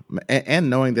 maybe. And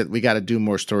knowing that we got to do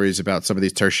more stories about some of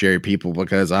these tertiary people,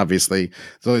 because obviously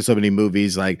there's only so many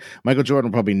movies. Like Michael Jordan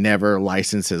will probably never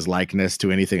license his likeness to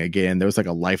anything again. There was like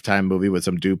a Lifetime movie with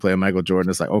some dude playing Michael Jordan.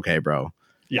 It's like, okay, bro.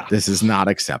 Yeah, this is not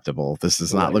acceptable. This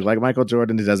does not look like Michael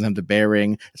Jordan. He doesn't have the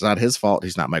bearing. It's not his fault.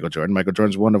 He's not Michael Jordan. Michael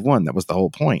Jordan's one of one. That was the whole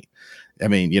point. I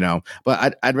mean,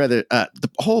 but I'd rather the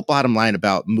whole bottom line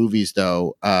about movies,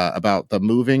 though, about the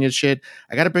moving and shit.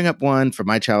 I got to bring up one from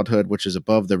my childhood, which is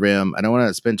Above the Rim. I don't want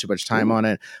to spend too much time on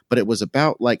it, but it was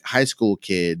about like high school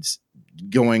kids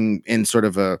going in sort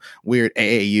of a weird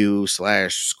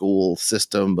AAU/school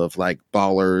system of like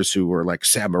ballers who were like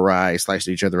samurai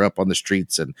slicing each other up on the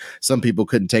streets, and some people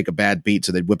couldn't take a bad beat,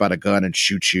 so they'd whip out a gun and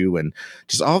shoot you, and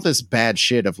just all this bad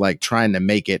shit of like trying to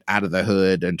make it out of the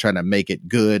hood and trying to make it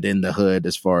good in the hood,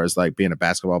 as far as like being a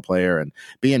basketball player and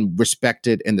being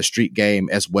respected in the street game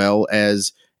as well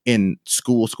as in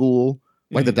school.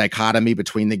 Like the dichotomy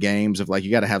between the games of like,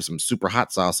 you got to have some super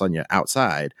hot sauce on your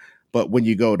outside, but when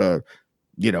you go to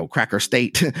Cracker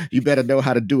State, you better know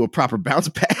how to do a proper bounce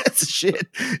pass shit.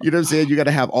 You know what I'm saying? You got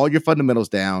to have all your fundamentals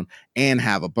down and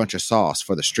have a bunch of sauce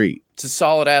for the street. It's a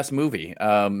solid ass movie.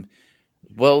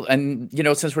 Well, and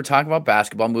since we're talking about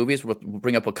basketball movies, we'll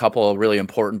bring up a couple of really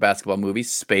important basketball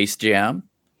movies. Space Jam.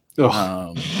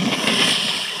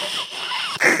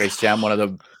 Space Jam, one of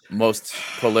the most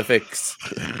prolific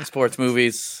sports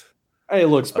movies. Hey,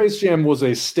 look, Space Jam was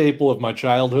a staple of my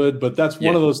childhood, but that's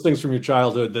one of those things from your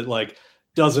childhood that like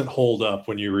doesn't hold up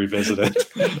when you revisit it.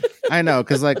 I know,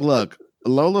 because like, look,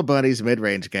 Lola Bunny's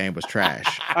mid-range game was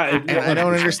trash. I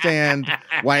don't understand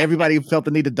why everybody felt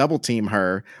the need to double team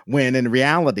her when in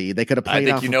reality they could have played.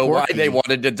 I think why they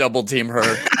wanted to double team her.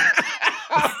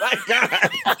 Oh my god!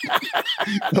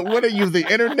 What are you, the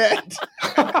internet?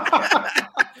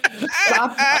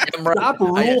 Stop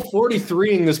Rule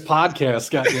 43ing this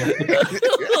podcast, goddamn.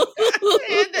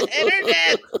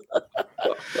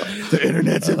 The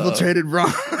internet's infiltrated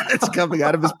Ron. It's coming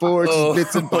out of his pores,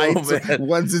 bits and bytes,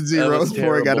 ones and zeros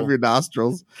pouring out of your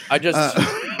nostrils. I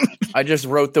just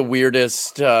wrote the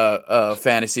weirdest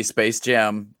fantasy Space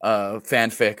Jam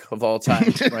fanfic of all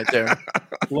time right there.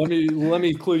 Let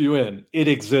me clue you in. It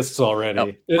exists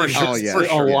already. For sure.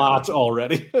 A lot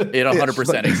already. It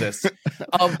 100% exists.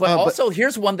 But also,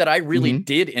 here's one that I really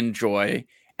did enjoy,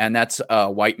 and that's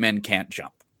White Men Can't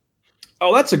Jump.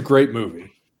 Oh, that's a great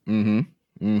movie.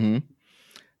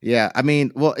 Yeah, I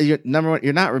mean, well, number one,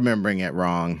 you're not remembering it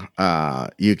wrong.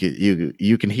 You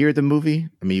can hear the movie.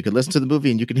 I mean, you can listen to the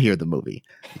movie and you can hear the movie.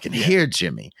 You can hear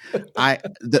Jimmy.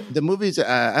 The movie's.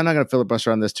 I'm not going to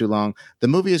filibuster on this too long. The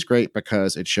movie is great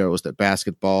because it shows that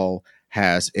basketball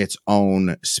has its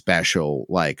own special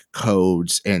like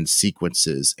codes and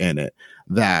sequences in it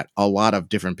that a lot of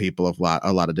different people of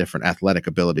a lot of different athletic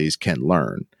abilities can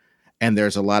learn. And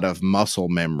there's a lot of muscle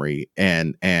memory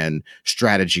and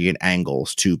strategy and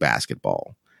angles to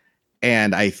basketball.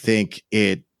 And I think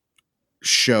it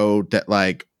showed that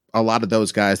like a lot of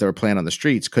those guys that were playing on the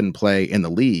streets couldn't play in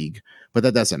the league, but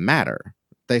that doesn't matter.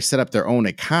 They set up their own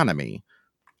economy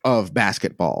of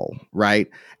basketball, right?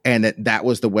 And that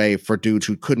was the way for dudes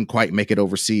who couldn't quite make it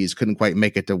overseas, couldn't quite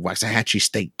make it to Waxahachie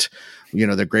State.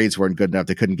 Their grades weren't good enough.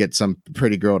 They couldn't get some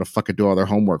pretty girl to fucking do all their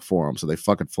homework for them. So they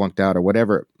fucking flunked out or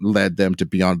whatever led them to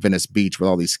be on Venice Beach with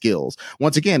all these skills.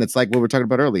 Once again, it's like what we were talking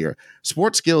about earlier.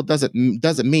 Sports skill doesn't mean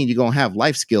you're going to have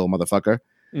life skill, motherfucker.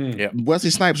 Yeah. Wesley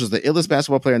Snipes was the illest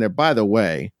basketball player in there. By the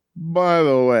way,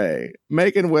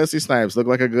 making Wesley Snipes look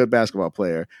like a good basketball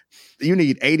player, you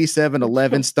need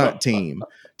 87-11 stunt team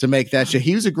to make that shit.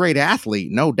 He was a great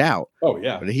athlete, no doubt. Oh,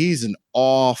 yeah. But he's an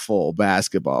awful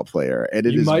basketball player, and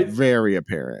it is very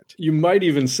apparent. You might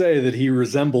even say that he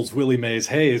resembles Willie Mays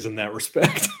Hayes in that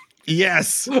respect.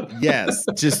 Yes.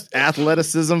 Just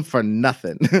athleticism for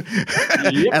nothing.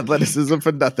 Yep. Athleticism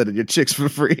for nothing, and your chicks for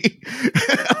free.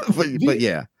 but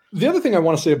yeah. The other thing I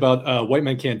want to say about White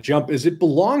Men Can't Jump is it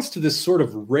belongs to this sort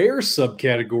of rare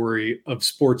subcategory of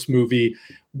sports movie,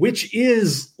 which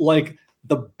is like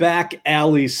the back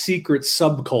alley secret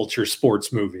subculture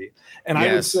sports movie. And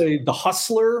I would say The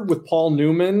Hustler with Paul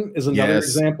Newman is another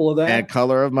example of that. And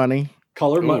Color of Money.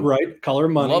 Right. Color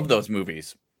of Money. Love those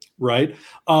movies. Right.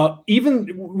 Even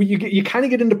you kind of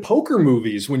get into poker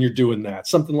movies when you're doing that.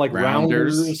 Something like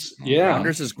Rounders. Yeah.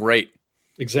 Rounders is great.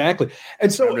 Exactly.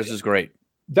 And so Rounders is great.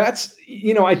 That's,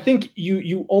 I think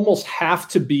you almost have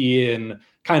to be in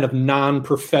kind of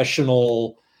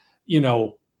non-professional,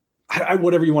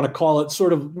 whatever you want to call it,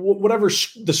 sort of whatever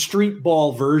the street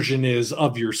ball version is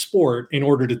of your sport in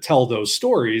order to tell those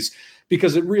stories,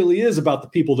 because it really is about the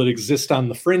people that exist on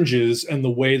the fringes and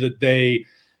the way that they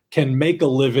can make a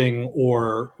living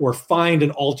or find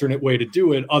an alternate way to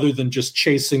do it other than just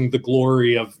chasing the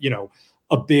glory of,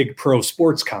 a big pro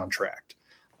sports contract.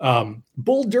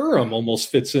 Bull Durham almost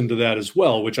fits into that as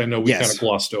well, which I know we kind of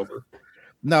glossed over.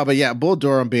 No, but yeah, Bull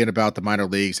Durham being about the minor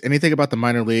leagues. Anything about the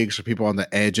minor leagues for people on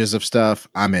the edges of stuff,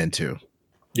 I'm into.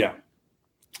 Yeah.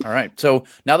 All right. So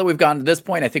now that we've gotten to this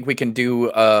point, I think we can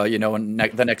do,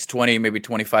 the next 20, maybe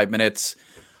 25 minutes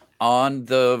on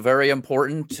the very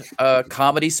important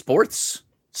comedy sports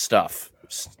stuff.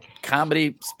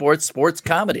 Comedy, sports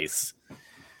comedies.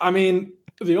 I mean,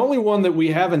 the only one that we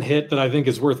haven't hit that I think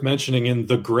is worth mentioning in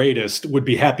The Greatest would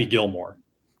be Happy Gilmore.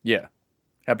 Yeah.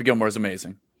 Happy Gilmore is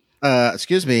amazing.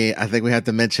 Excuse me. I think we have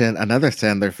to mention another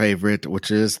Sandler favorite,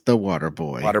 which is The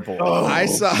Waterboy. Waterboy. Oh, I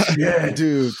saw,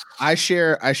 dude. I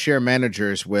share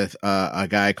managers with a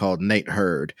guy called Nate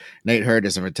Hurd. Nate Hurd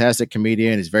is a fantastic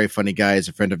comedian. He's a very funny guy. He's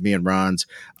a friend of me and Ron's.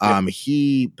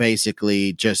 He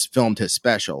basically just filmed his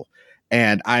special,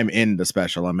 and I'm in the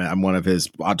special. I'm one of his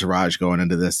entourage going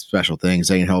into this special thing.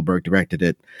 Zane Helberg directed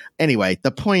it. Anyway, the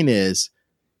point is,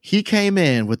 he came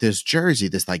in with this jersey,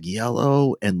 this like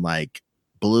yellow and like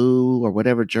blue or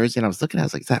whatever jersey, and I was looking at it, I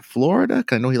was like, is that Florida?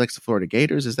 Because I know he likes the Florida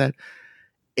Gators.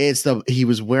 He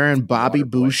was wearing Bobby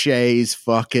Boucher's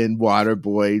fucking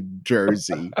Waterboy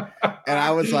jersey. And I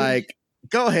was like,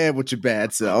 go ahead with your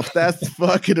bad self. That's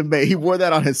fucking amazing. He wore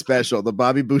that on his special, the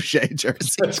Bobby Boucher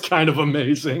jersey. That's kind of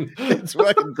amazing. It's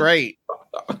fucking great.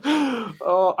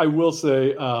 Oh, I will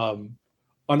say, an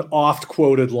oft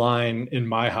quoted line in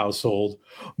my household,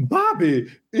 Bobby,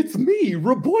 it's me,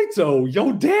 Roberto,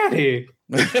 yo daddy.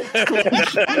 When he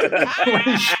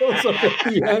shows up at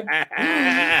the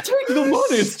end, take the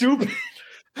money, stupid.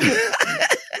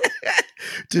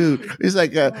 Dude, he's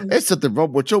like, it's something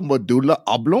wrong with your medulla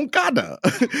oblongata.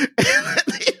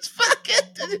 It's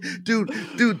fucking,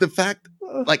 dude, the fact,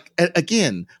 like,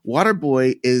 again,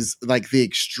 Waterboy is like the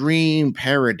extreme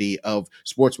parody of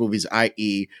sports movies,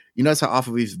 i.e., you notice how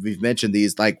often we've mentioned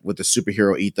these, like with the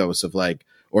superhero ethos of like,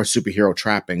 or superhero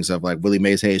trappings of like Willie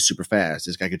Mays Hayes super fast.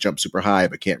 This guy can jump super high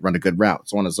but can't run a good route,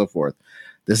 so on and so forth.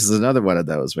 This is another one of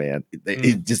those, man.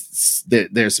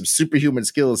 There's some superhuman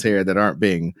skills here that aren't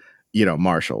being,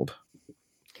 marshaled.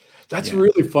 That's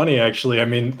really funny, actually. I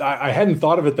mean, I hadn't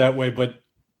thought of it that way, but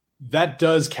that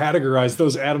does categorize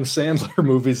those Adam Sandler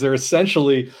movies. They're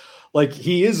essentially like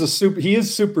he is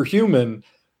superhuman.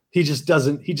 He just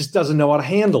doesn't know how to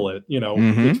handle it,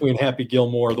 between Happy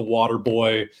Gilmore, The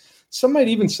Waterboy. Some might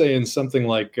even say in something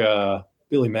like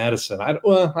Billy Madison. I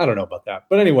don't know about that.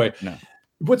 But anyway,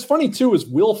 What's funny, too, is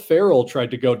Will Ferrell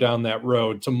tried to go down that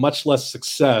road to much less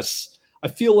success. I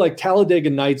feel like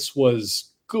Talladega Nights was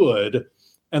good,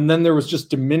 and then there was just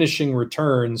diminishing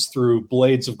returns through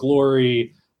Blades of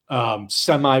Glory,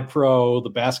 Semi-Pro,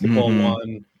 the basketball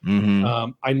one.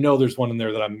 Mm-hmm. I know there's one in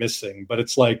there that I'm missing, but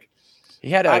it's like he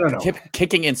had a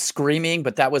kicking and screaming,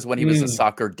 but that was when he was a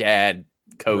soccer dad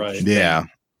coach. Right.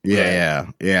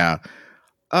 Yeah.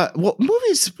 Well,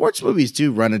 sports movies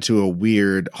do run into a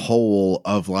weird hole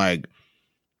of like,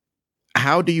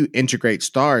 how do you integrate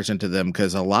stars into them?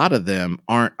 Because a lot of them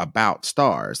aren't about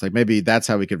stars. Like maybe that's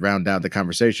how we could round down the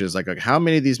conversation. Is like how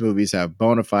many of these movies have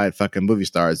bona fide fucking movie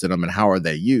stars in them, and how are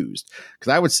they used?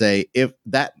 Because I would say if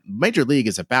that Major League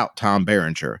is about Tom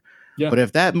Berenger, but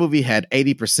if that movie had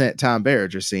 80% Tom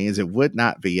Berenger scenes, it would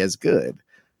not be as good.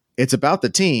 It's about the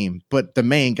team, but the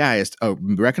main guy is a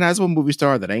recognizable movie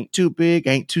star that ain't too big,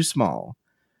 ain't too small.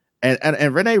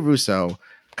 And Rene Russo,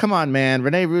 come on, man.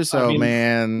 Rene Russo in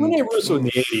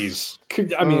the 80s.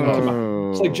 I mean, come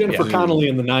on. It's like Jennifer Connelly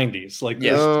in the 90s. Like,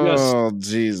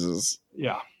 Jesus.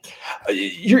 Yeah.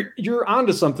 You're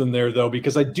onto something there, though,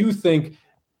 because I do think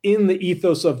in the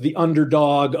ethos of the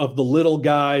underdog, of the little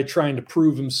guy trying to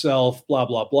prove himself, blah,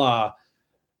 blah, blah,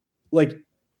 like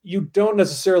you don't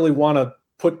necessarily want to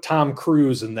put Tom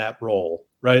Cruise in that role,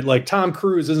 right? Like Tom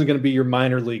Cruise isn't going to be your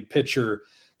minor league pitcher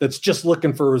that's just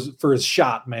looking for his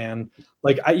shot, man.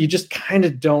 Like you just kind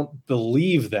of don't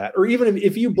believe that. Or even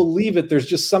if you believe it, there's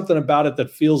just something about it that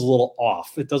feels a little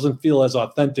off. It doesn't feel as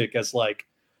authentic as like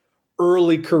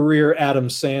early career Adam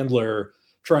Sandler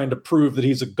trying to prove that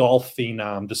he's a golf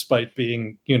phenom despite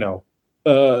being,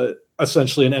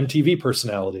 essentially an MTV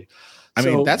personality. I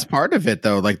mean, that's part of it,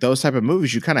 though. Like those type of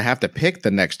movies, you kind of have to pick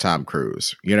the next Tom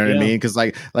Cruise. You know what I mean? Because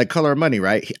like Color of Money,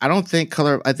 right? I think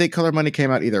Color of Money came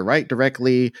out either right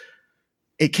directly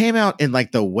it came out in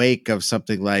like the wake of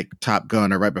something like Top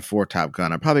Gun or right before Top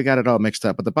Gun. I probably got it all mixed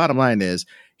up, but the bottom line is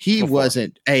he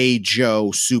wasn't a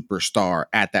Joe superstar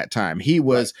at that time. He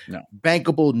was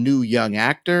bankable new young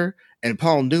actor, and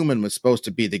Paul Newman was supposed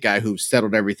to be the guy who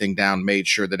settled everything down, made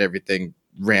sure that everything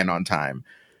ran on time.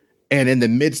 And in the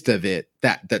midst of it,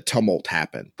 that tumult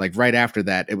happened. Like right after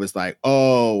that, it was like,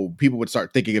 oh, people would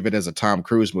start thinking of it as a Tom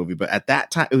Cruise movie. But at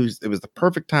that time, it was the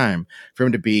perfect time for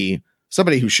him to be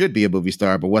somebody who should be a movie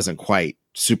star, but wasn't quite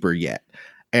super yet.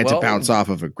 And to bounce off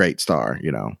of a great star,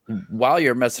 you know. While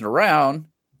you're messing around,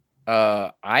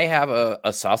 I have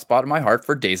a soft spot in my heart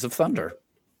for Days of Thunder.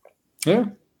 Yeah.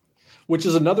 Which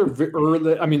is another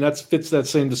early, I mean, that fits that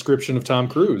same description of Tom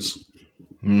Cruise.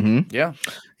 Mm-hmm. Yeah.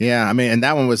 Yeah. I mean, and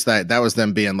that one was that was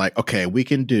them being like, okay, we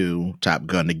can do Top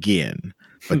Gun again,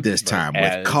 but this time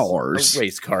with cars. A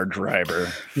race car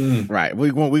driver. Right.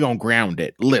 We're going to ground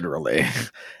it, literally.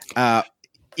 Yeah,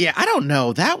 I don't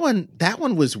know. That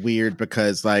one was weird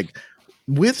because like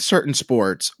with certain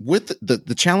sports, with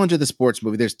the challenge of the sports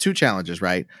movie, there's two challenges,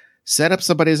 right? Set up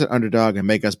somebody as an underdog and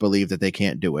make us believe that they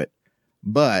can't do it,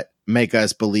 but make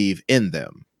us believe in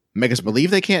them. Make us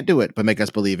believe they can't do it, but make us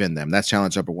believe in them. That's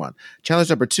challenge number one. Challenge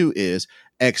number two is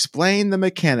explain the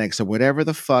mechanics of whatever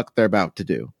the fuck they're about to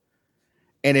do.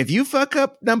 And if you fuck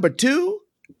up number two,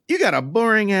 you got a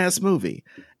boring ass movie.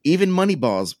 Even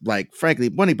Moneyball's, like, frankly,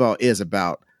 Moneyball is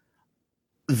about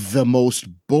the most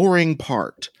boring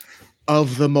part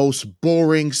of the most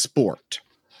boring sport,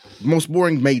 most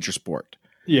boring major sport.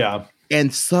 Yeah.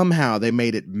 And somehow they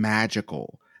made it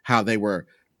magical how they were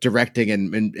directing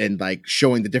and like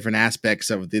showing the different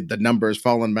aspects of the numbers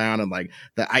falling down and like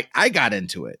I got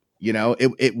into it. You know,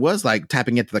 it was like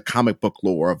tapping into the comic book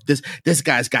lore of this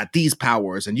guy's got these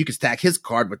powers and you can stack his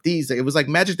card with these. It was like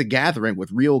Magic the Gathering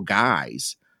with real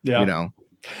guys. Yeah. You know,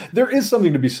 there is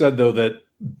something to be said, though, that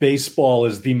baseball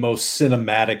is the most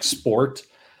cinematic sport.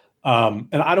 And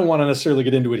I don't want to necessarily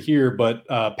get into it here, but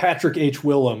Patrick H.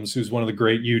 Willems, who's one of the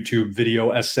great YouTube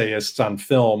video essayists on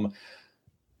film,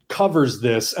 covers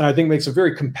this and I think makes a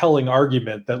very compelling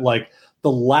argument that like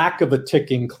the lack of a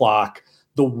ticking clock,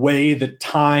 the way that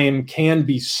time can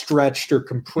be stretched or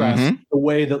compressed, the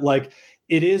way that like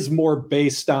it is more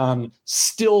based on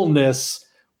stillness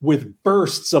with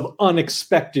bursts of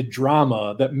unexpected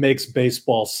drama that makes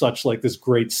baseball such like this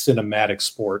great cinematic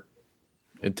sport.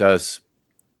 It does.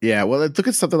 Yeah, well, look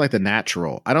at something like The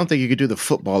Natural. I don't think you could do the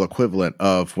football equivalent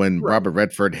of when Robert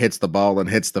Redford hits the ball and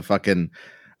hits the fucking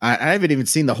I haven't even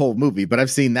seen the whole movie, but I've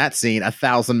seen that scene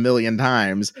 1,000 million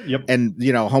times. Yep. And,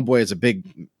 you know, Homeboy is a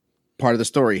big part of the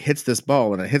story, hits this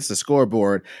ball and it hits the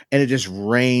scoreboard and it just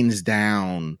rains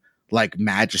down like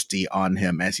majesty on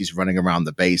him as he's running around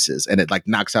the bases. And it like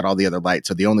knocks out all the other lights.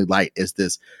 So the only light is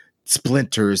this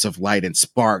splinters of light and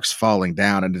sparks falling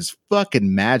down. And it's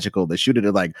fucking magical. They shoot it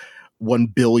at like 1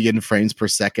 billion frames per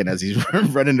second as he's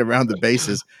running around the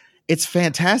bases. It's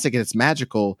fantastic and it's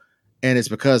magical. And it's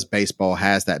because baseball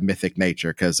has that mythic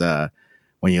nature. Because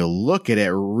when you look at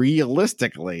it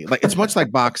realistically, like it's much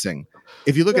like boxing.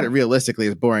 If you look at it realistically,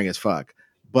 it's boring as fuck.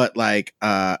 But like,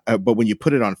 but when you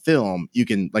put it on film, you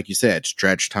can, like you said,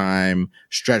 stretch time,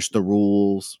 stretch the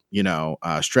rules, you know,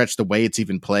 stretch the way it's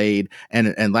even played.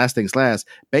 And last things last,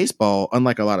 baseball,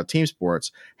 unlike a lot of team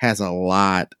sports, has a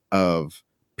lot of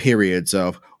periods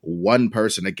of one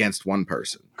person against one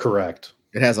person. Correct.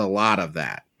 It has a lot of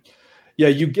that. Yeah,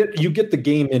 you get the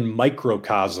game in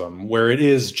microcosm where it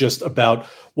is just about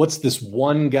what's this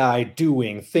one guy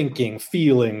doing, thinking,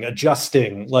 feeling,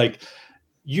 adjusting. Like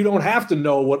you don't have to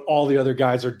know what all the other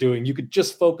guys are doing. You could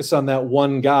just focus on that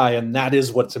one guy and that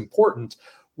is what's important.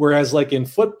 Whereas like in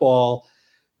football,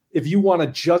 if you want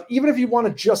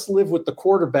to just live with the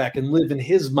quarterback and live in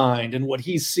his mind and what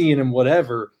he's seeing and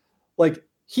whatever, like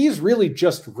he's really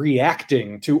just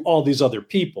reacting to all these other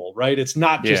people, right? It's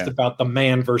not just about the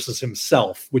man versus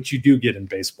himself, which you do get in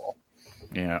baseball.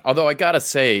 Yeah. Although I got to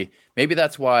say, maybe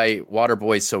that's why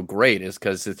Waterboy is so great is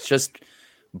because it's just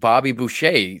Bobby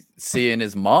Boucher seeing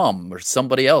his mom or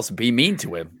somebody else be mean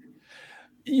to him.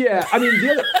 Yeah. I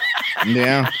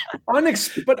mean,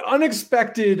 but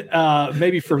unexpected,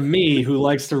 maybe for me, who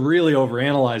likes to really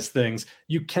overanalyze things,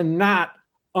 you cannot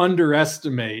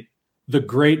underestimate the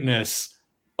greatness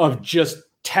of just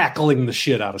tackling the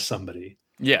shit out of somebody.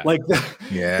 Yeah. Like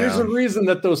there's a reason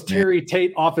that those Terry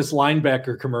Tate office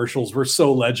linebacker commercials were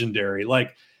so legendary.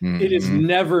 Like it is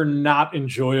never not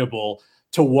enjoyable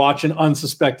to watch an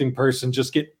unsuspecting person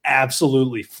just get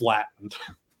absolutely flattened.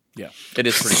 Yeah, it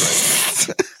is pretty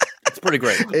great. It's pretty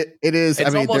great. It is. It's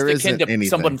I mean, almost there akin to anything.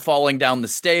 Someone falling down the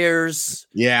stairs.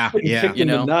 Yeah. You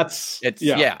know, nuts.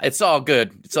 It's all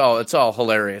good. It's all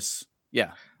hilarious.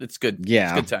 Yeah. It's good.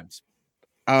 Yeah. It's good times.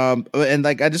 And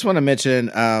like I just want to mention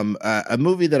a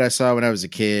movie that I saw when I was a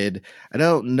kid. I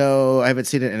don't know, I haven't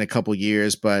seen it in a couple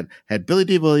years, but had Billy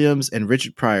D. Williams and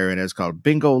Richard Pryor in it. It's called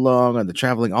Bingo Long and the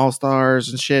Traveling All Stars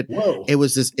and shit. Whoa.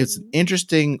 It's an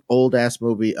interesting old ass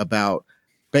movie about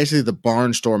basically the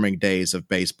barnstorming days of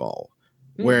baseball,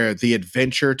 where the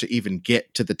adventure to even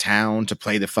get to the town to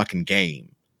play the fucking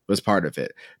game was part of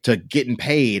it. To getting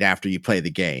paid after you play the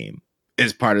game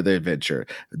is part of the adventure.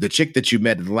 The chick that you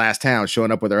met in the last town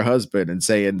showing up with her husband and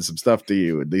saying some stuff to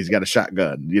you, and he's got a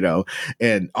shotgun, you know,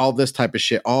 and all this type of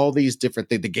shit, all these different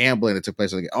things, the gambling that took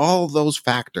place, like all those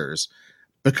factors,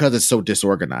 because it's so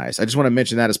disorganized. I just want to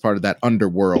mention that as part of that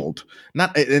underworld.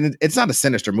 And it's not a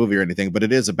sinister movie or anything, but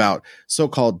it is about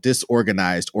so-called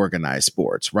disorganized, organized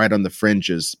sports, right on the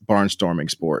fringes, barnstorming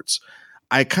sports.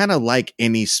 I kind of like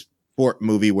any sport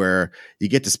movie where you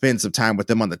get to spend some time with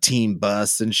them on the team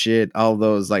bus and shit. All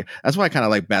those, like, that's why I kind of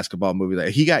like basketball movies. Like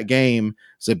He Got Game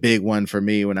is a big one for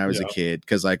me when I was a kid,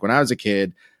 because like when I was a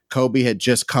kid, Kobe had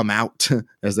just come out,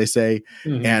 as they say,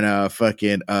 and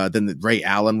then Ray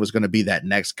Allen was going to be that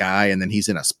next guy, and then he's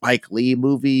in a Spike Lee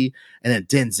movie, and then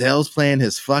Denzel's playing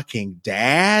his fucking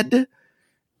dad.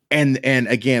 And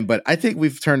again, but I think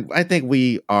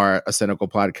we are a cynical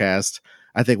podcast.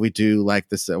 I think we do like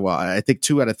this. Well, I think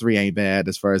 2 out of 3 ain't bad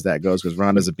as far as that goes, because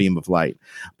Ron is a beam of light.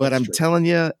 But I'm telling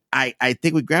you, I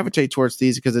think we gravitate towards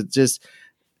these because it just,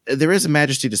 there is a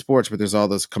majesty to sports, but there's all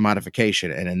this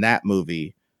commodification. And in that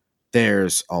movie,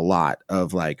 there's a lot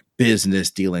of like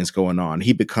business dealings going on.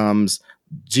 He becomes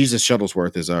Jesus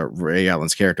Shuttlesworth is Ray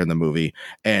Allen's character in the movie.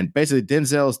 And basically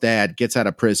Denzel's dad gets out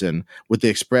of prison with the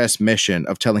express mission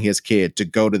of telling his kid to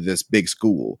go to this big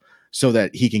school so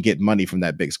that he can get money from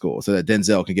that big school, so that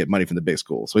Denzel can get money from the big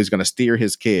school. So he's going to steer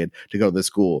his kid to go to this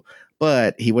school.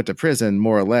 But he went to prison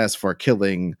more or less for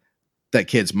killing that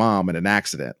kid's mom in an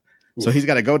accident. Ooh. So he's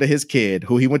got to go to his kid,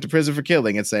 who he went to prison for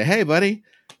killing, and say, hey, buddy,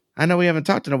 I know we haven't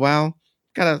talked in a while.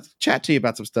 Got to chat to you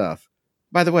about some stuff.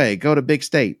 By the way, go to Big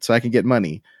State so I can get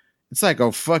money. It's like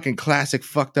a fucking classic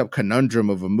fucked up conundrum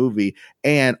of a movie.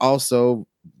 And also,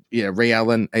 Ray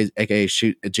Allen, aka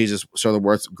Jesus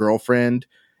Shuttlesworth's girlfriend,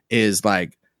 is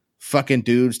like fucking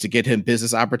dudes to get him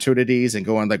business opportunities and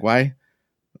going like, why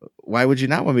would you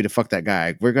not want me to fuck that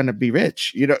guy? We're going to be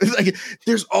rich. You know, like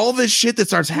there's all this shit that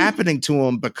starts happening to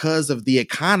him because of the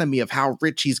economy of how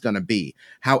rich he's going to be,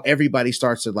 how everybody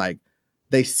starts to like,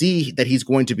 they see that he's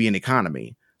going to be an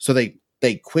economy. So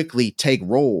they quickly take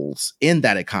roles in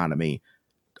that economy.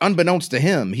 Unbeknownst to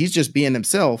him, he's just being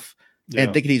himself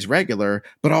and thinking he's regular,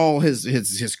 but all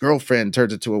his girlfriend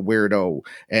turns into a weirdo,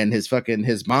 and his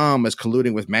mom is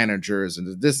colluding with managers,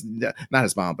 and this, not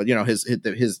his mom, but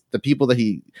the people that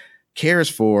he cares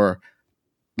for.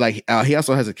 Like he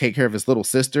also has to take care of his little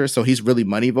sister, so he's really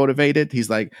money motivated. He's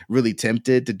like really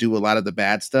tempted to do a lot of the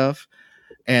bad stuff,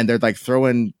 and they're like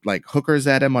throwing like hookers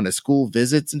at him on his school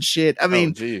visits and shit. I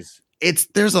mean,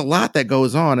 there's a lot that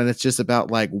goes on, and it's just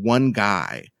about like one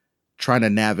guy trying to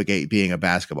navigate being a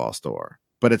basketball star,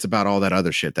 but it's about all that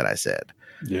other shit that I said.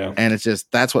 Yeah. And it's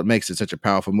just, that's what makes it such a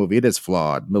powerful movie. It is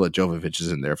flawed. Mila Jovovich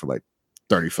is in there for like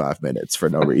 35 minutes for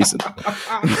no reason.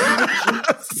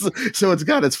 So it's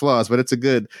got its flaws, but it's a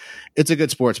good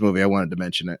sports movie. I wanted to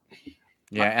mention it.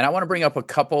 Yeah. And I want to bring up a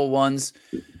couple ones.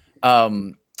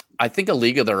 I think A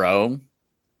League of Their Own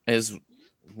is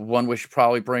one we should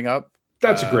probably bring up.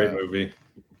 That's a great movie.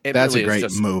 That's really a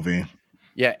great movie.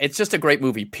 Yeah, it's just a great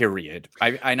movie, period.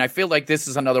 I feel like this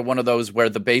is another one of those where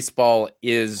the baseball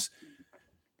is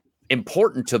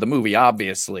important to the movie,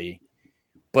 obviously,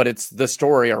 but it's the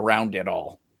story around it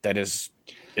all that is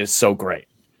so great.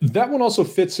 That one also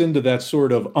fits into that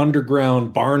sort of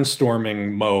underground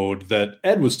barnstorming mode that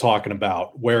Ed was talking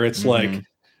about, where it's like,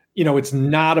 it's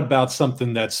not about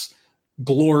something that's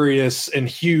glorious and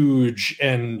huge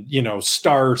and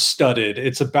star-studded.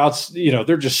 It's about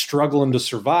they're just struggling to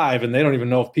survive, and they don't even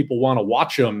know if people want to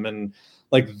watch them, and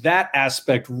like that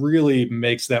aspect really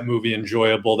makes that movie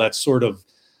enjoyable. That's sort of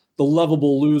the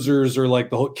lovable losers, or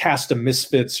like the whole cast of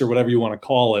misfits, or whatever you want to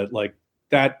call it, like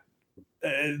that.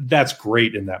 That's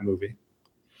great in that movie.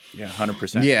 Yeah,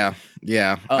 100%.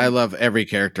 Yeah. I love every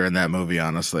character in that movie,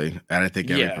 honestly, and I think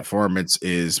every performance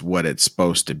is what it's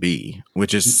supposed to be,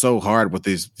 which is so hard with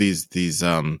these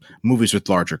movies with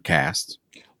larger casts.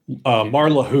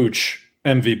 Marla Hooch,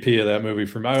 MVP of that movie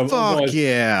for me.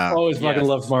 Always fucking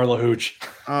loved Marla Hooch.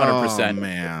 100%, oh,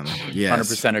 man.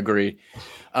 Yes. 100% agree.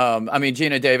 I mean,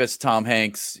 Gina Davis, Tom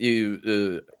Hanks,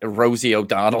 Rosie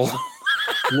O'Donnell.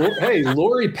 Hey,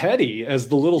 Lori Petty as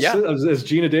the little as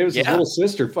Gina Davis' little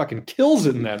sister fucking kills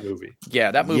it in that movie.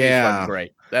 Yeah, that movie is fucking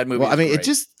great. That movie. Well, I mean,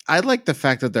 great. I like the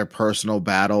fact that they're personal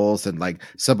battles and like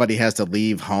somebody has to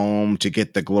leave home to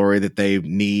get the glory that they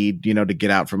need, to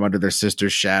get out from under their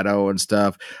sister's shadow and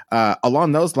stuff.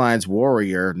 Along those lines,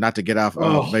 Warrior, not to get off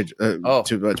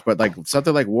too much, but like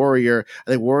something like Warrior,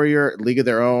 I think Warrior, League of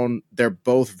Their Own, they're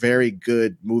both very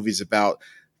good movies about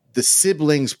the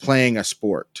siblings playing a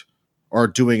sport or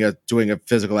doing a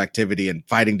physical activity and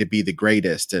fighting to be the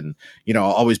greatest, and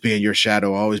always be in your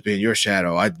shadow, always be in your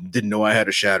shadow. I didn't know I had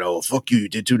a shadow. Fuck you, you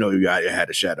did too know you had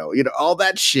a shadow. All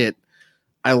that shit.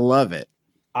 I love it.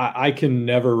 I can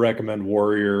never recommend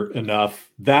Warrior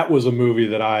enough. That was a movie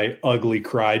that I ugly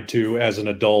cried to as an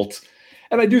adult,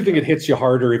 and I do think it hits you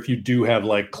harder if you do have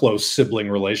like close sibling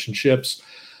relationships.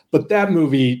 But that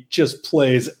movie just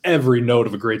plays every note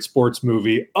of a great sports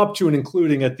movie, up to and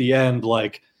including at the end,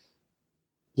 like,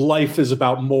 life is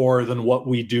about more than what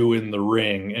we do in the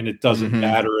ring, and it doesn't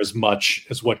matter as much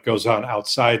as what goes on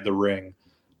outside the ring.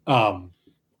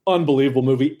 Unbelievable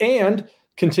movie, and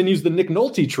continues the Nick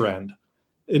Nolte trend.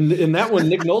 In that one,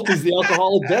 Nick Nolte's the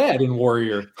alcoholic dad in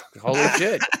Warrior. Holy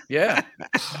shit. Yeah.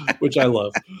 Which I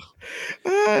love.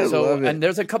 And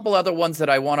there's a couple other ones that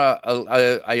I want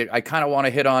to, I kind of want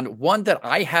to hit on. One that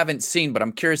I haven't seen, but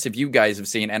I'm curious if you guys have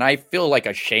seen, and I feel like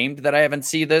ashamed that I haven't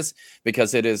seen this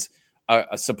because it is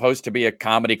supposed to be a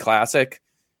comedy classic,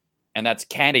 and that's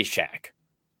Caddyshack.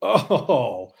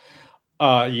 Oh,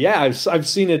 yeah, I've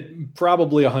seen it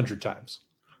probably 100 times.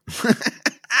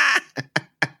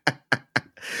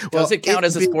 Does it count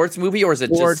as a sports movie, or is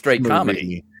it just straight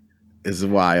comedy? Is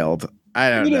wild. I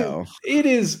don't know. It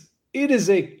is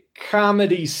a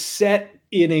comedy set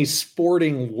in a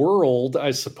sporting world,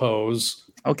 I suppose.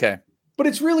 Okay. But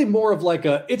it's really more of like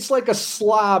it's like a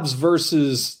slobs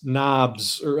versus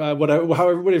knobs, or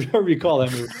however you call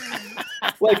that movie.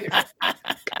 Like,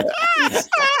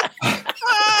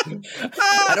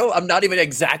 I'm not even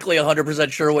exactly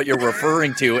 100% sure what you're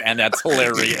referring to, and that's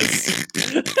hilarious.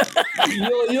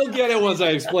 You'll get it once I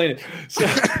explain it. So,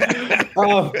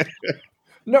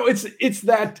 no, it's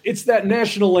that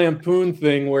National Lampoon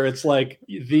thing where it's like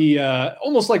the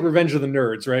almost like Revenge of the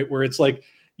Nerds, right? Where it's like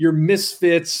your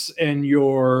misfits and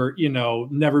your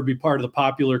never be part of the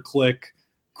popular clique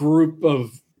group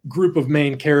of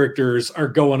main characters are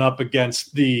going up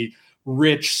against the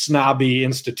rich snobby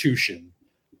institution.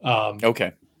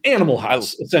 Okay. Animal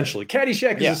House, essentially.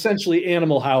 Caddyshack is essentially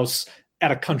Animal House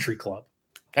at a country club.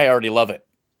 I already love it.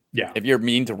 Yeah. If you're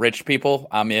mean to rich people,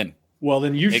 I'm in. Well,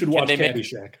 then you should watch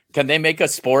Caddyshack. Can they make a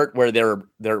sport where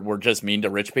we're just mean to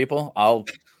rich people? I'll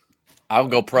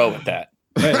go pro at that.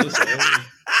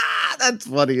 That's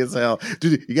funny as hell,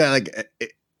 dude. You got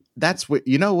that's what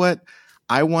what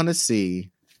I want to see.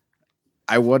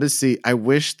 I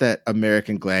wish that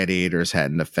American Gladiators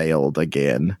hadn't have failed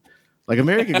again. Like,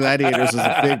 American Gladiators was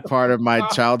a big part of my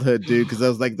childhood, dude, because I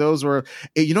was like, those were,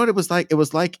 you know what it was like? It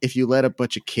was like if you let a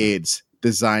bunch of kids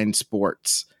design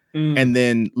sports and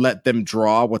then let them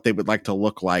draw what they would like to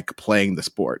look like playing the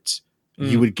sports.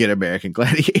 You would get American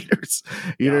Gladiators.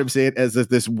 You know what I'm saying? As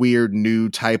this weird new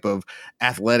type of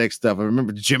athletic stuff. I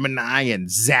remember Gemini and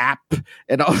Zap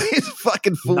and all these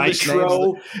fucking foolish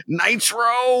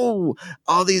Nitro.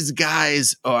 All these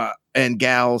guys and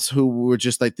gals who were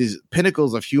just like these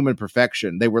pinnacles of human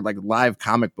perfection. They were like live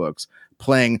comic books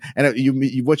playing. And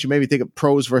what you made me think of,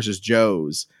 Pros versus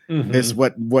Joes is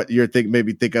what you're made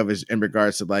me think of is in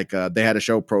regards to like they had a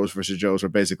show, Pros versus Joes, where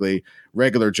basically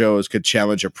regular Joes could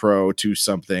challenge a pro to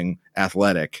something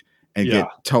athletic and get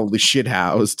totally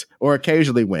shithoused or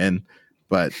occasionally win.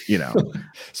 But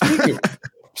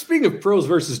speaking of Pros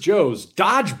versus Joes,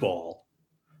 Dodgeball.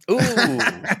 Ooh,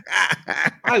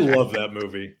 I love that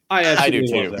movie. I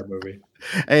absolutely love that movie.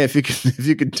 Hey, if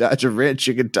you can dodge a wrench,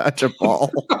 you can dodge a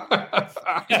ball.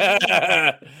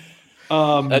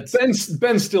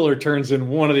 Ben Stiller turns in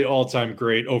one of the all-time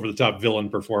great over-the-top villain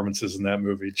performances in that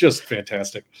movie. Just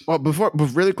fantastic. Well,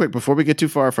 really quick, before we get too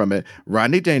far from it,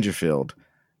 Rodney Dangerfield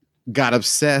got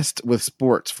obsessed with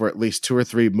sports for at least 2 or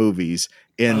 3 movies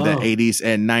in the 80s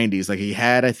and 90s. Like, he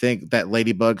had, I think, that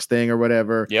Ladybugs thing or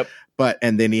whatever. Yep.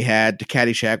 And then he had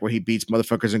Caddyshack where he beats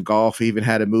motherfuckers in golf. He even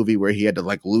had a movie where he had to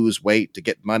like lose weight to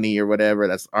get money or whatever.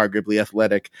 That's arguably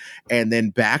athletic. And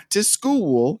then Back to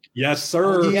School. Yes,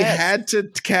 sir. He had to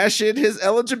cash in his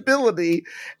eligibility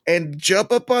and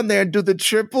jump up on there and do the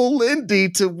triple Lindy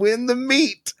to win the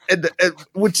meet. And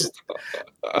which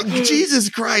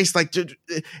Jesus Christ, like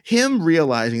him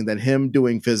realizing that him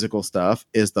doing physical stuff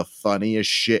is the funniest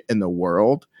shit in the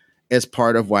world is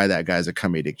part of why that guy's a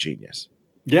comedic genius.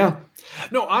 Yeah.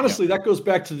 No, honestly, that goes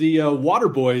back to the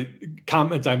Waterboy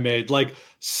comment I made. Like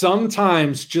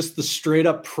sometimes just the straight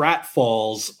up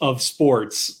pratfalls of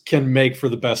sports can make for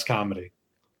the best comedy.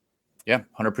 Yeah,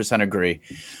 100% agree.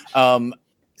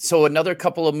 So another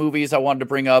couple of movies I wanted to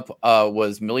bring up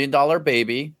was $1 Million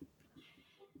Baby.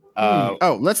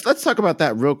 Let's talk about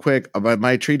that real quick.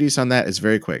 My treatise on that is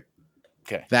very quick.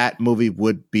 Okay. That movie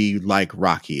would be like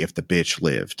Rocky if the bitch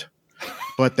lived.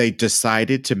 But they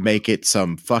decided to make it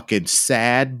some fucking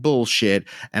sad bullshit,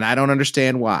 and I don't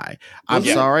understand why. I'm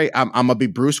sorry. I'm gonna be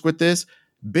brusque with this.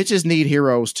 Bitches need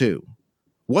heroes too.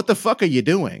 What the fuck are you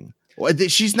doing?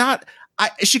 She's not.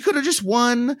 She could have just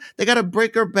won. They got to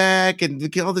break her back and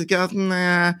all the guys.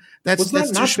 Nah, that's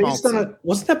not based on a.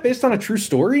 Wasn't that based on a true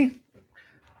story?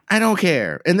 I don't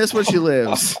care. And this one, she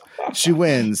lives. She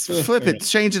wins. Flip it,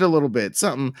 change it a little bit.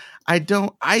 Something. I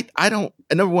don't.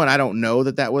 Number one, I don't know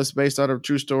that was based on a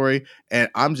true story. And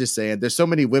I'm just saying, there's so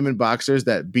many women boxers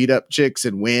that beat up chicks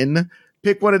and win.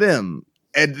 Pick one of them.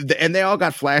 And they all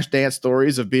got flash dance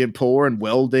stories of being poor and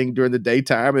welding during the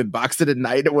daytime and boxing at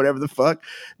night or whatever the fuck.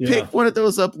 Yeah. Pick one of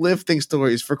those uplifting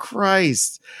stories, for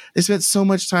Christ. They spent so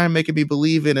much time making me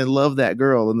believe in and love that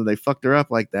girl, and then they fucked her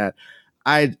up like that.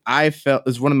 I felt, it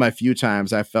was one of my few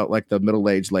times I felt like the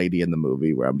middle-aged lady in the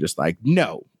movie where I'm just like,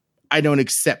 no, I don't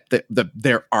accept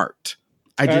their art.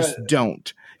 I just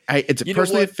don't. It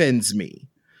personally offends me.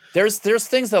 There's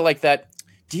things that like that.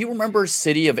 Do you remember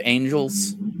City of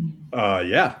Angels?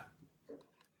 Yeah.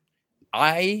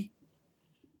 I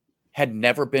had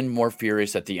never been more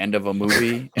furious at the end of a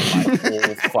movie in my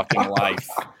whole fucking life.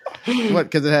 What?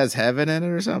 Because it has heaven in it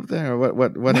or something? Or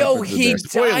what? No, he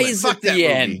dies at the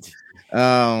end.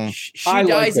 She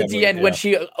dies at the end when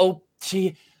she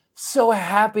so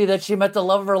happy that she met the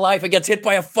love of her life and gets hit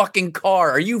by a fucking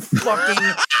car. Are you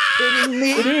fucking kidding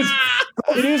me?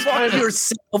 It is fuck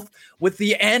yourself with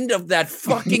the end of that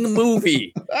fucking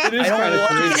movie. It is kind of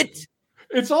crazy.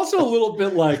 It's also a little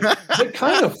bit like they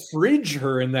kind of fridge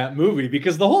her in that movie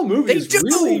because the whole movie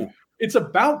it's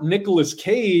about Nicolas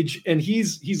Cage and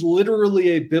he's literally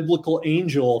a biblical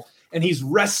angel and he's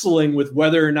wrestling with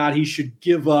whether or not he should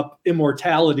give up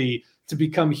immortality to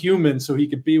become human so he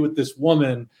could be with this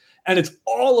woman. And it's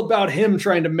all about him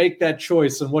trying to make that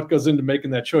choice and what goes into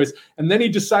making that choice. And then he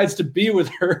decides to be with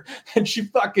her and she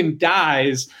fucking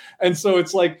dies. And so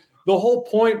it's like the whole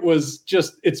point was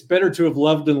just it's better to have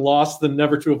loved and lost than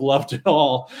never to have loved at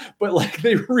all. But like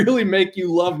they really make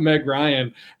you love Meg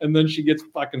Ryan and then she gets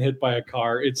fucking hit by a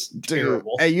car. It's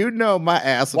terrible. And you know my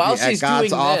ass will be at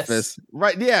God's office.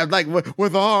 Right. Yeah. Like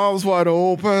with arms wide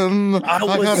open. I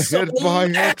got hit by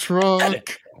a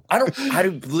truck. I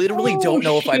literally don't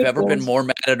know if I've ever been more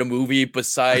mad at a movie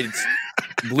besides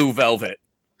Blue Velvet.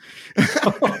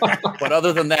 But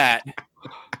other than that,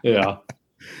 yeah.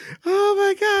 Oh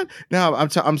my God! No,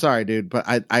 I'm sorry, dude, but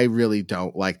I really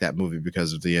don't like that movie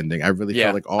because of the ending. I really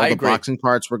felt like all the boxing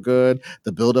parts were good,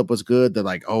 the buildup was good. The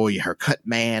like, oh, her cut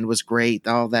man was great,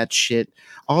 all that shit,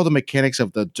 all the mechanics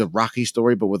of the Rocky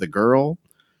story, but with a girl.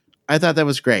 I thought that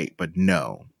was great, but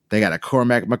no, they got a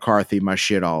Cormac McCarthy my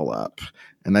shit all up.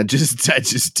 And I just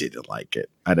didn't like it.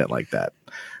 I didn't like that.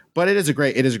 But it is a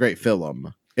great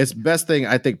film. It's the best thing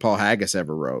I think Paul Haggis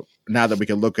ever wrote. Now that we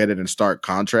can look at it in stark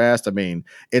contrast. I mean,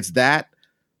 it's that,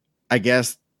 I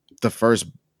guess, the first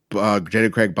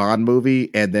Daniel Craig Bond movie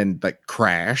and then like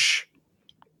Crash.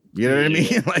 You know what I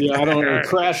mean? Like, yeah, I don't know.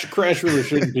 Crash really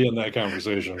shouldn't be in that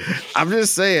conversation. I'm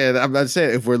just saying,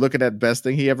 if we're looking at best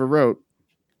thing he ever wrote,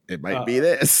 it might be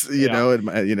this. It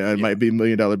might be $1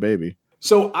 Million Baby.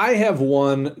 So I have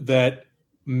one that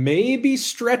maybe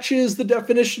stretches the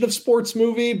definition of sports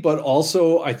movie, but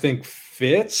also I think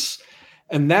fits.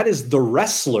 And that is The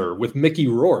Wrestler with Mickey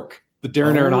Rourke, the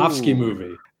Darren Aronofsky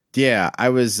movie. Yeah, I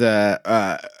was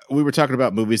we were talking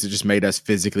about movies that just made us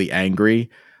physically angry.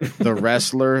 The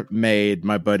Wrestler made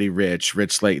my buddy Rich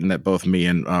Slayton, that both me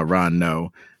and Ron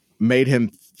know, made him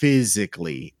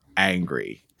physically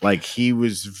angry. Like he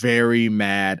was very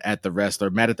mad at The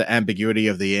Wrestler, mad at the ambiguity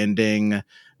of the ending,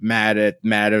 mad at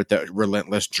the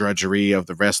relentless drudgery of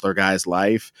the wrestler guy's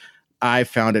life. I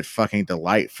found it fucking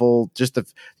delightful.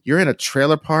 You're in a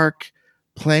trailer park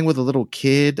playing with a little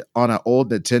kid on an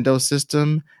old Nintendo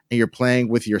system, and you're playing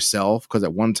with yourself because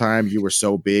at one time you were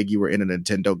so big you were in a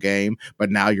Nintendo game, but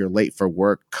now you're late for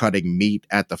work cutting meat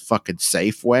at the fucking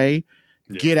Safeway.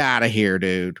 Yeah. Get out of here,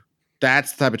 dude.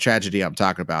 That's the type of tragedy I'm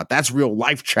talking about. That's real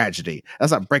life tragedy.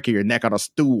 That's not breaking your neck on a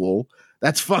stool.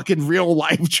 That's fucking real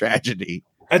life tragedy.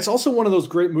 It's also one of those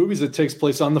great movies that takes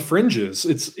place on the fringes.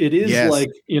 It is yes. Like,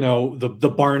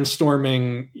 the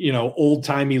barnstorming, old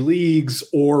timey leagues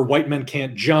or White Men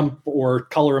Can't Jump or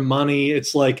Color of Money.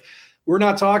 It's like we're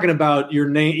not talking about your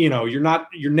name. You know,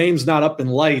 your name's not up in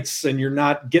lights and you're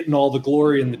not getting all the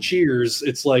glory and the cheers.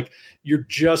 It's like you're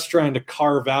just trying to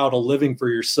carve out a living for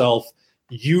yourself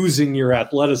using your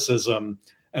athleticism.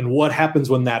 And what happens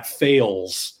when that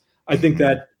fails? I think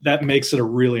that makes it a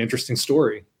really interesting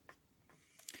story.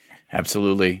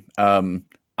 Absolutely.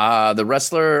 The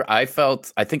wrestler, I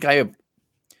got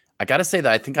to say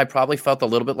that I think I probably felt a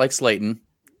little bit like Slayton.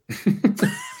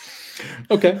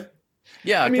 Okay.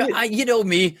 Yeah. I mean, you know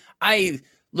me, I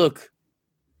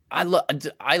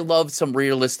love some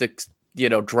realistic, you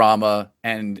know, drama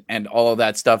and all of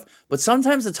that stuff. But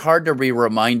sometimes it's hard to be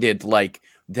reminded like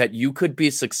that you could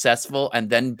be successful and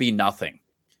then be nothing.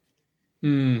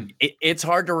 It's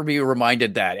hard to be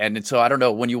reminded that. And so I don't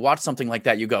know, when you watch something like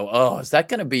that, you go, oh, is that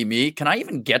going to be me? Can I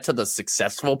even get to the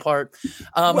successful part?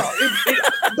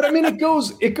 But I mean, it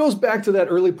goes back to that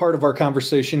early part of our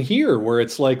conversation here, where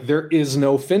it's like, there is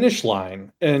no finish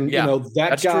line. And, you know,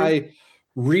 that guy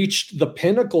reached the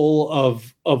pinnacle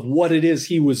of what it is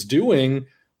he was doing.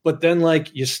 But then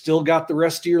like, you still got the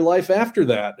rest of your life after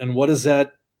that. And what does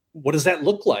that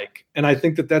look like? And I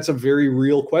think that that's a very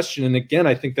real question. And again,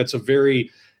 I think that's a very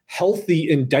healthy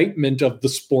indictment of the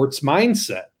sports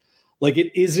mindset. Like,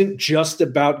 it isn't just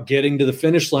about getting to the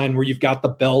finish line where you've got the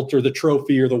belt or the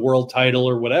trophy or the world title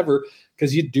or whatever,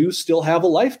 because you do still have a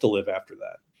life to live after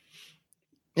that.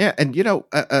 Yeah. And, you know,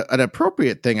 an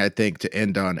appropriate thing, I think, to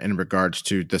end on in regards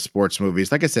to the sports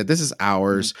movies, like I said, this is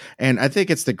ours. And I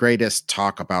think it's the greatest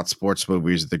talk about sports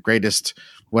movies, the greatest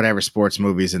whatever sports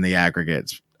movies in the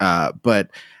aggregates.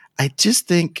 But I just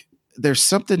think there's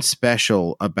something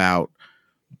special about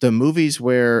the movies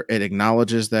where it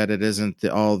acknowledges that it isn't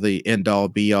all the end all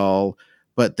be all,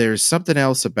 but there's something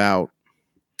else about,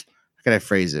 how can I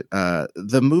phrase it?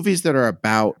 The movies that are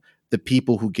about the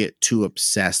people who get too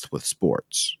obsessed with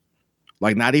sports,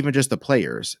 like not even just the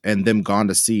players and them gone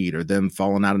to seed or them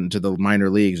falling out into the minor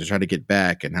leagues or trying to get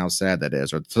back and how sad that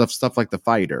is, or stuff like The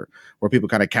Fighter, where people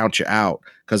kind of count you out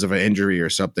because of an injury or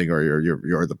something, or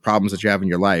your the problems that you have in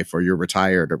your life, or you're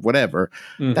retired or whatever.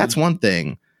 That's one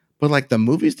thing. But like the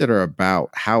movies that are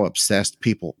about how obsessed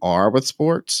people are with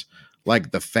sports,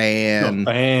 like The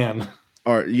Fan.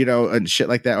 Or, you know, and shit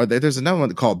like that. Or there's another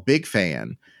one called Big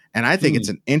Fan. And I think it's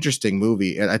an interesting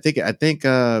movie. And I think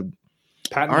Patton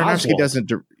Aronofsky doesn't.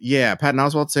 Patton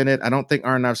Oswalt's in it. I don't think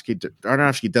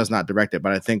Aronofsky does not direct it,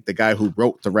 but I think the guy who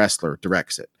wrote The Wrestler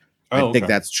directs it. I think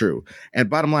that's true. And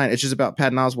bottom line, it's just about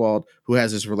Patton Oswalt, who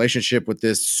has this relationship with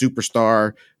this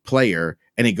superstar player,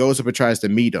 and he goes up and tries to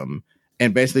meet him,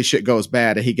 and basically shit goes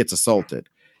bad, and he gets assaulted.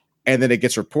 And then it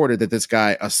gets reported that this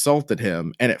guy assaulted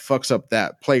him, and it fucks up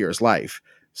that player's life.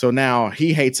 So now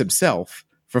he hates himself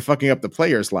for fucking up the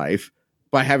player's life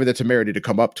by having the temerity to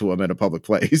come up to him in a public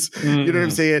place. You know what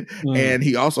I'm saying? And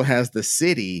he also has the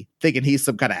city thinking he's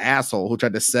some kind of asshole who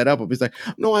tried to set up him. He's like,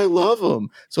 no, I love him.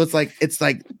 So it's like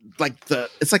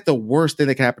the worst thing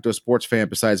that can happen to a sports fan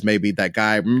besides maybe that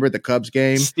guy. Remember the Cubs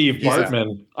game? Steve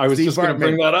Bartman. I was just going to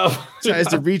bring that up. Tries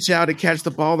to reach out and catch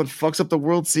the ball and fucks up the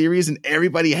World Series, and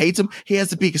everybody hates him. He has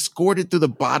to be escorted through the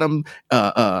bottom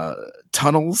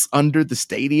tunnels under the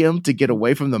stadium to get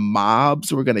away from the mobs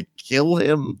who are going to kill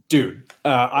him. Dude,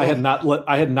 I had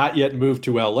not yet moved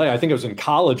to LA. I think I was in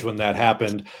college when that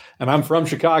happened, and I'm from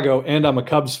Chicago and I'm a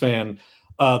Cubs fan.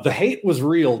 The hate was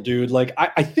real, dude. Like,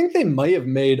 I think they might have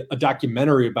made a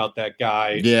documentary about that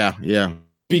guy. Yeah.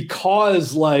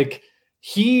 Because like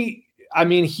he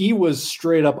was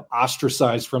straight up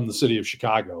ostracized from the city of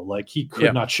Chicago. Like, he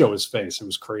could not show his face. It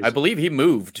was crazy. I believe he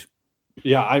moved.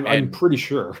 Yeah, I'm pretty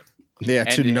sure. Yeah,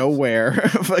 to nowhere.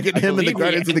 Fucking him and the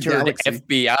Guardians of the Galaxy.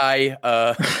 FBI.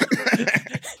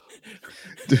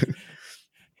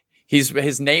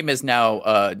 His name is now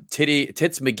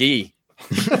Tits McGee.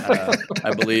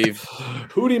 I believe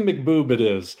Hootie McBoob it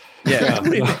is. Yeah.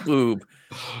 Hootie McBoob.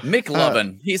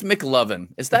 McLovin. He's McLovin.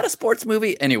 Is that a sports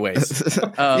movie? Anyways.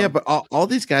 Yeah, but all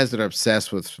these guys that are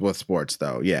obsessed with sports,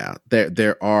 though, yeah,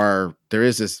 there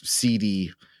is this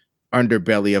seedy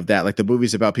underbelly of that. Like the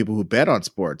movies about people who bet on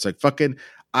sports. Like fucking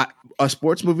a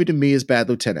sports movie to me is Bad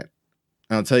Lieutenant.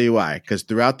 And I'll tell you why. Because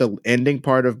throughout the ending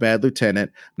part of Bad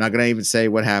Lieutenant, I'm not going to even say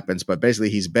what happens, but basically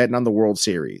he's betting on the World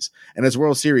Series. And as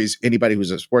World Series, anybody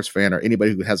who's a sports fan or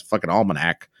anybody who has a fucking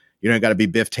almanac, you don't got to be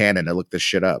Biff Tannen to look this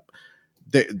shit up.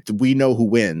 We know who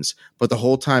wins, but the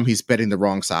whole time he's betting the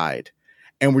wrong side.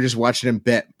 And we're just watching him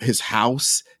bet his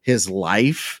house, his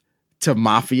life to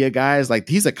mafia guys. Like,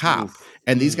 he's a cop,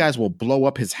 and these guys will blow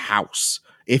up his house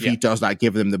if he does not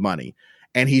give them the money.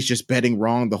 And he's just betting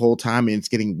wrong the whole time, and it's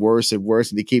getting worse and worse.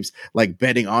 And he keeps like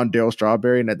betting on Darryl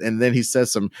Strawberry, and then he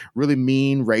says some really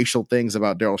mean racial things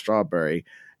about Darryl Strawberry.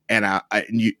 And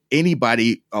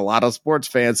anybody, a lot of sports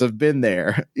fans have been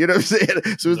there. You know what I'm saying?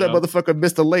 As soon as that motherfucker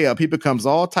missed a layup, he becomes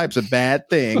all types of bad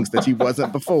things that he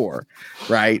wasn't before,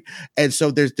 right? And so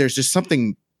there's just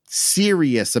something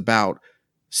serious about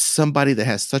somebody that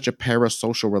has such a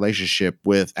parasocial relationship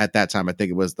with, at that time, I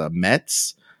think it was the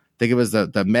Mets. I think it was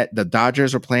the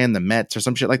Dodgers were playing the Mets or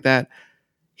some shit like that.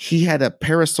 He had a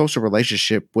parasocial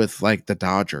relationship with like the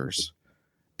Dodgers.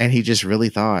 And he just really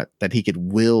thought that he could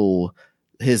will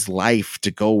his life to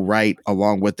go right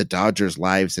along with the Dodgers'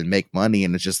 lives and make money.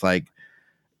 And it's just like,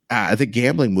 I think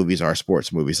gambling movies are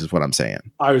sports movies, is what I'm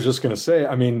saying. I was just going to say,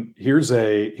 I mean, here's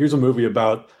a movie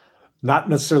about not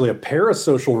necessarily a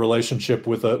parasocial relationship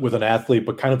with an athlete,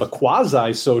 but kind of a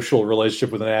quasi-social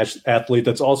relationship with an athlete.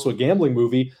 That's also a gambling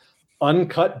movie,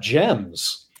 Uncut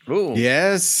Gems. Ooh.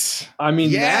 Yes. I mean,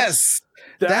 yes.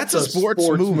 That's a sports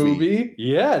movie.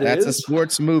 Yeah, that's a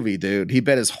sports movie, dude. He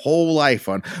bet his whole life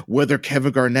on whether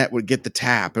Kevin Garnett would get the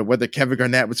tap and whether Kevin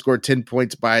Garnett would score 10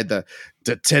 points by the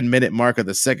 10-minute mark of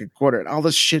the second quarter. And all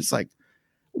this shit's like,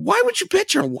 why would you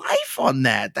bet your life on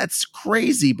that? That's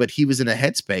crazy. But he was in a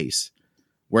headspace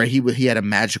where he had a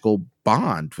magical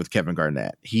bond with Kevin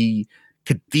Garnett. He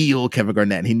could feel Kevin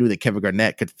Garnett. And he knew that Kevin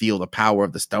Garnett could feel the power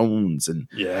of the Stones. And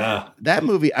that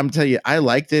movie, I'm telling you, I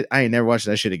liked it. I ain't never watched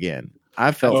that shit again.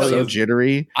 I felt so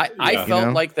jittery. I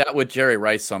felt like that with Jerry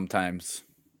Rice sometimes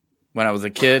when I was a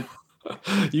kid.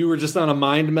 You were just on a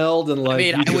mind meld and like. I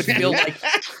mean, I would feel like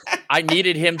I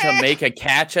needed him to make a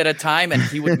catch at a time, and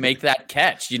he would make that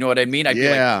catch. You know what I mean? I'd be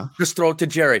like, just throw it to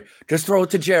Jerry. Just throw it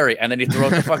to Jerry. And then he'd throw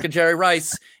it to fucking Jerry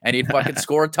Rice, and he'd fucking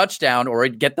score a touchdown, or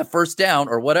he'd get the first down,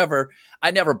 or whatever.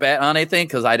 I never bet on anything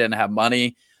because I didn't have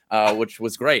money, which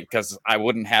was great because I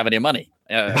wouldn't have any money.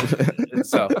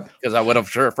 So because I would have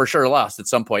for sure lost at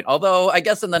some point. Although I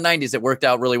guess in the 90s it worked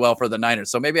out really well for the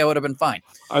Niners, so maybe I would have been fine.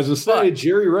 I was just saying,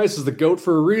 Jerry Rice is the GOAT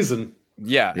for a reason.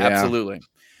 Yeah. Absolutely.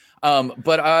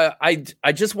 But I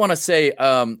just want to say,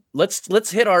 let's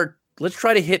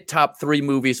try to hit top 3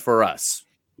 movies for us.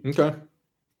 Okay.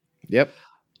 Yep.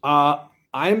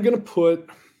 I'm gonna put.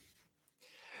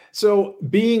 So,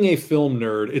 being a film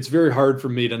nerd, it's very hard for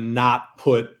me to not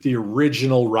put the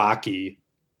original Rocky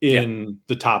in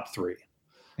the top 3.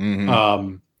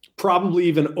 Mm-hmm. Probably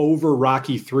even over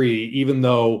Rocky 3, even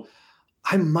though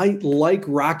I might like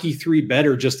Rocky 3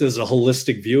 better just as a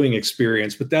holistic viewing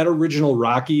experience. But that original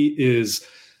Rocky is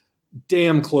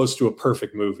damn close to a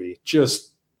perfect movie.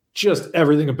 Just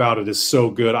everything about it is so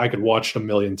good. I could watch it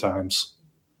 1,000,000 times.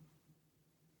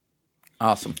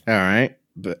 Awesome. All right.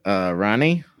 But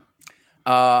Ronnie?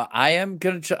 I'm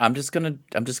just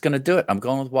gonna do it. I'm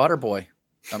going with Waterboy.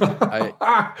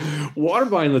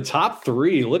 Waterboy in the top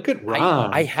 3. Look at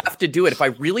Ron. I have to do it. If I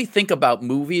really think about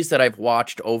movies that I've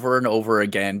watched over and over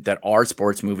again that are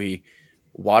sports movie,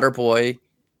 Waterboy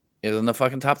is in the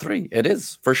fucking top 3. It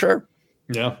is for sure.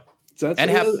 Yeah, and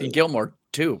Happy Gilmore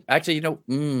too. Actually,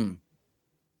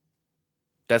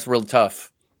 that's real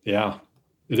tough. Yeah,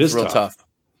 it is real tough.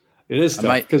 It is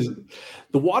tough because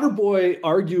the Waterboy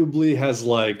arguably has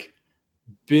like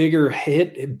bigger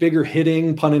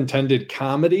hitting, pun intended,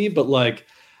 comedy, but like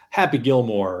Happy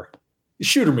Gilmore,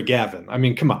 Shooter McGavin. I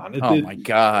mean, come on. My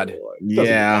God.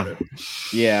 Yeah.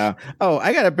 Oh,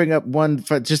 I got to bring up one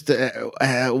for just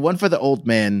one for the old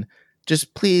men.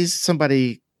 Just please,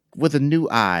 somebody with a new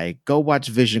eye, go watch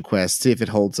Vision Quest, see if it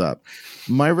holds up.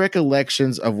 My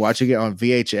recollections of watching it on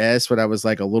VHS when I was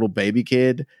like a little baby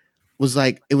kid was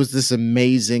like, it was this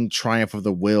amazing Triumph of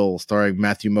the Will starring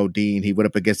Matthew Modine. He went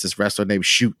up against this wrestler named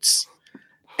Shoots,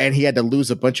 and he had to lose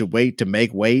a bunch of weight to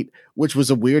make weight, which was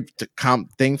a weird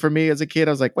thing for me as a kid.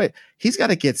 I was like, wait, he's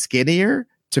got to get skinnier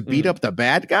to beat up the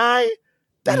bad guy?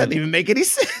 That doesn't even make any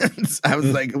sense. I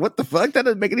was like, what the fuck? That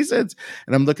doesn't make any sense.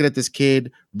 And I'm looking at this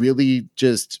kid, really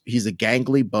just, he's a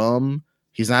gangly bum.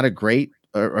 He's not a great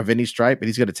of any stripe, but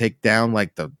he's going to take down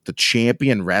like the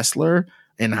champion wrestler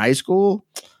in high school.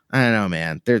 I don't know,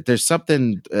 man. There's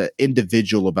something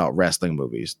individual about wrestling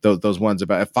movies. Those ones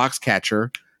about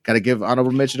Foxcatcher. Got to give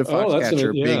honorable mention to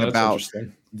Foxcatcher being about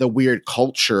the weird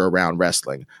culture around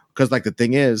wrestling. Because like the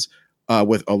thing is,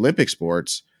 with Olympic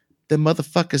sports, the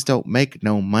motherfuckers don't make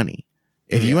no money.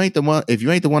 If you ain't the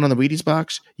one on the Wheaties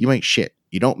box, you ain't shit.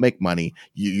 You don't make money.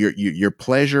 Your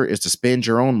pleasure is to spend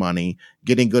your own money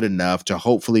getting good enough to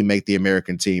hopefully make the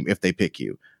American team if they pick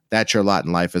you. That's your lot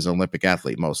in life as an Olympic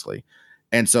athlete mostly.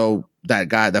 And so that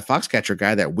guy, the Foxcatcher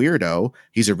guy, that weirdo,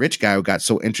 he's a rich guy who got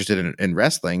so interested in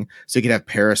wrestling so he could have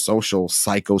parasocial,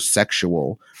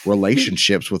 psychosexual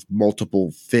relationships with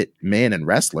multiple fit men and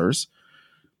wrestlers.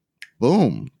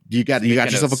 Boom. You got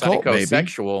yourself a cult, baby.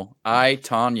 Psychosexual. I,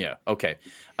 Tanya. Okay.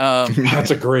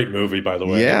 That's a great movie, by the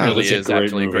way. Yeah, it really is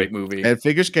actually a great movie. And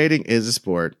figure skating is a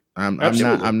sport. I'm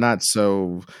not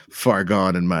so far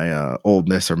gone in my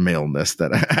oldness or maleness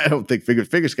that I don't think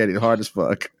figure skating is hard as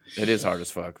fuck. It is hard as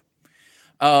fuck.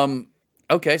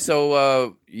 Okay,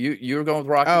 so you were going with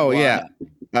Rocky. Oh yeah.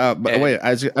 But wait,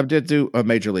 I did do a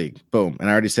Major League. Boom, and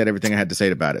I already said everything I had to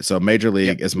say about it. So Major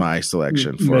League is my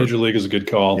selection. Major League is a good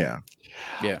call. Yeah.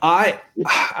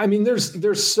 I mean,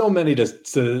 there's so many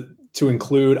to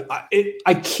include.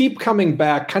 I keep coming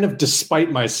back, kind of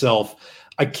despite myself.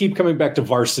 I keep coming back to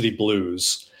Varsity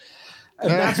Blues, and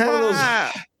that's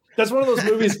one of those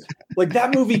movies. Like,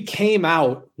 that movie came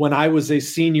out when I was a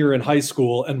senior in high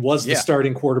school and was the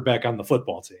starting quarterback on the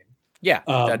football team. Yeah,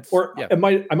 I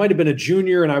might have been a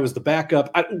junior and I was the backup.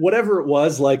 Whatever it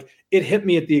was, like, it hit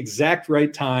me at the exact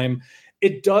right time.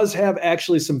 It does have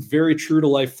actually some very true to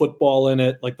life football in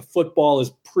it. Like, the football is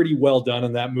pretty well done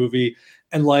in that movie.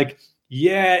 And like,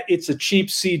 yeah, it's a cheap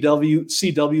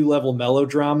CW level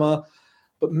melodrama,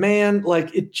 but man,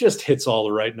 like, it just hits all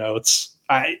the right notes.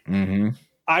 I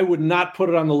would not put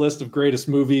it on the list of greatest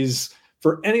movies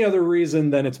for any other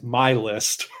reason than it's my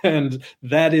list. And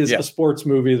that is a sports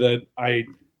movie that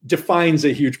defines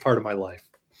a huge part of my life.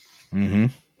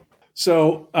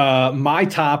 So my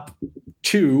top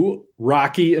two,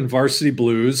 Rocky and Varsity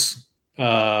Blues.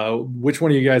 Which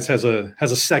one of you guys has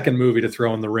a second movie to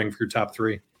throw in the ring for your top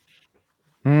three?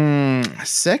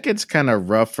 Second's kind of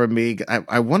rough for me.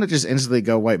 I want to just instantly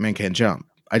go White Man Can't Jump.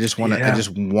 I just want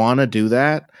to do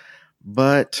that.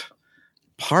 But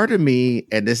part of me,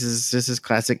 and this is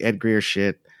classic Ed Greer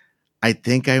shit, I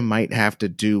think I might have to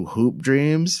do Hoop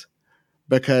Dreams,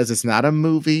 because it's not a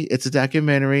movie, it's a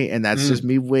documentary, and that's just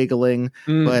me wiggling.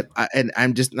 But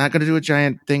I'm just not going to do a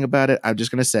giant thing about it. I'm just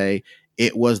going to say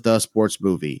it was the sports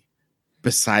movie,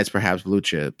 besides perhaps Blue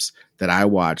Chips, that I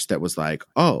watched that was like,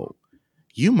 oh,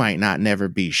 you might not never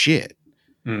be shit.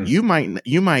 You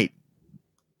might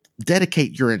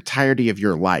dedicate your entirety of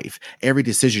your life, every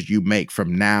decision you make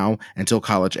from now until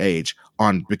college age,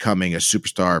 on becoming a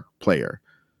superstar player.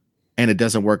 And it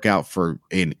doesn't work out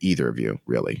in either of you,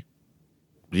 really.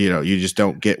 You know, you just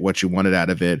don't get what you wanted out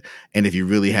of it. And if you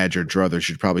really had your druthers,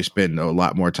 you'd probably spend a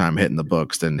lot more time hitting the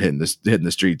books than hitting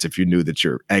the streets if you knew that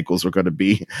your ankles were going to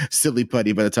be silly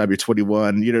putty by the time you're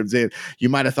 21. You know what I'm saying? You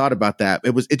might have thought about that.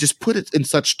 It just put it in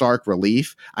such stark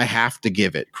relief. I have to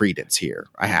give it credence here.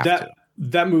 I have to.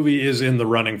 That movie is in the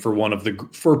running for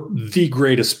the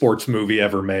greatest sports movie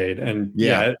ever made. And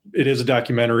it is a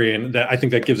documentary. And I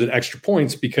think that gives it extra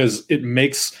points because it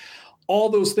makes all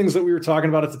those things that we were talking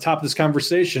about at the top of this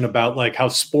conversation about like how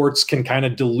sports can kind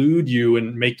of delude you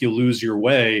and make you lose your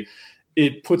way.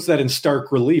 It puts that in stark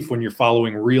relief when you're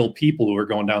following real people who are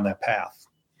going down that path.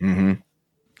 Yeah,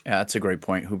 that's a great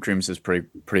point. Hoop Dreams is pretty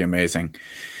amazing.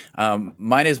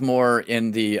 Mine is more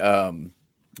in the,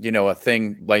 a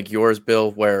thing like yours,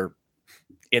 Bill, where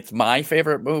it's my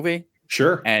favorite movie.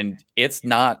 Sure. And it's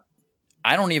not,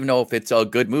 I don't even know if it's a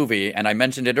good movie. And I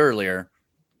mentioned it earlier.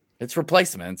 It's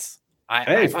Replacements.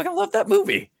 I fucking love that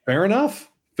movie. Fair enough.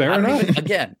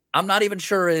 Again, I'm not even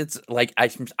sure it's like,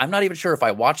 I'm not even sure if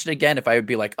I watched it again, if I would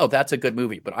be like, oh, that's a good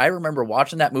movie. But I remember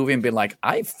watching that movie and being like,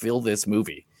 I feel this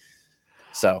movie.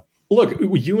 So look,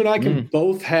 you and I can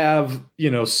both have,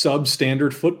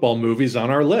 substandard football movies on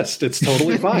our list. It's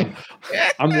totally fine.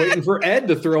 I'm waiting for Ed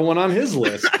to throw one on his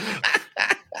list.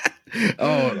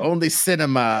 Oh, only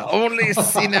cinema.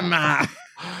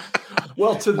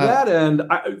 Well, to that end,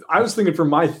 I was thinking for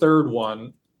my third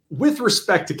one, with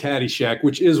respect to Caddyshack,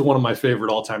 which is one of my favorite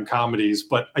all-time comedies,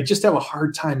 but I just have a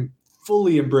hard time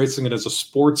fully embracing it as a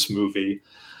sports movie.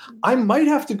 I might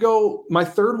have to go my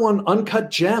third one, Uncut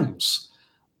Gems.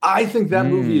 I think that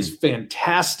movie is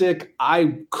fantastic.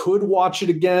 I could watch it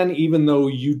again, even though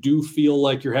you do feel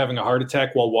like you're having a heart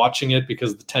attack while watching it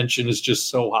because the tension is just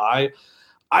so high.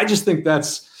 I just think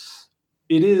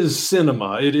it is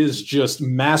cinema. It is just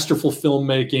masterful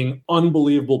filmmaking,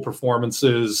 unbelievable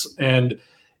performances, and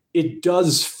it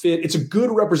does fit. It's a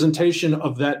good representation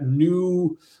of that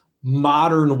new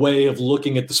modern way of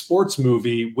looking at the sports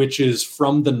movie, which is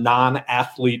from the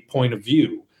non-athlete point of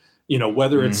view.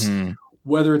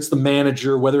 Whether it's the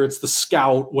manager, whether it's the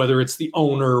scout, whether it's the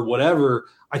owner, whatever.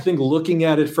 I think looking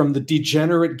at it from the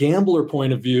degenerate gambler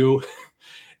point of view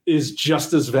is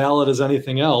just as valid as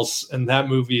anything else. And that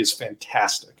movie is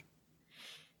fantastic.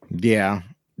 Yeah.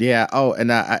 Yeah. Oh,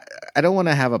 and I don't want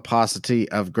to have a paucity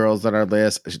of girls on our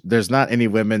list. There's not any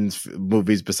women's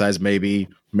movies besides maybe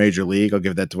Major League. I'll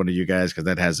give that to one of you guys because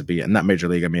that has to be not Major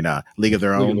League. I mean, League of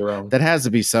Their League of Own. Their Own. That has to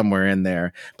be somewhere in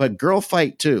there. But Girl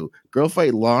Fight too. Girl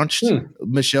Fight launched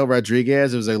Michelle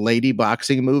Rodriguez. It was a lady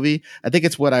boxing movie. I think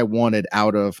it's what I wanted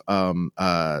out of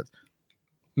The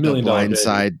Blind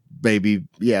Side Baby.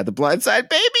 Yeah, The Blind Side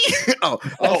Baby.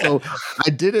 Also, I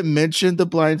didn't mention The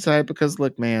Blind Side because,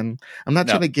 look, man, I'm not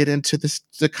trying to get into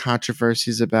the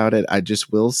controversies about it. I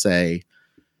just will say,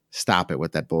 stop it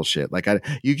with that bullshit. Like,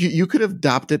 you could have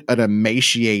adopted an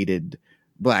emaciated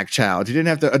black child. You didn't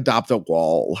have to adopt a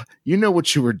wall. You know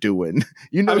what you were doing.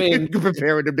 You know, you're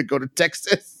preparing him to go to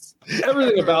Texas.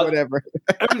 Everything about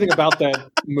that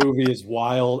movie is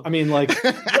wild. I mean, like,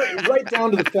 right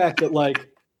down to the fact that, like,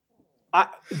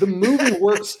 the movie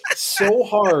works so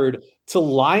hard to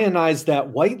lionize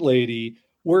that white lady,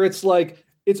 where it's like,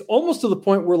 it's almost to the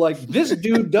point where, like, this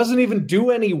dude doesn't even do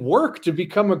any work to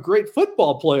become a great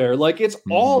football player. Like, it's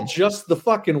all just the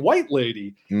fucking white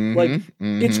lady.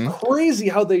 It's crazy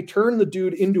how they turn the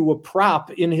dude into a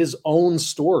prop in his own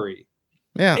story.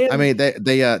 Yeah, and, I mean,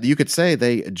 they you could say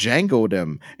they jangled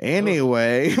him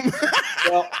anyway.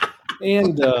 Well,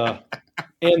 and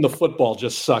the football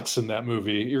just sucks in that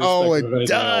movie. Oh, it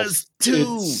does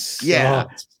too. Yeah,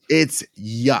 it's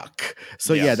yuck.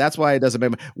 So yeah, that's why it doesn't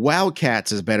make.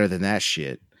 Wildcats is better than that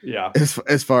shit. Yeah,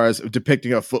 as far as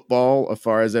depicting a football, as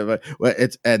far as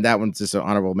it's and that one's just an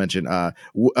honorable mention.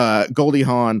 Goldie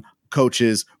Hawn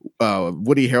coaches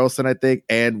Woody Harrelson, I think,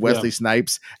 and Wesley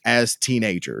Snipes as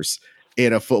teenagers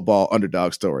in a football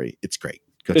underdog story. It's great.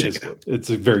 Go check it out. It's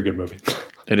a very good movie.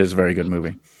 It is a very good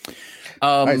movie.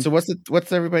 All right, so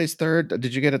what's everybody's third?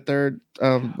 Did you get a third,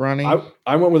 Ronnie?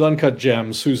 I went with Uncut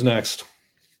Gems. Who's next?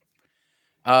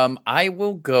 I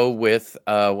will go with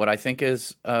what I think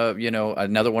is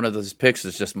another one of those picks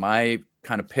is just my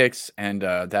kind of picks, and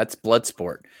that's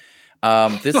Bloodsport.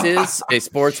 This is a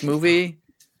sports movie.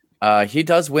 He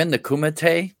does win the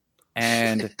Kumite,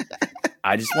 and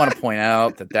I just want to point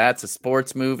out that that's a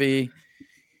sports movie.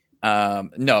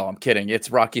 No, I'm kidding.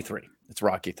 It's Rocky 3. It's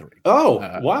Rocky 3. Oh,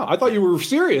 wow. I thought you were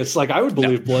serious. Like, I would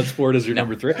believe Bloodsport is your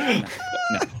number 3.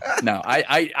 No.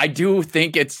 I do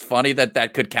think it's funny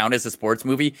that could count as a sports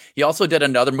movie. He also did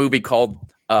another movie called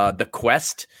The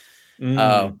Quest,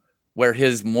 where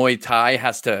his Muay Thai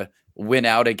has to win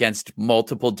out against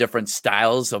multiple different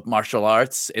styles of martial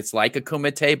arts. It's like a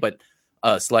Kumite, but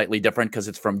slightly different because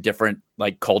it's from different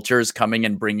like cultures coming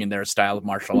and bringing their style of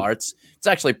martial arts. It's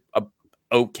actually a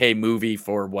okay movie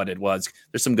for what it was.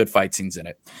 There's some good fight scenes in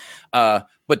it.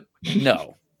 But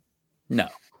no.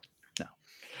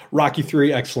 Rocky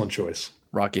 3, excellent choice.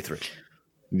 Rocky 3.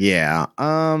 Yeah.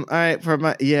 All right.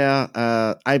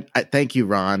 I thank you,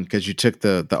 Ron, because you took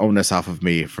the onus off of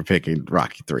me for picking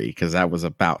Rocky 3 because I was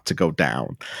about to go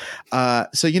down.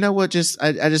 So you know what?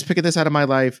 I just picked this out of my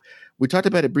life. We talked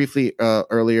about it briefly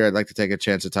earlier. I'd like to take a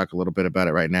chance to talk a little bit about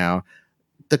it right now.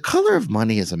 The Color of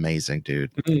Money is amazing, dude.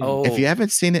 Oh. If you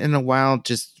haven't seen it in a while,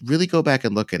 just really go back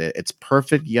and look at it. It's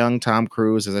perfect young Tom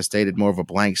Cruise, as I stated, more of a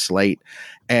blank slate.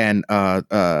 And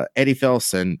Eddie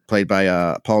Felson, played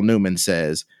by Paul Newman,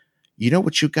 says, "You know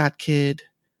what you got, kid?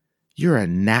 You're a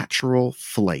natural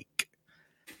flake."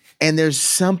 And there's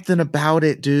something about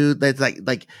it, dude, that's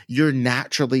like you're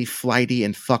naturally flighty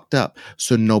and fucked up,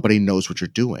 so nobody knows what you're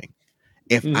doing.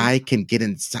 If I can get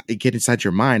inside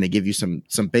your mind and give you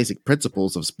some basic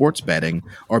principles of sports betting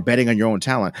or betting on your own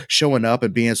talent, showing up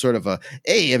and being sort of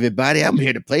hey, everybody, I'm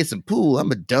here to play some pool.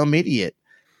 I'm a dumb idiot.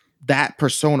 That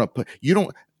persona,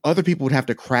 other people would have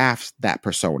to craft that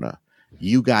persona.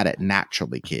 You got it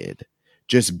naturally, kid.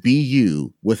 Just be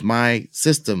you with my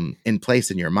system in place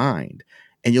in your mind,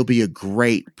 and you'll be a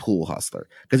great pool hustler.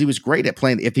 Because he was great at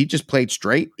playing. If he just played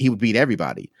straight, he would beat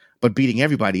everybody. But beating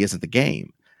everybody isn't the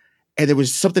game. And there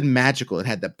was something magical. It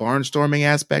had that barnstorming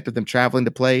aspect of them traveling to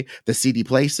play the seedy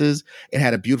places. It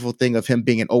had a beautiful thing of him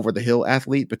being an over-the-hill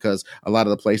athlete because a lot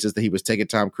of the places that he was taking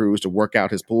Tom Cruise to work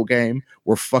out his pool game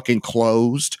were fucking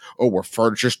closed or were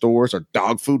furniture stores or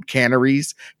dog food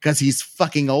canneries because he's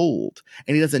fucking old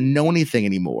and he doesn't know anything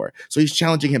anymore. So he's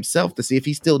challenging himself to see if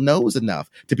he still knows enough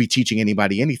to be teaching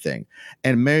anybody anything.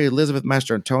 And Mary Elizabeth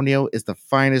Mastrantonio is the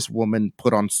finest woman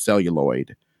put on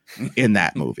celluloid in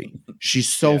that movie. She's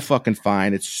so fucking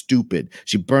fine. It's stupid.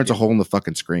 She burns a hole in the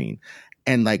fucking screen.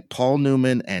 And like Paul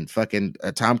Newman and fucking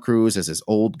Tom Cruise as this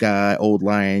old guy, old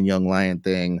lion, young lion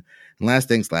thing. And last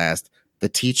things last, the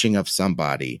teaching of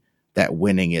somebody that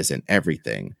winning isn't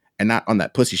everything. And not on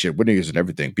that pussy shit, winning isn't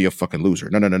everything. Be a fucking loser.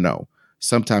 No.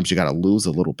 Sometimes you got to lose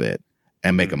a little bit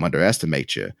and make them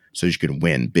underestimate you so you can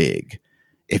win big.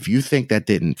 if you think that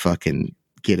didn't fucking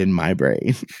get in my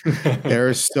brain, there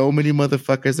are so many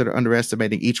motherfuckers that are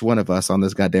underestimating each one of us on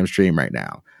this goddamn stream right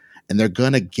now. And they're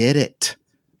going to get it.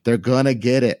 They're going to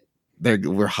get it.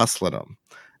 We're hustling them.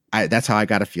 That's how I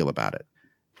got to feel about it.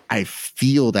 I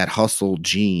feel that hustle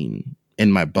gene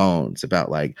in my bones about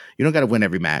like, you don't got to win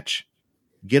every match.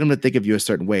 Get them to think of you a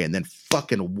certain way and then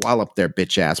fucking wallop their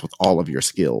bitch ass with all of your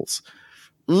skills.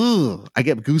 Ooh, I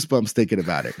get goosebumps thinking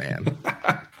about it, man.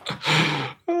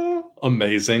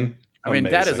 Amazing. I mean,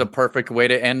 that is a perfect way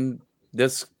to end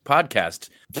this podcast.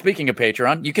 Speaking of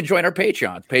Patreon, you can join our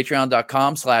Patreon,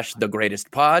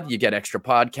 patreon.com/thegreatestpod. You get extra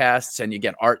podcasts and you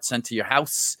get art sent to your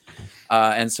house.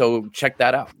 And so check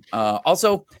that out.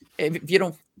 Also, if you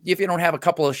don't have a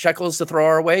couple of shekels to throw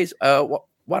our ways,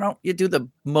 why don't you do the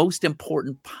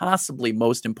possibly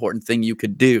most important thing you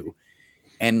could do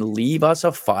and leave us a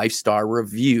 5-star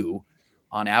review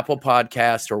on Apple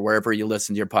Podcasts or wherever you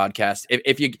listen to your podcast.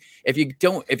 If you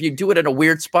do it in a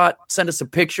weird spot, send us a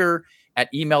picture at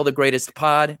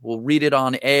emailthegreatestpod. We'll read it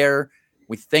on air.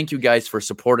 We thank you guys for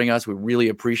supporting us. We really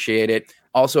appreciate it.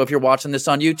 Also, if you're watching this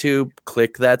on YouTube,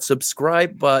 click that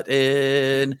subscribe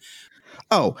button.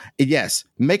 Oh, yes.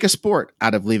 Make a sport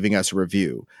out of leaving us a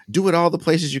review. Do it all the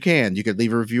places you can. You could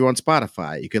leave a review on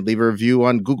Spotify. You could leave a review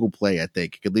on Google Play, I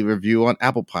think. You could leave a review on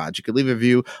Apple Pods. You could leave a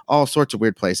review all sorts of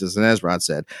weird places. And as Rod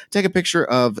said, take a picture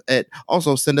of it.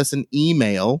 Also, send us an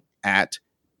email at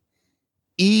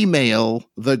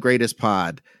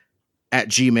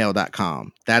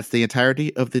emailthegreatestpod@gmail.com. That's the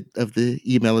entirety of the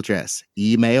email address.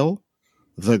 Email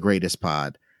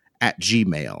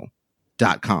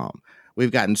thegreatestpod@gmail.com.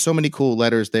 We've gotten so many cool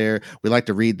letters there. We like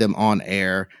to read them on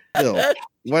air. Bill,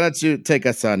 why don't you take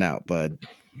us on out, bud?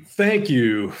 Thank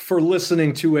you for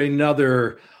listening to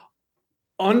another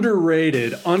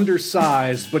underrated,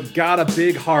 undersized, but got a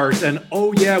big heart. And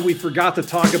oh yeah, we forgot to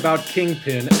talk about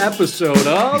Kingpin episode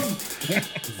of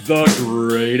The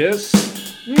Greatest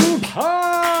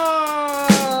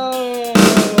Pod.